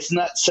 it's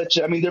not such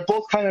a, I mean, they're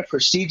both kind of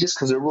prestigious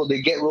because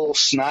they get real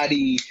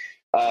snotty,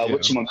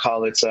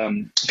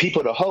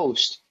 people to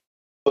host.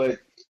 But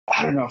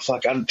I don't know, I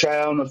don't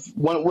know if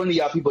one of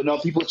y'all people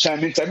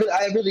chime in.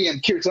 I really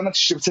am curious. I'm not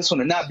sure if it's this one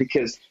or not,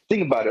 because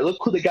think about it. Look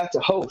who they got to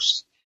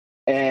host.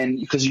 And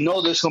because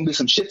there's going to be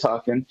some shit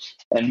talking,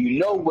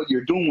 and what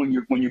you're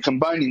doing when you're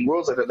combining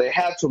worlds like that. They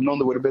had to have known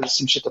there would have been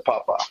some shit to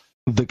pop off.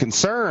 The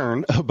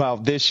concern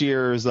about this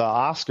year's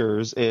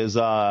Oscars is,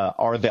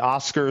 are the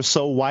Oscars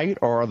so white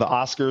or are the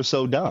Oscars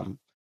so dumb?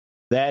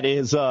 That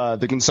is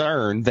the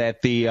concern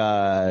that the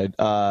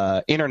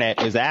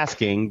internet is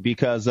asking,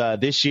 because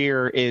this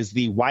year is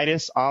the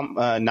whitest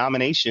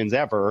nominations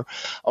ever,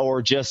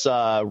 or just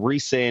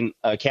recent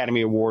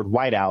Academy Award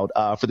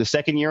whiteout. For the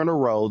second year in a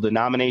row, the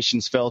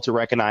nominations failed to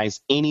recognize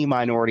any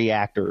minority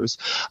actors.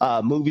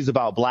 Movies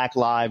about Black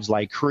lives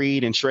like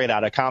Creed and Straight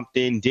Outta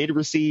Compton did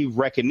receive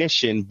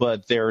recognition,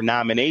 but their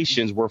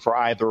nominations were for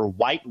either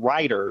white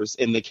writers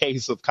in the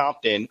case of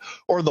Compton,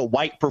 or the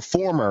white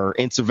performer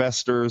in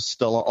Sylvester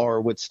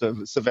Stallone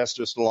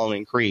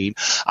and Creed.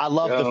 I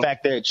love the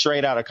fact that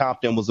Straight Outta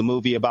Compton was a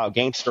movie about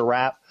gangster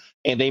rap,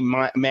 and they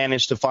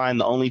managed to find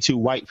the only 2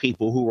 white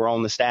people who were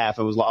on the staff,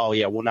 and was like, oh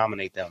yeah, we'll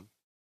nominate them.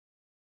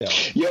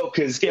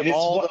 Because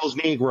all those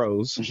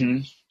Negroes.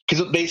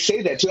 Because they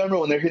say that too. I remember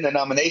when they're hearing the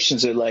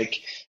nominations, they're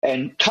like,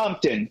 and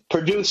Compton,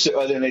 producer,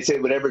 or then they say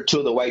whatever 2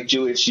 of the white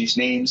Jewish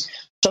names,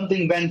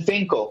 something Van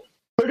Finkel,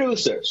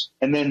 producers,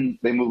 and then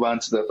they move on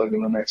to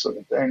the next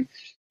fucking thing.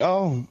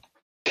 Oh.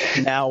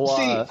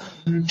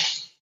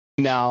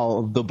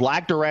 Now, the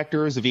black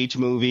directors of each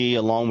movie,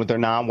 along with their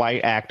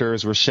non-white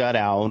actors, were shut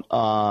out.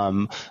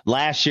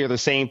 Last year, the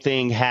same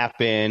thing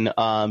happened.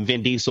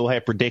 Vin Diesel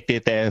had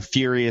predicted that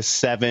Furious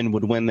 7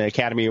 would win the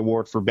Academy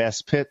Award for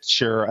Best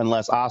Picture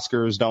unless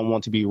Oscars don't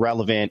want to be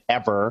relevant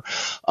ever.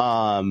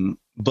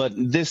 But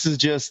this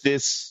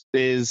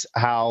is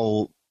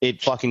how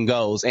it fucking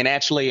goes. And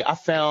actually, I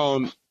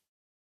still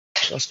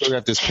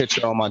got this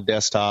picture on my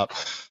desktop.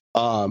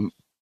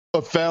 I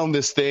found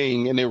this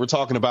thing, and they were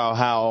talking about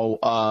how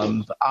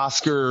the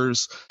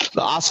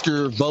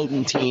Oscar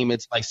voting team,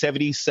 it's like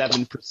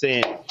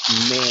 77%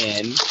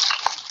 men,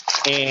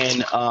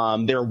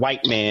 and they're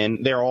white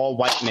men. They're all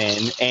white men,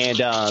 and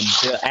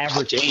the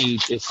average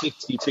age is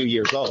 62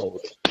 years old.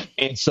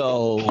 And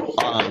so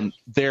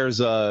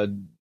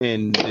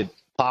did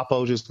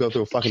Papo just go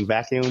through a fucking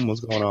vacuum? What's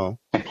going on?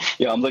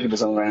 Yeah, I'm looking for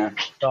something right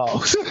now.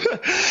 Oh.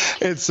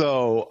 And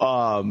so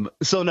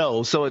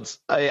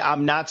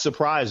I'm not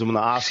surprised when the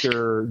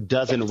Oscar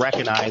doesn't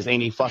recognize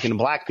any fucking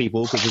black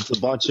people, because it's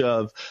a bunch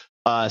of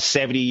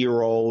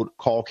 70-year-old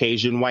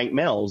Caucasian white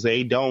males.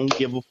 They don't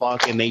give a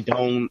fuck, and they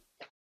don't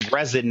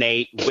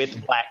resonate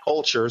with black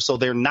culture, so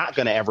they're not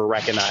going to ever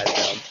recognize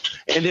them.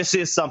 And this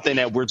is something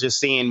that we're just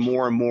seeing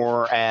more and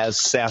more as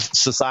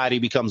society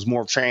becomes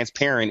more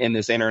transparent in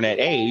this internet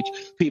age.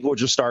 People are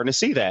just starting to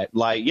see that.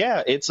 Like,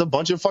 yeah, it's a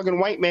bunch of fucking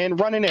white men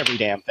running every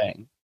damn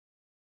thing.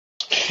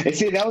 And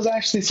see, I was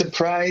actually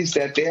surprised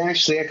that they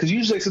actually, because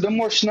usually they're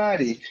more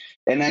snotty.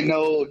 And I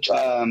know,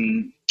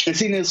 and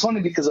see, it's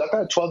funny because I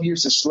thought 12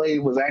 Years a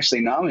Slave was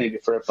actually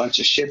nominated for a bunch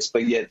of shits,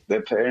 but yet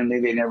apparently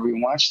they never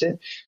even watched it.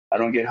 I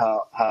don't get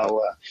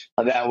how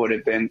that would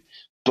have been,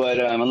 but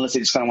unless they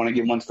just kind of want to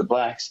give one to the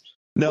blacks.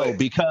 No,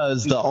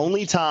 because the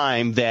only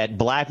time that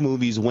black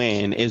movies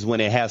win is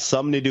when it has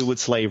something to do with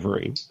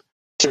slavery.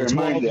 To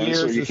remind them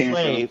where you came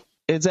from.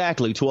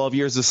 Exactly. 12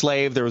 Years a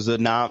Slave. There was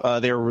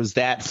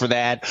that for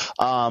that.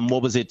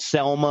 What was it?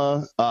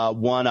 Selma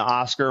won an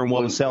Oscar, and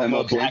what was Selma?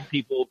 Okay. Black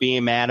people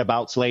being mad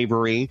about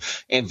slavery.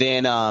 And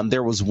then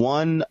there was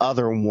one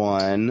other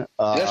one.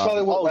 That's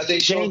probably what they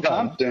showed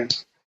Compton.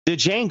 The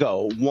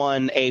Django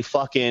won a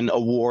fucking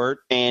award,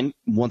 and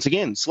once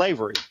again,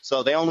 slavery.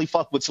 So they only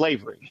fuck with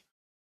slavery.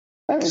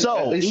 I mean, so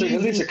at least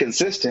they're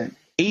consistent.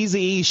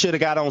 Eazy-E should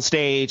have got on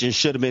stage and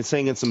should have been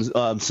singing some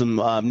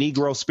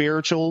Negro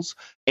spirituals.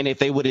 And if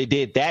they would have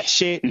did that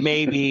shit,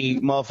 maybe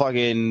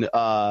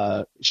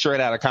motherfucking Straight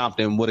Outta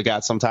Compton would have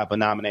got some type of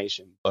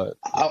nomination. But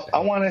I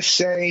want to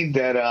say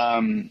that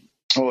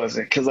what was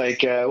it? Because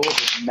like what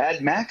was it?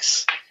 Mad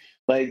Max.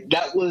 Like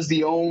that was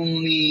the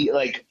only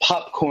like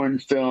popcorn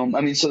film.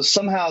 I mean, so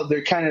somehow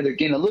they're kind of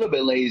getting a little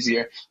bit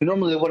lazier.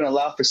 Normally, they wouldn't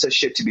allow for such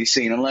shit to be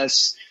seen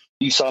unless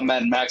you saw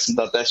Mad Max and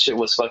thought that shit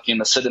was fucking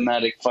a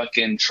cinematic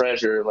fucking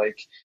treasure.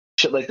 Like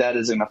shit like that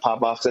isn't gonna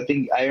pop off. Cause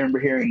I remember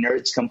hearing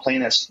nerds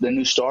complain that the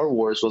new Star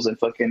Wars wasn't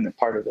fucking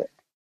part of it.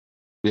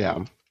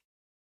 Yeah.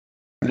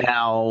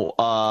 Now,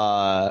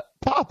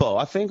 Papo,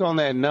 I think on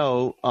that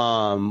note,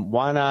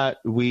 why not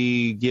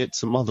we get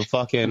some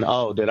motherfucking,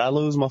 oh, did I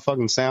lose my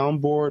fucking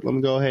soundboard? Let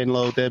me go ahead and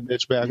load that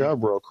bitch back up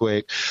real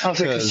quick. I was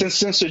like,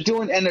 since they're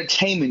doing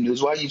entertainment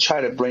news, why do you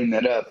try to bring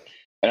that up?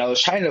 And I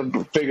was trying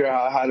to figure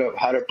out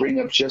how to bring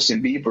up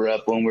Justin Bieber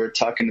up when we were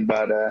talking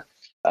about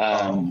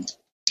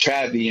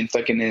Travis and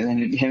fucking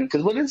him,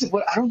 because what is it?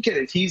 What I don't get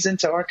it. He's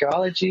into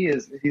archaeology.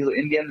 Is he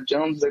Indiana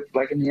Jones,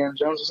 like Indiana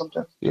Jones or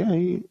something? Yeah,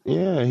 he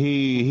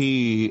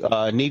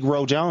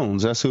Negro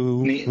Jones. That's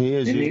who he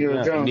is.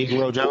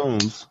 Negro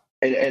Jones.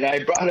 And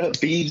I brought up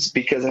Biebs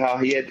because of how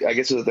he had, I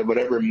guess it was the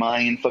whatever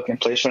Mayan fucking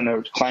place trying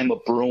to climb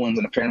up ruins,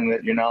 and apparently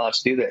that you're not allowed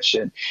to do that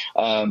shit.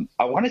 I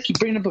want to keep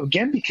bringing him up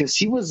again because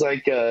he was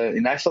like,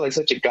 and I felt like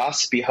such a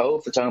gossipy hoe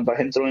for talking about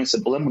him throwing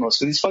subliminals,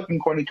 because he's fucking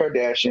Kourtney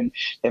Kardashian,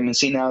 and been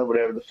seen out or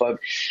whatever the fuck.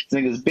 This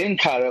nigga's been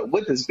caught up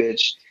with this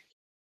bitch,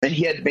 and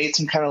he had made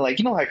some kind of like,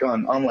 you know, like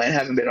online, I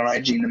haven't been on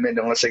IG in a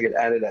minute unless I get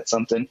added at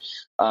something.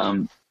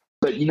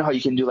 But you know how you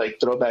can do like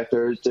Throwback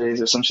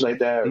Thursdays or some shit like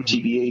that, or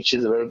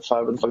TBHs or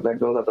whatever the fuck that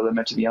goes. I thought that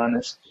meant, to be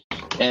honest.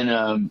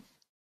 And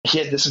he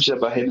had this some shit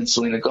about him and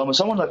Selena Gomez.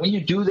 Someone like, when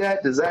you do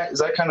that, is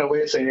that kind of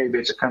way of saying, hey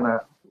bitch, I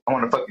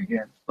want to fuck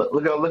again. But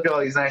look at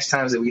all these nice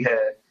times that we had.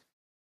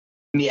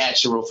 Let me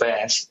at you real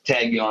fast,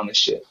 tag you on this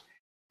shit.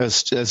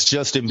 That's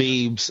Justin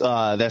Bieber's.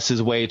 That's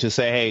his way to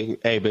say,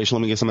 hey bitch, let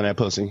me get some of that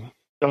pussy.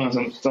 Some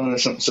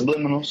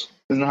subliminals.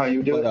 Isn't that how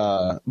you do it?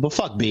 But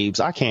fuck Biebs.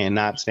 I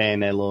cannot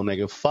stand that little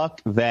nigga.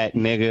 Fuck that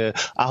nigga.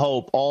 I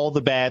hope all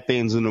the bad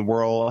things in the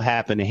world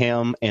happen to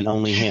him and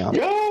only him.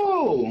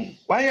 Yo!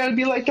 Why you gotta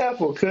be like that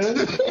for, cuz?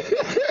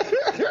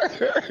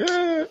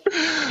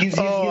 He's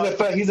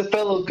a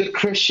fellow good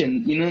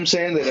Christian. You know what I'm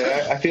saying?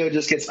 That I feel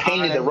just gets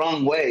painted the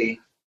wrong way.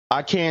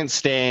 I can't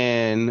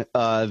stand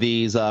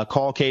these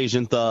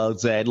Caucasian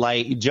thugs that,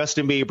 like,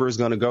 Justin Bieber is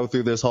going to go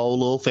through this whole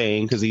little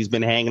thing because he's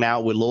been hanging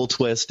out with Lil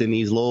Twist and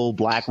these little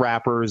black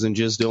rappers and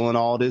just doing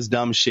all this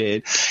dumb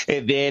shit.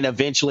 And then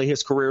eventually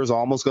his career is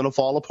almost going to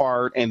fall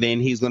apart. And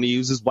then he's going to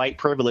use his white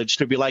privilege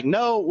to be like,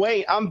 no,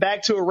 wait, I'm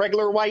back to a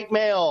regular white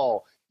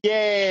male.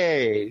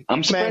 Yay.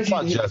 I'm surprised. Man,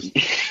 fuck Justin.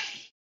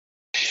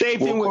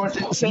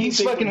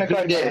 He's fucking a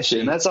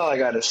Kardashian. That's all I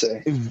got to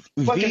say.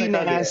 Fucking a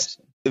Kardashian.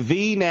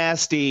 V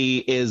Nasty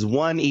is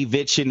one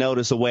eviction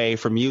notice away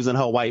from using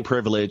her white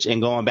privilege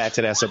and going back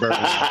to that suburban.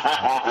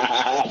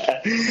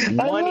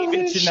 One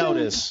eviction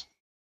notice.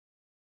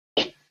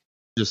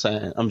 Just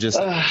saying. I'm just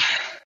saying.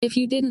 If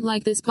you didn't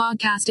like this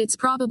podcast, it's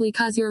probably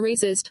 'cause you're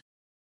racist.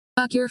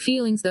 Fuck your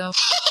feelings, though.